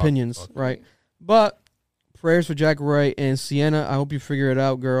 opinions, talk. right? But prayers for Jack Wright and Sienna. I hope you figure it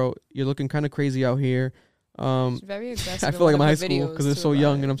out, girl. You're looking kind of crazy out here. She's very aggressive. I feel like I'm in high school because they're so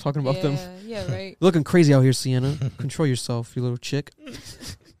young and I'm talking about them. Yeah, right. You're looking crazy out here, Sienna. Control yourself, you little chick.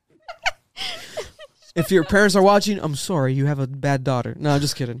 If your parents are watching, I'm sorry. You have a bad daughter. No,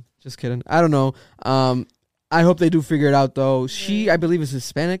 just kidding. Just kidding. I don't know. I hope they do figure it out, though. She, I believe, is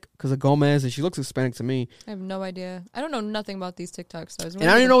Hispanic because of Gomez, and she looks Hispanic to me. I have no idea. I don't know nothing about these TikTok stars. And I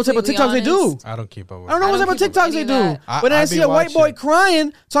don't even know what type of TikToks they do. I don't keep up with I don't know what type of TikToks they do. But then I see be a white boy watching-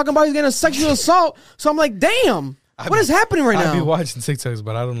 crying, talking about he's getting a sexual assault. So I'm like, damn. What is happening right I be now? watching TikToks,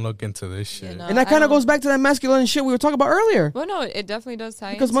 but I don't look into this shit. no, And that kind of goes back to that masculine shit we were talking about earlier. Well, no, it definitely does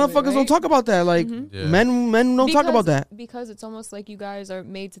tie Because into motherfuckers it, don't right? talk about that. Like, Yeah. men don't talk about that. Because it's almost like you guys are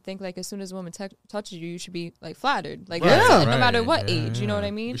made to think like as soon as a woman touches you, you should be like flattered. Like, Right, that's it, no right, matter what yeah, age, you know what I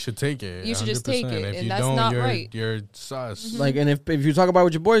yeah. mean? You should take it. You should just take 100%. it, If and you that's don't, not you're, right. You're sus. Like, and if you talk about it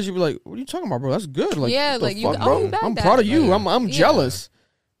with your boys, you'd be like, "What are you talking about, bro? That's good." Like, Yeah, what the like, you- fuck, oh, bro? you back I'm that. proud of you. Like, I'm yeah. jealous.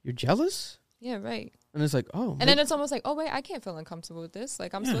 You're jealous, Yeah, right. and it's like, oh, And then it's almost like, oh wait, I can't feel uncomfortable with this.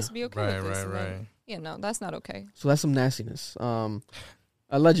 Like I'm supposed to be okay Right, with this. right, And then- right. Yeah, no, that's not okay. so that's some nastiness,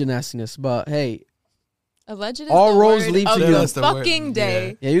 alleged nastiness. But hey, Alleged is All the roads word lead to of you. the That's the word, fucking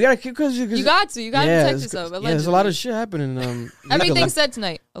day. yeah, you gotta keep because You got to protect yourself. Yeah, Allegedly. there's a lot of shit happening. Everything legally. said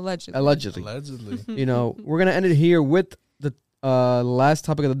tonight, allegedly. Allegedly. Allegedly. You know, we're gonna end it here with the last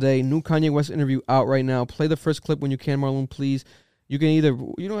topic of the day. New Kanye West interview out right now. Play the first clip when you can, Marlon, please. You can either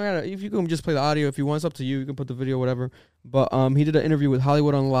you don't gotta if you can just play the audio if you want. It's up to you. You can put the video, whatever. But he did an interview with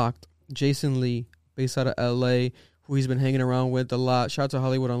Hollywood Unlocked, Jason Lee, based out of L.A., who he's been hanging around with a lot. Shout out to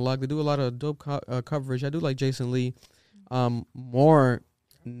Hollywood Unlocked. They do a lot of dope coverage. I do like Jason Lee more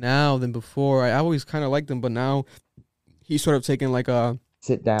now than before. I always kind of liked him, but now he's sort of taking like a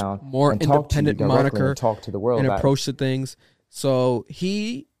sit down, more and talk to you independent directly moniker and talk to the world and about it. approach to things. So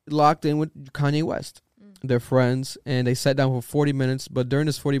he locked in with Kanye West. They're friends, and they sat down for 40 minutes. But during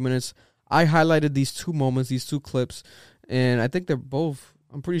this 40 minutes, I highlighted these 2 moments, these 2 clips, and I think they're both.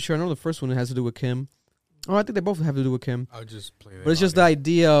 I'm pretty sure I know the first one has to do with Kim. Oh, I think they both have to do with Kim. I'll just play that. But it's just the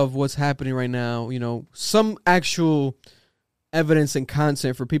idea of what's happening right now. You know, some actual evidence and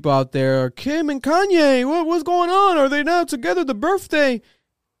content for people out there. Kim and Kanye, what's going on? Are they now together? The birthday.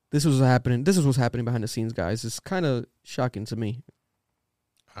 This was happening. This is what's happening behind the scenes, guys. It's kind of shocking to me.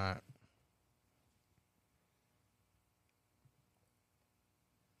 All right.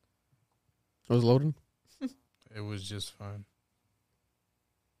 It was loading? It was just fine.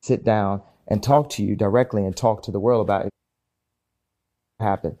 Sit down and talk to you directly and talk to the world about it.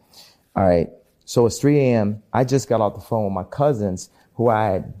 Happened. All right. So it's 3 a.m. I just got off the phone with my cousins who I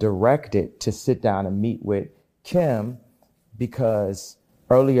had directed to sit down and meet with Kim because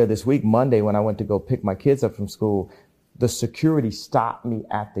earlier this week, Monday, when I went to go pick my kids up from school, the security stopped me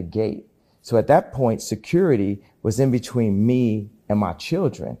at the gate. So at that point, security was in between me and my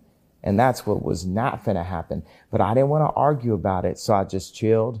children. And that's what was not finna happen. But I didn't want to argue about it. So I just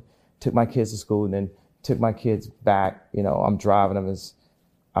chilled, took my kids to school, and then took my kids back. You know, I'm driving them as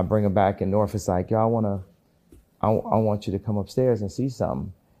I bring them back. And North is like, yo, I want you to come upstairs and see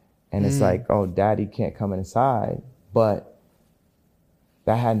something. And it's like, oh, daddy can't come inside. But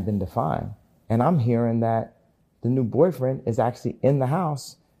that hadn't been defined. And I'm hearing that the new boyfriend is actually in the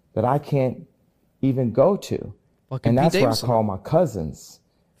house that I can't even go to. And that's where I call my cousins.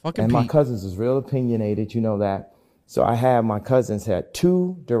 And my cousins is real opinionated, you know that. So I had my cousins had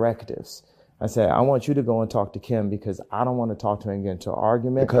 2 directives. I said, I want you to go and talk to Kim because I don't want to talk to her and get into an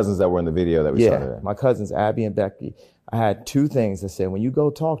argument. The cousins that were in the video that we saw today. My cousins, Abby and Becky. I had 2 things. I said, when you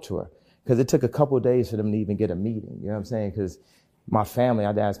go talk to her, because it took a couple of days for them to even get a meeting. You know what I'm saying? Because my family,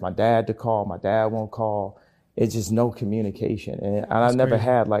 I'd ask my dad to call. My dad won't call. It's just no communication. And I've never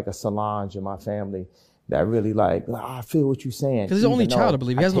had like a Solange in my family that really like, I feel what you're saying. Because he's the only child, I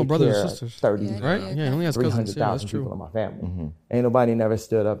believe. He has no brothers or sisters. 30, right? Yeah, he only has cousins. Yeah, that's true. People in my family. Ain't nobody never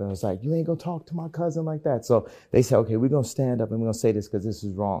stood up and was like, you ain't gonna talk to my cousin like that. So they said, okay, we're gonna stand up and we're gonna say this because this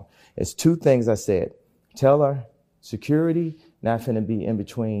is wrong. It's 2 things I said. Tell her security not finna be in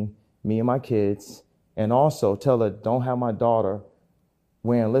between me and my kids. And also tell her don't have my daughter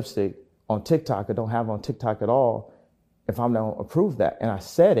wearing lipstick on TikTok or don't have her on TikTok at all if I'm not gonna approve that. And I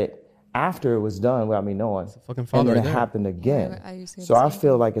said it after it was done without me knowing. And then it happened again. So I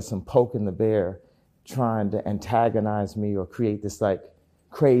feel like it's some poking the bear trying to antagonize me or create this like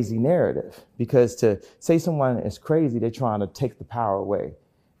crazy narrative. Because to say someone is crazy, they're trying to take the power away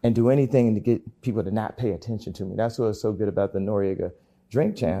and do anything to get people to not pay attention to me. That's what's so good about the Noriega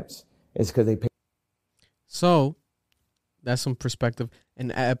Drink Champs is because they pay. So that's some perspective.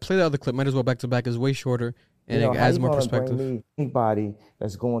 And I play the other clip, might as well back to back, is way shorter. And it adds more perspective. Anybody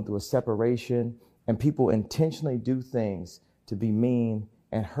that's going through a separation and people intentionally do things to be mean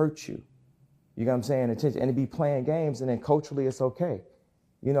and hurt you. You know what I'm saying? And to be playing games and then culturally it's okay.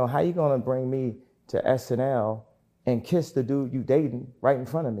 You know, how you going to bring me to SNL and kiss the dude you dating right in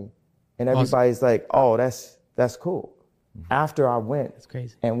front of me? And everybody's like, oh, that's cool. After I went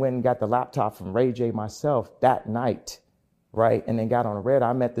and went and got the laptop from Ray J myself that night, right? And then got on a red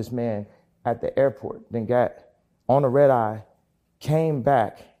eye, I met this man at the airport, then got on a red eye, came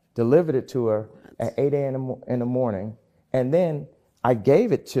back, delivered it to her at 8 a.m. in the morning, and then I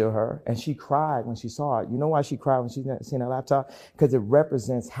gave it to her, and she cried when she saw it. You know why she cried when she seen that laptop? Because it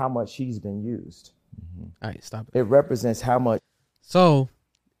represents how much she's been used. All right, stop it. It represents how much. So,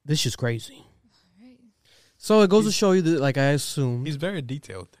 this is crazy. So it goes to show you that, like I assume, he's very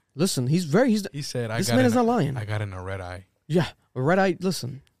detailed. Listen, he said, "I this got man is not lying. I got in a red eye." Yeah, a red eye.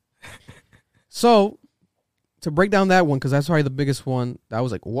 Listen. So, to break down that one, because that's probably the biggest one, I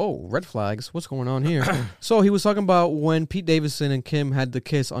was like, whoa, red flags. What's going on here? So, he was talking about when Pete Davidson and Kim had the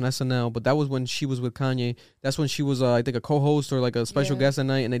kiss on SNL, but that was when she was with Kanye. That's when she was, I think, a co-host or like a special guest at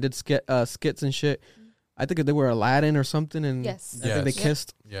night, and they did skits and shit. I think they were Aladdin or something, and I think they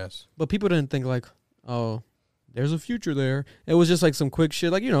kissed. Yes. But people didn't think like, oh, there's a future there. It was just like some quick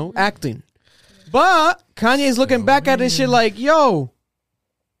shit, like, you know, acting. But Kanye's looking back at this shit like, yo,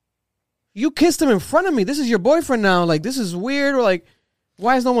 you kissed him in front of me. This is your boyfriend now. Like, this is weird. Or like,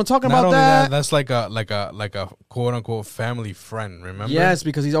 why is no one talking about that? That's like a quote unquote family friend. Remember? Yes,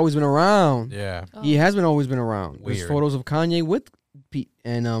 because he's always been around. Yeah, he has always been around. Weird. There's photos of Kanye with Pete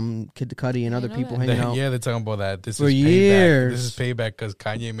and Kid Cudi and other people hanging out. Yeah, they're talking about that. This for is years. Payback. This is payback because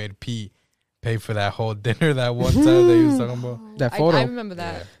Kanye made Pete pay for that whole dinner that one time that he was talking about. That photo. I remember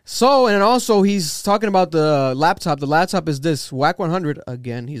that. Yeah. So, and also he's talking about the laptop. The laptop is this, Wack 100.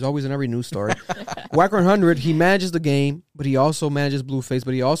 Again, he's always in every news story. Wack 100, he manages the game, but he also manages Blueface,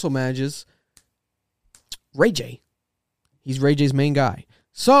 but he also manages Ray J. He's Ray J's main guy.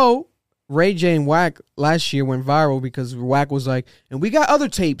 So Ray J and Wack last year went viral because Wack was like, and we got other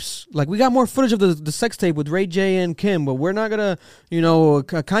tapes. Like, we got more footage of the sex tape with Ray J and Kim, but we're not going to,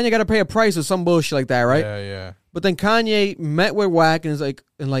 Kanye got to pay a price or some bullshit like that, right? Yeah. But then Kanye met with Wack and is like,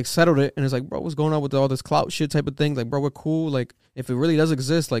 settled it. And is like, bro, what's going on with all this clout shit type of thing? Like, bro, we're cool. Like, if it really does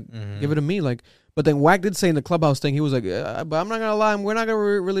exist, like, give it to me. Like, but then Wack did say in the Clubhouse thing, he was like, but I'm not going to lie, we're not going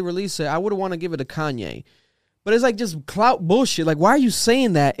to really release it. I would want to give it to Kanye. But it's like just clout bullshit. Like, why are you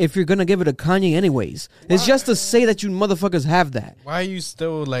saying that if you're going to give it to Kanye anyways? It's just to say that you motherfuckers have that. Why are you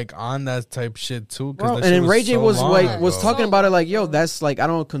still, like, on that type shit, too? Bro, and then Ray J was talking about it like, yo, that's, like, I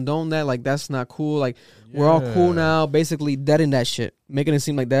don't condone that. Like, that's not cool. Like, we're all cool now. Basically deading that shit. Making it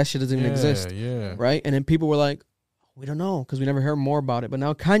seem like that shit doesn't even exist. Yeah. Right? And then people were like, we don't know because we never heard more about it. But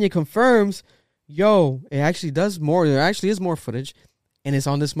now Kanye confirms, yo, it actually does more. There actually is more footage. And it's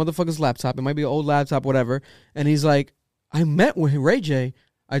on this motherfucker's laptop. It might be an old laptop, whatever. And he's like, I met with Ray J.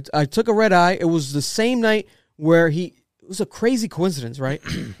 I took a red eye. It was the same night where it was a crazy coincidence, right?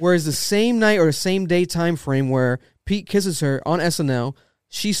 Whereas the same night or the same day time frame where Pete kisses her on SNL,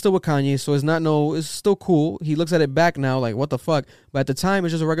 she's still with Kanye, so it's still cool. He looks at it back now like, what the fuck? But at the time,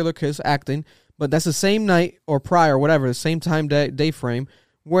 it's just a regular kiss, acting. But that's the same night or prior, whatever, the same time day frame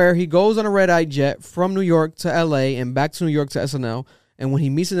where he goes on a red-eye jet from New York to L.A. and back to New York to SNL. And when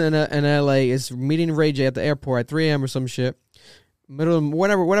he meets in L.A., is meeting Ray J at the airport at 3 a.m. or some shit,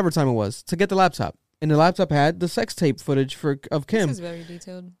 whatever time it was, to get the laptop. And the laptop had the sex tape footage of Kim. This is very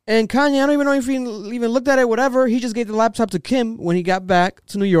detailed. And Kanye, I don't even know if he even looked at it, whatever. He just gave the laptop to Kim when he got back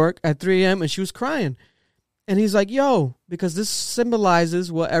to New York at 3 a.m. and she was crying. And he's like, yo, because this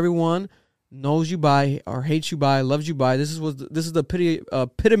symbolizes what everyone knows you by or hates you by, loves you by. This is the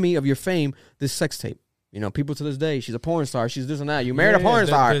epitome of your fame, this sex tape. People to this day, she's a porn star. She's this and that. You married a porn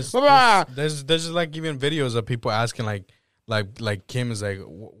star. There's just like even videos of people asking like Kim is like,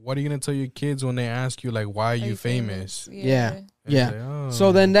 what are you gonna tell your kids when they ask you like, why are you famous? Yeah. Like, oh.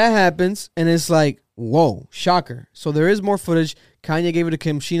 So then that happens, and it's like, whoa, shocker. So there is more footage. Kanye gave it to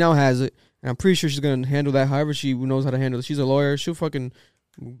Kim. She now has it, and I'm pretty sure she's gonna handle that however she knows how to handle it. She's a lawyer. She'll fucking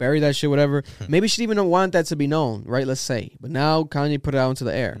bury that shit, whatever. Maybe she didn't even want that to be known, right? Let's say, but now Kanye put it out into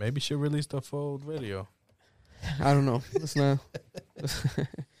the air. Maybe she'll release the full video. I don't know. That's not.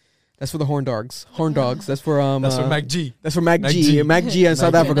 That's for the horn dogs. Horn dogs. That's for That's for Mac G. That's for Mac G. Mac G in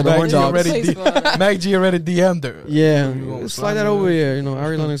South Africa. The horn dogs. Mac G already DM'd her. Yeah, slide that over here.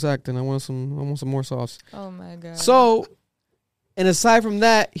 Ari Lennox acting. I want some more sauce. Oh my god. So, and aside from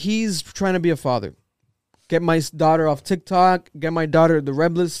that, he's trying to be a father. Get my daughter off TikTok. Get my daughter the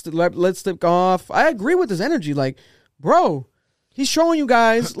red lipstick off. I agree with his energy. Like, bro. He's showing you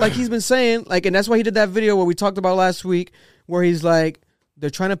guys, like he's been saying, like, and that's why he did that video where we talked about last week, where he's like, they're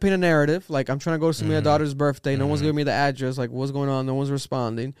trying to paint a narrative. Like, I'm trying to go to see my daughter's birthday. No one's giving me the address. Like, what's going on? No one's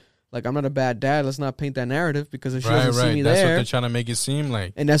responding. Like, I'm not a bad dad. Let's not paint that narrative because if she doesn't see me that's there. That's what they're trying to make it seem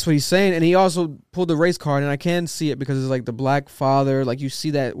like. And that's what he's saying. And he also pulled the race card, and I can see it because it's like the black father. Like, you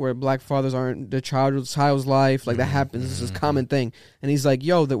see that where black fathers aren't the child's life. Like, that happens. It's this common thing. And he's like,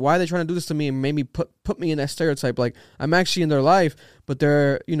 yo, why are they trying to do this to me and made me put me in that stereotype? Like, I'm actually in their life, but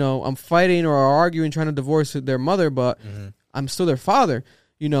they're, I'm fighting or arguing, trying to divorce their mother, but I'm still their father,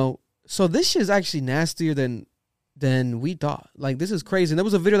 So this shit is actually nastier than we thought. Like, this is crazy. And there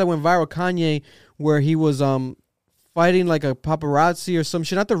was a video that went viral, Kanye, where he was fighting like a paparazzi or some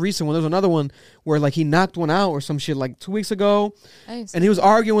shit. Not the recent one. There was another one where like he knocked one out or some shit like 2 weeks ago. And he was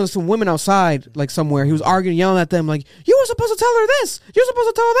arguing with some women outside, like somewhere. He was arguing, yelling at them like, you were supposed to tell her this. You're supposed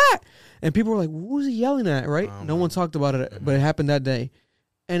to tell her that. And people were like, who's he yelling at, right? No one talked about it, but it happened that day.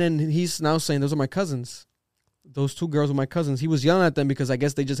 And then he's now saying, those are my cousins. Those two girls were my cousins. He was yelling at them because I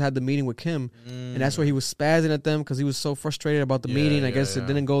guess they just had the meeting with Kim. And that's where he was spazzing at them because he was so frustrated about the meeting. I guess it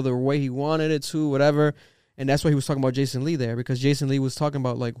didn't go the way he wanted it to, whatever. And that's why he was talking about Jason Lee there because Jason Lee was talking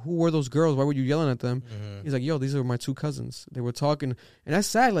about, like, who were those girls? Why were you yelling at them? He's like, yo, these are my two cousins. They were talking. And that's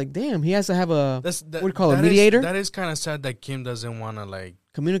sad. Like, damn, he has to have what do you call it, a mediator? That is kind of sad that Kim doesn't want to, like,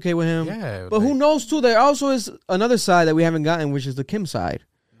 communicate with him. Yeah. But who knows, too? There also is another side that we haven't gotten, which is the Kim side.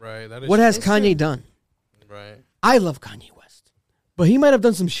 Right. That is what has Kanye done? Right. I love Kanye West. But he might have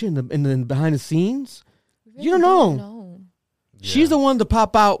done some shit in the behind the scenes. Really, you don't know. Yeah. She's the one to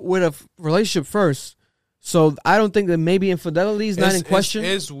pop out with a relationship first. So I don't think that maybe infidelity is not in question.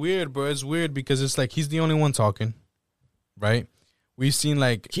 It's weird, bro. It's weird because it's like he's the only one talking, right? We've seen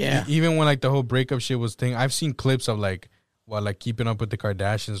like even when like the whole breakup shit was thing. I've seen clips of like Keeping Up with the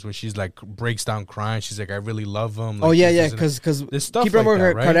Kardashians where she's like breaks down crying. She's like, I really love him. Like, because Keeping Up with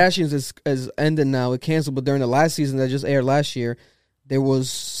the Kardashians is ended now. It canceled, but during the last season that just aired last year, there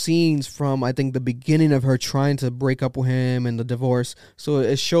was scenes from, I think, the beginning of her trying to break up with him and the divorce. So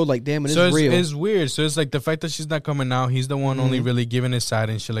it showed like, damn, it is real. It's weird. So it's like the fact that she's not coming out. He's the one only really giving his side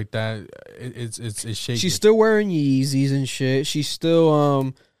and shit like that. It's shaky. She's still wearing Yeezys and shit. She's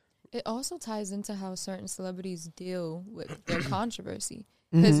still It also ties into how certain celebrities deal with their controversy.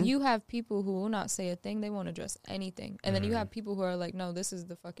 Because you have people who will not say a thing, they won't address anything. And then you have people who are like, no, this is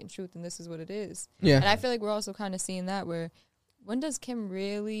the fucking truth and this is what it is. Yeah. And I feel like we're also kind of seeing that where, when does Kim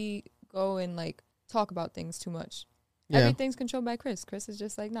really go and like talk about things too much? Yeah. Everything's controlled by Chris. Chris is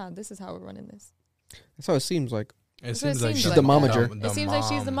just like, nah, this is how we're running this. That's how it seems like. It seems like she's the momager. It seems like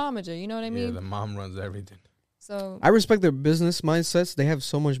she's the momager. You know what I mean? Yeah, the mom runs everything. So I respect their business mindsets. They have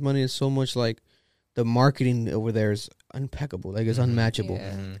so much money and so much like the marketing over there is impeccable. Like it's unmatchable.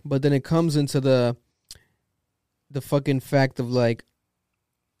 Yeah. But then it comes into the fucking fact of like,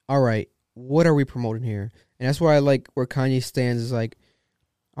 all right, what are we promoting here? And that's where I like where Kanye stands is like,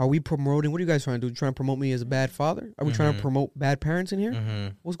 are we promoting? What are you guys trying to do? Trying to promote me as a bad father? Are we trying to promote bad parents in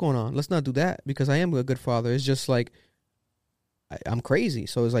here? What's going on? Let's not do that because I am a good father. It's just like I'm crazy.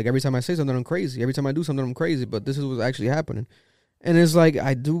 So it's like every time I say something, I'm crazy. Every time I do something, I'm crazy. But this is what's actually happening. And it's like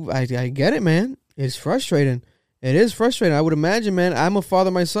I get it, man. It's frustrating. It is frustrating. I would imagine, man. I'm a father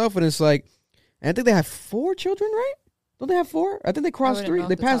myself, and it's like, and I think they have 4 children, right? Don't they have 4? I think they crossed 3.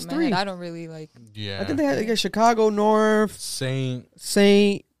 They passed 3. I don't really like. Yeah. I think they got Chicago, North, Saint,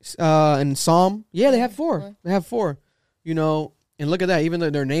 and Psalm. Yeah, they have 4. They have 4. You know, and look at that. Even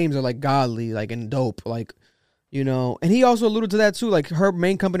though their names are like godly, like and dope, like, you know. And he also alluded to that too. Like her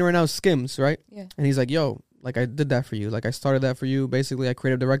main company right now is Skims, right? Yeah. And he's like, yo, like I did that for you. Like I started that for you. Basically, I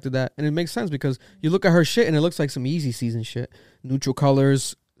creative directed that, and it makes sense because you look at her shit and it looks like some Easy Season shit. Neutral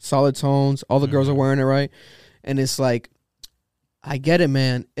colors, solid tones. All the girls are wearing it, right? And it's like, I get it,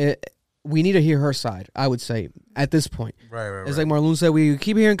 man. We need to hear her side, I would say, at this point. Right. It's like Marlon said, we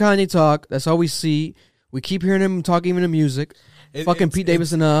keep hearing Kanye talk. That's all we see. We keep hearing him talk even in music. Fucking Pete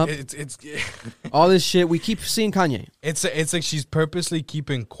Davidson up. It's all this shit. We keep seeing Kanye. It's like she's purposely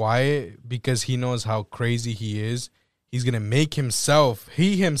keeping quiet because he knows how crazy he is. He's going to make himself,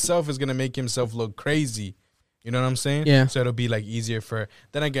 he himself is going to make himself look crazy. You know what I'm saying? Yeah. So it'll be like easier for,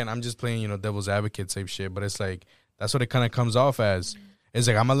 then again, I'm just playing, devil's advocate type shit, but it's like, that's what it kind of comes off as. It's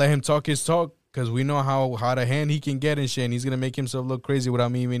like, I'm going to let him talk his talk because we know how hot a hand he can get and shit, and he's going to make himself look crazy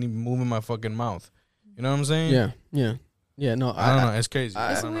without me even moving my fucking mouth. You know what I'm saying? Yeah, no, I don't know. It's crazy.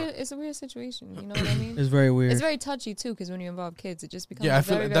 It's a weird situation. You know what I mean? It's very weird. It's very touchy too because when you involve kids, it just becomes I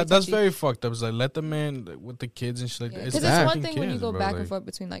feel very, like very that's touchy. very fucked up. It's like let the man with the kids and shit like that. Because it's one thing when you go back and forth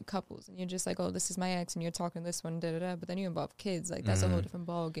between like couples and you're just like, oh, this is my ex, and you're talking this one, da da da. But then you involve kids, like that's a whole different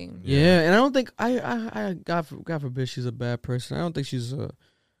ball game. Yeah, and I don't think I God forbid she's a bad person. I don't think she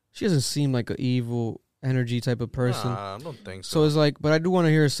doesn't seem like an evil energy type of person. Nah, I don't think so. So it's like, but I do want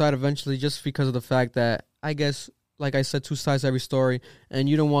to hear her side eventually, just because of the fact that I guess, like I said, 2 sides to every story, and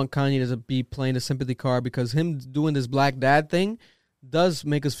you don't want Kanye to be playing the sympathy card because him doing this black dad thing does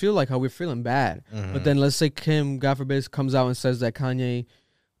make us feel like how we're feeling bad. But then let's say Kim, God forbid, comes out and says that Kanye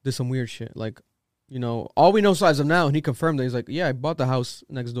did some weird shit. Like, all we know as of now, and he confirmed that he's like, yeah, I bought the house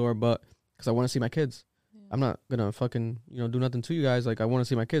next door, but because I want to see my kids. I'm not gonna fucking do nothing to you guys. Like I want to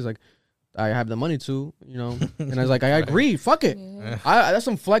see my kids. Like I have the money to, and I was like, I agree. Fuck it. Yeah. That's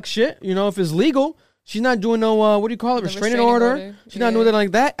some flex shit. If it's legal. She's not doing no, what do you call it, restraining order. She's not doing it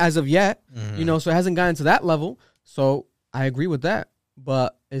like that as of yet, so it hasn't gotten to that level. So I agree with that.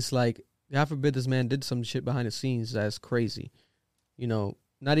 But it's like, God forbid this man did some shit behind the scenes that's crazy. Not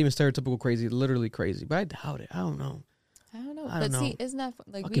even stereotypical crazy, literally crazy. But I doubt it. I don't know. But see, isn't that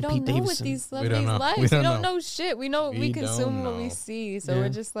like Fucking we don't Pete know what Davidson. these celebrities' lives. We don't know shit. We We consume don't what we know. see. So Yeah. we're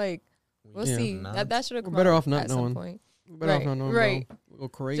just like, we'll see. That should have come better out off not at knowing. some point. We're better off not knowing, right. bro. We'll go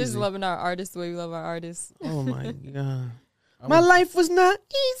crazy. Just loving our artists the way we love our artists. Oh my God. My life was not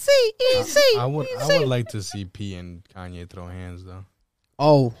easy. I would like to see P and Kanye throw hands though.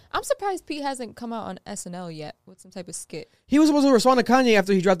 Oh, I'm surprised Pete hasn't come out on SNL yet with some type of skit. he was supposed to respond to Kanye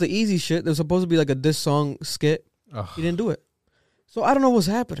after he dropped the Easy shit. There was supposed to be like a diss song skit. Ugh. He didn't do it. So I don't know what's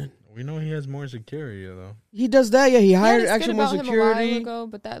happening. We know he has more security though. He does that, yeah. He hired He had a skit actual more about him a security. while ago,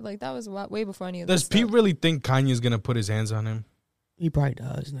 but that was way before any of Does this Pete stuff. really think Kanye's gonna put his hands on him? He probably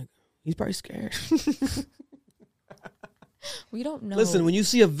does, nigga. He's probably scared. We don't know. Listen, when you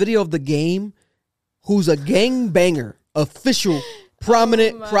see a video of the game, who's a gangbanger, official,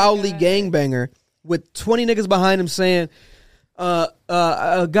 prominent, proudly gangbanger, with 20 niggas behind him saying,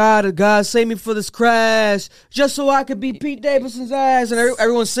 God save me for this crash, just so I could beat Pete Davidson's ass, and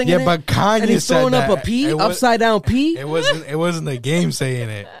everyone's singing Yeah, but Kanye and he's said throwing up that. a P, It was- upside down P. It wasn't the game saying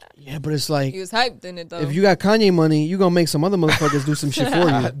it. Yeah, but it's like He was hyped in it though. if you got Kanye money, you gonna make some other motherfuckers do some shit for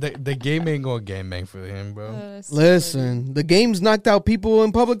you. The game ain't gonna gangbang for him, bro. Listen, the game's knocked out people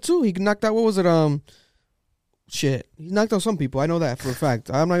in public too. He knocked out, what was it? Shit, he knocked out some people. I know that for a fact.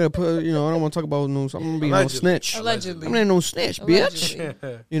 I'm not gonna put, I don't want to talk about no. I'm gonna be no snitch. Allegedly, I'm not no snitch, bitch.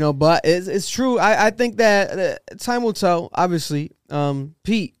 But it's true. I think that time will tell. Obviously,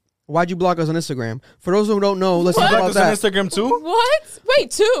 Pete, why'd you block us on Instagram? For those who don't know, let's talk about that. On Instagram too? What?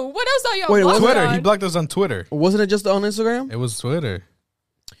 Wait, two? What else are y'all? Wait, blocking Twitter. on? He blocked us on Twitter. Wasn't it just on Instagram? It was Twitter.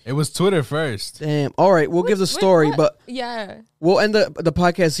 It was Twitter first. Damn. All right, we'll give the story, what? but Yeah. we'll end the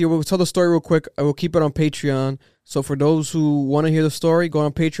podcast here. We'll tell the story real quick. I will keep it on Patreon. So for those who want to hear the story, go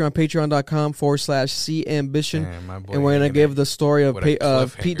on Patreon, patreon.com/CAmbition. And we're going to give the story of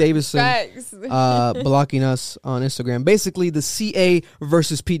Pete Davidson blocking us on Instagram. Basically, the CA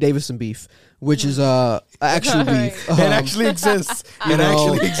versus Pete Davidson beef, which is actual beef. It actually exists. It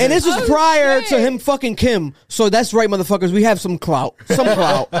actually exists. And this was prior to him fucking Kim. So that's right, motherfuckers. We have some clout.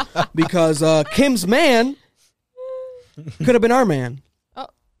 Because Kim's man could have been our man.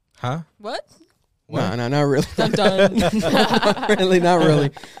 Huh? What? No, not really. I'm done. Not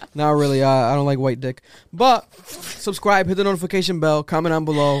really. I don't like white dick. But subscribe, hit the notification bell, comment down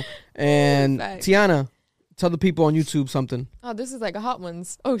below. And Tiana, tell the people on YouTube something. Oh, this is like a Hot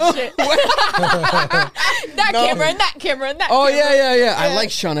Ones. Oh, shit. Camera and that camera. Oh, yeah. I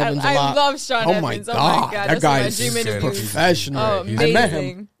like Sean Evans a lot. I love Sean Evans. Oh, my God. That guy is is professional. Oh,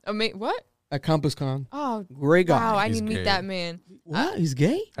 amazing. I met him. What? At CompassCon. Oh, great guy. Wow, I need to meet that man. What? He's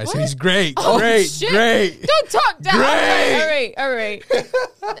gay? I said he's great. Oh, great. shit. Great. Don't talk down. Great. All right.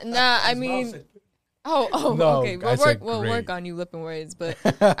 Nah, I mean... No, okay. We'll work on you lipping words, but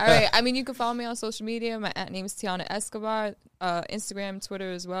all right. I mean, you can follow me on social media. My name is Tiana Escobar. Instagram,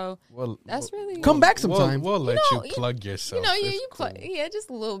 Twitter as well. That's really come back sometime. We'll let you plug yourself. You plug. Yeah, just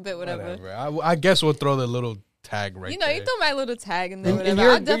a little bit, whatever. I guess we'll throw the little tag right. You there. throw my little tag in there. And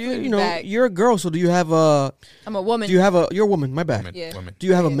I'll definitely be back. You're a girl, so do you have a? I'm a woman. Do you have a? You're a woman. My bad. Woman. Do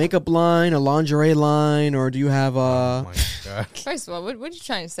you have a makeup line, a lingerie line, or do you have a? Oh my God. First of all, what are you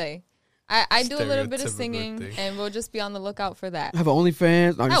trying to say? I do a little bit of singing, and we'll just be on the lookout for that. Have an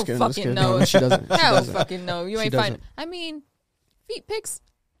OnlyFans? No, I'm just kidding. Fucking no. No, she doesn't. Hell fucking no. You ain't fine. I mean, feet pics.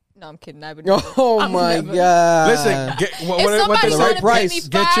 No, I'm kidding. I would. God! Listen, what the right price?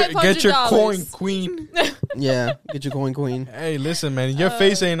 Get your coin, queen. Yeah, get your coin, queen. Hey, listen, man, your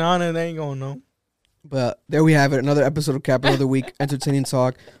face ain't on it. They ain't gonna know. But there we have it. Another episode of Capital of the Week, entertaining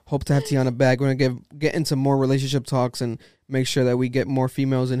talk. Hope to have Tiana back. We're gonna get into more relationship talks and make sure that we get more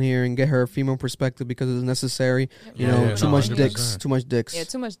females in here and get her female perspective because it's necessary. Too much dicks. Yeah, too much dicks.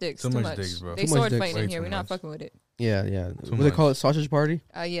 Too much dicks, bro. They sword fighting in here. We're not fucking with it. Yeah. What do they call it? Sausage party?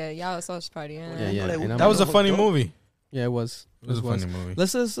 Yeah, y'all a sausage party. Yeah. That was a funny movie. Yeah, it was. It was a funny movie.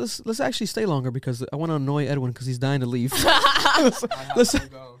 Let's actually stay longer because I want to annoy Edwin because he's dying to leave. Listen.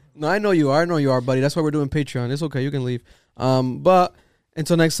 No, I know you are, buddy. That's why we're doing Patreon. It's okay. You can leave. But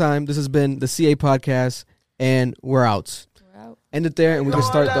until next time, this has been the CA Podcast, and we're out. End it there, and we can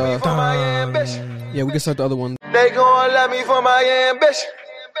start the. Yeah, we can start the other one. They gon' love me for my ambition.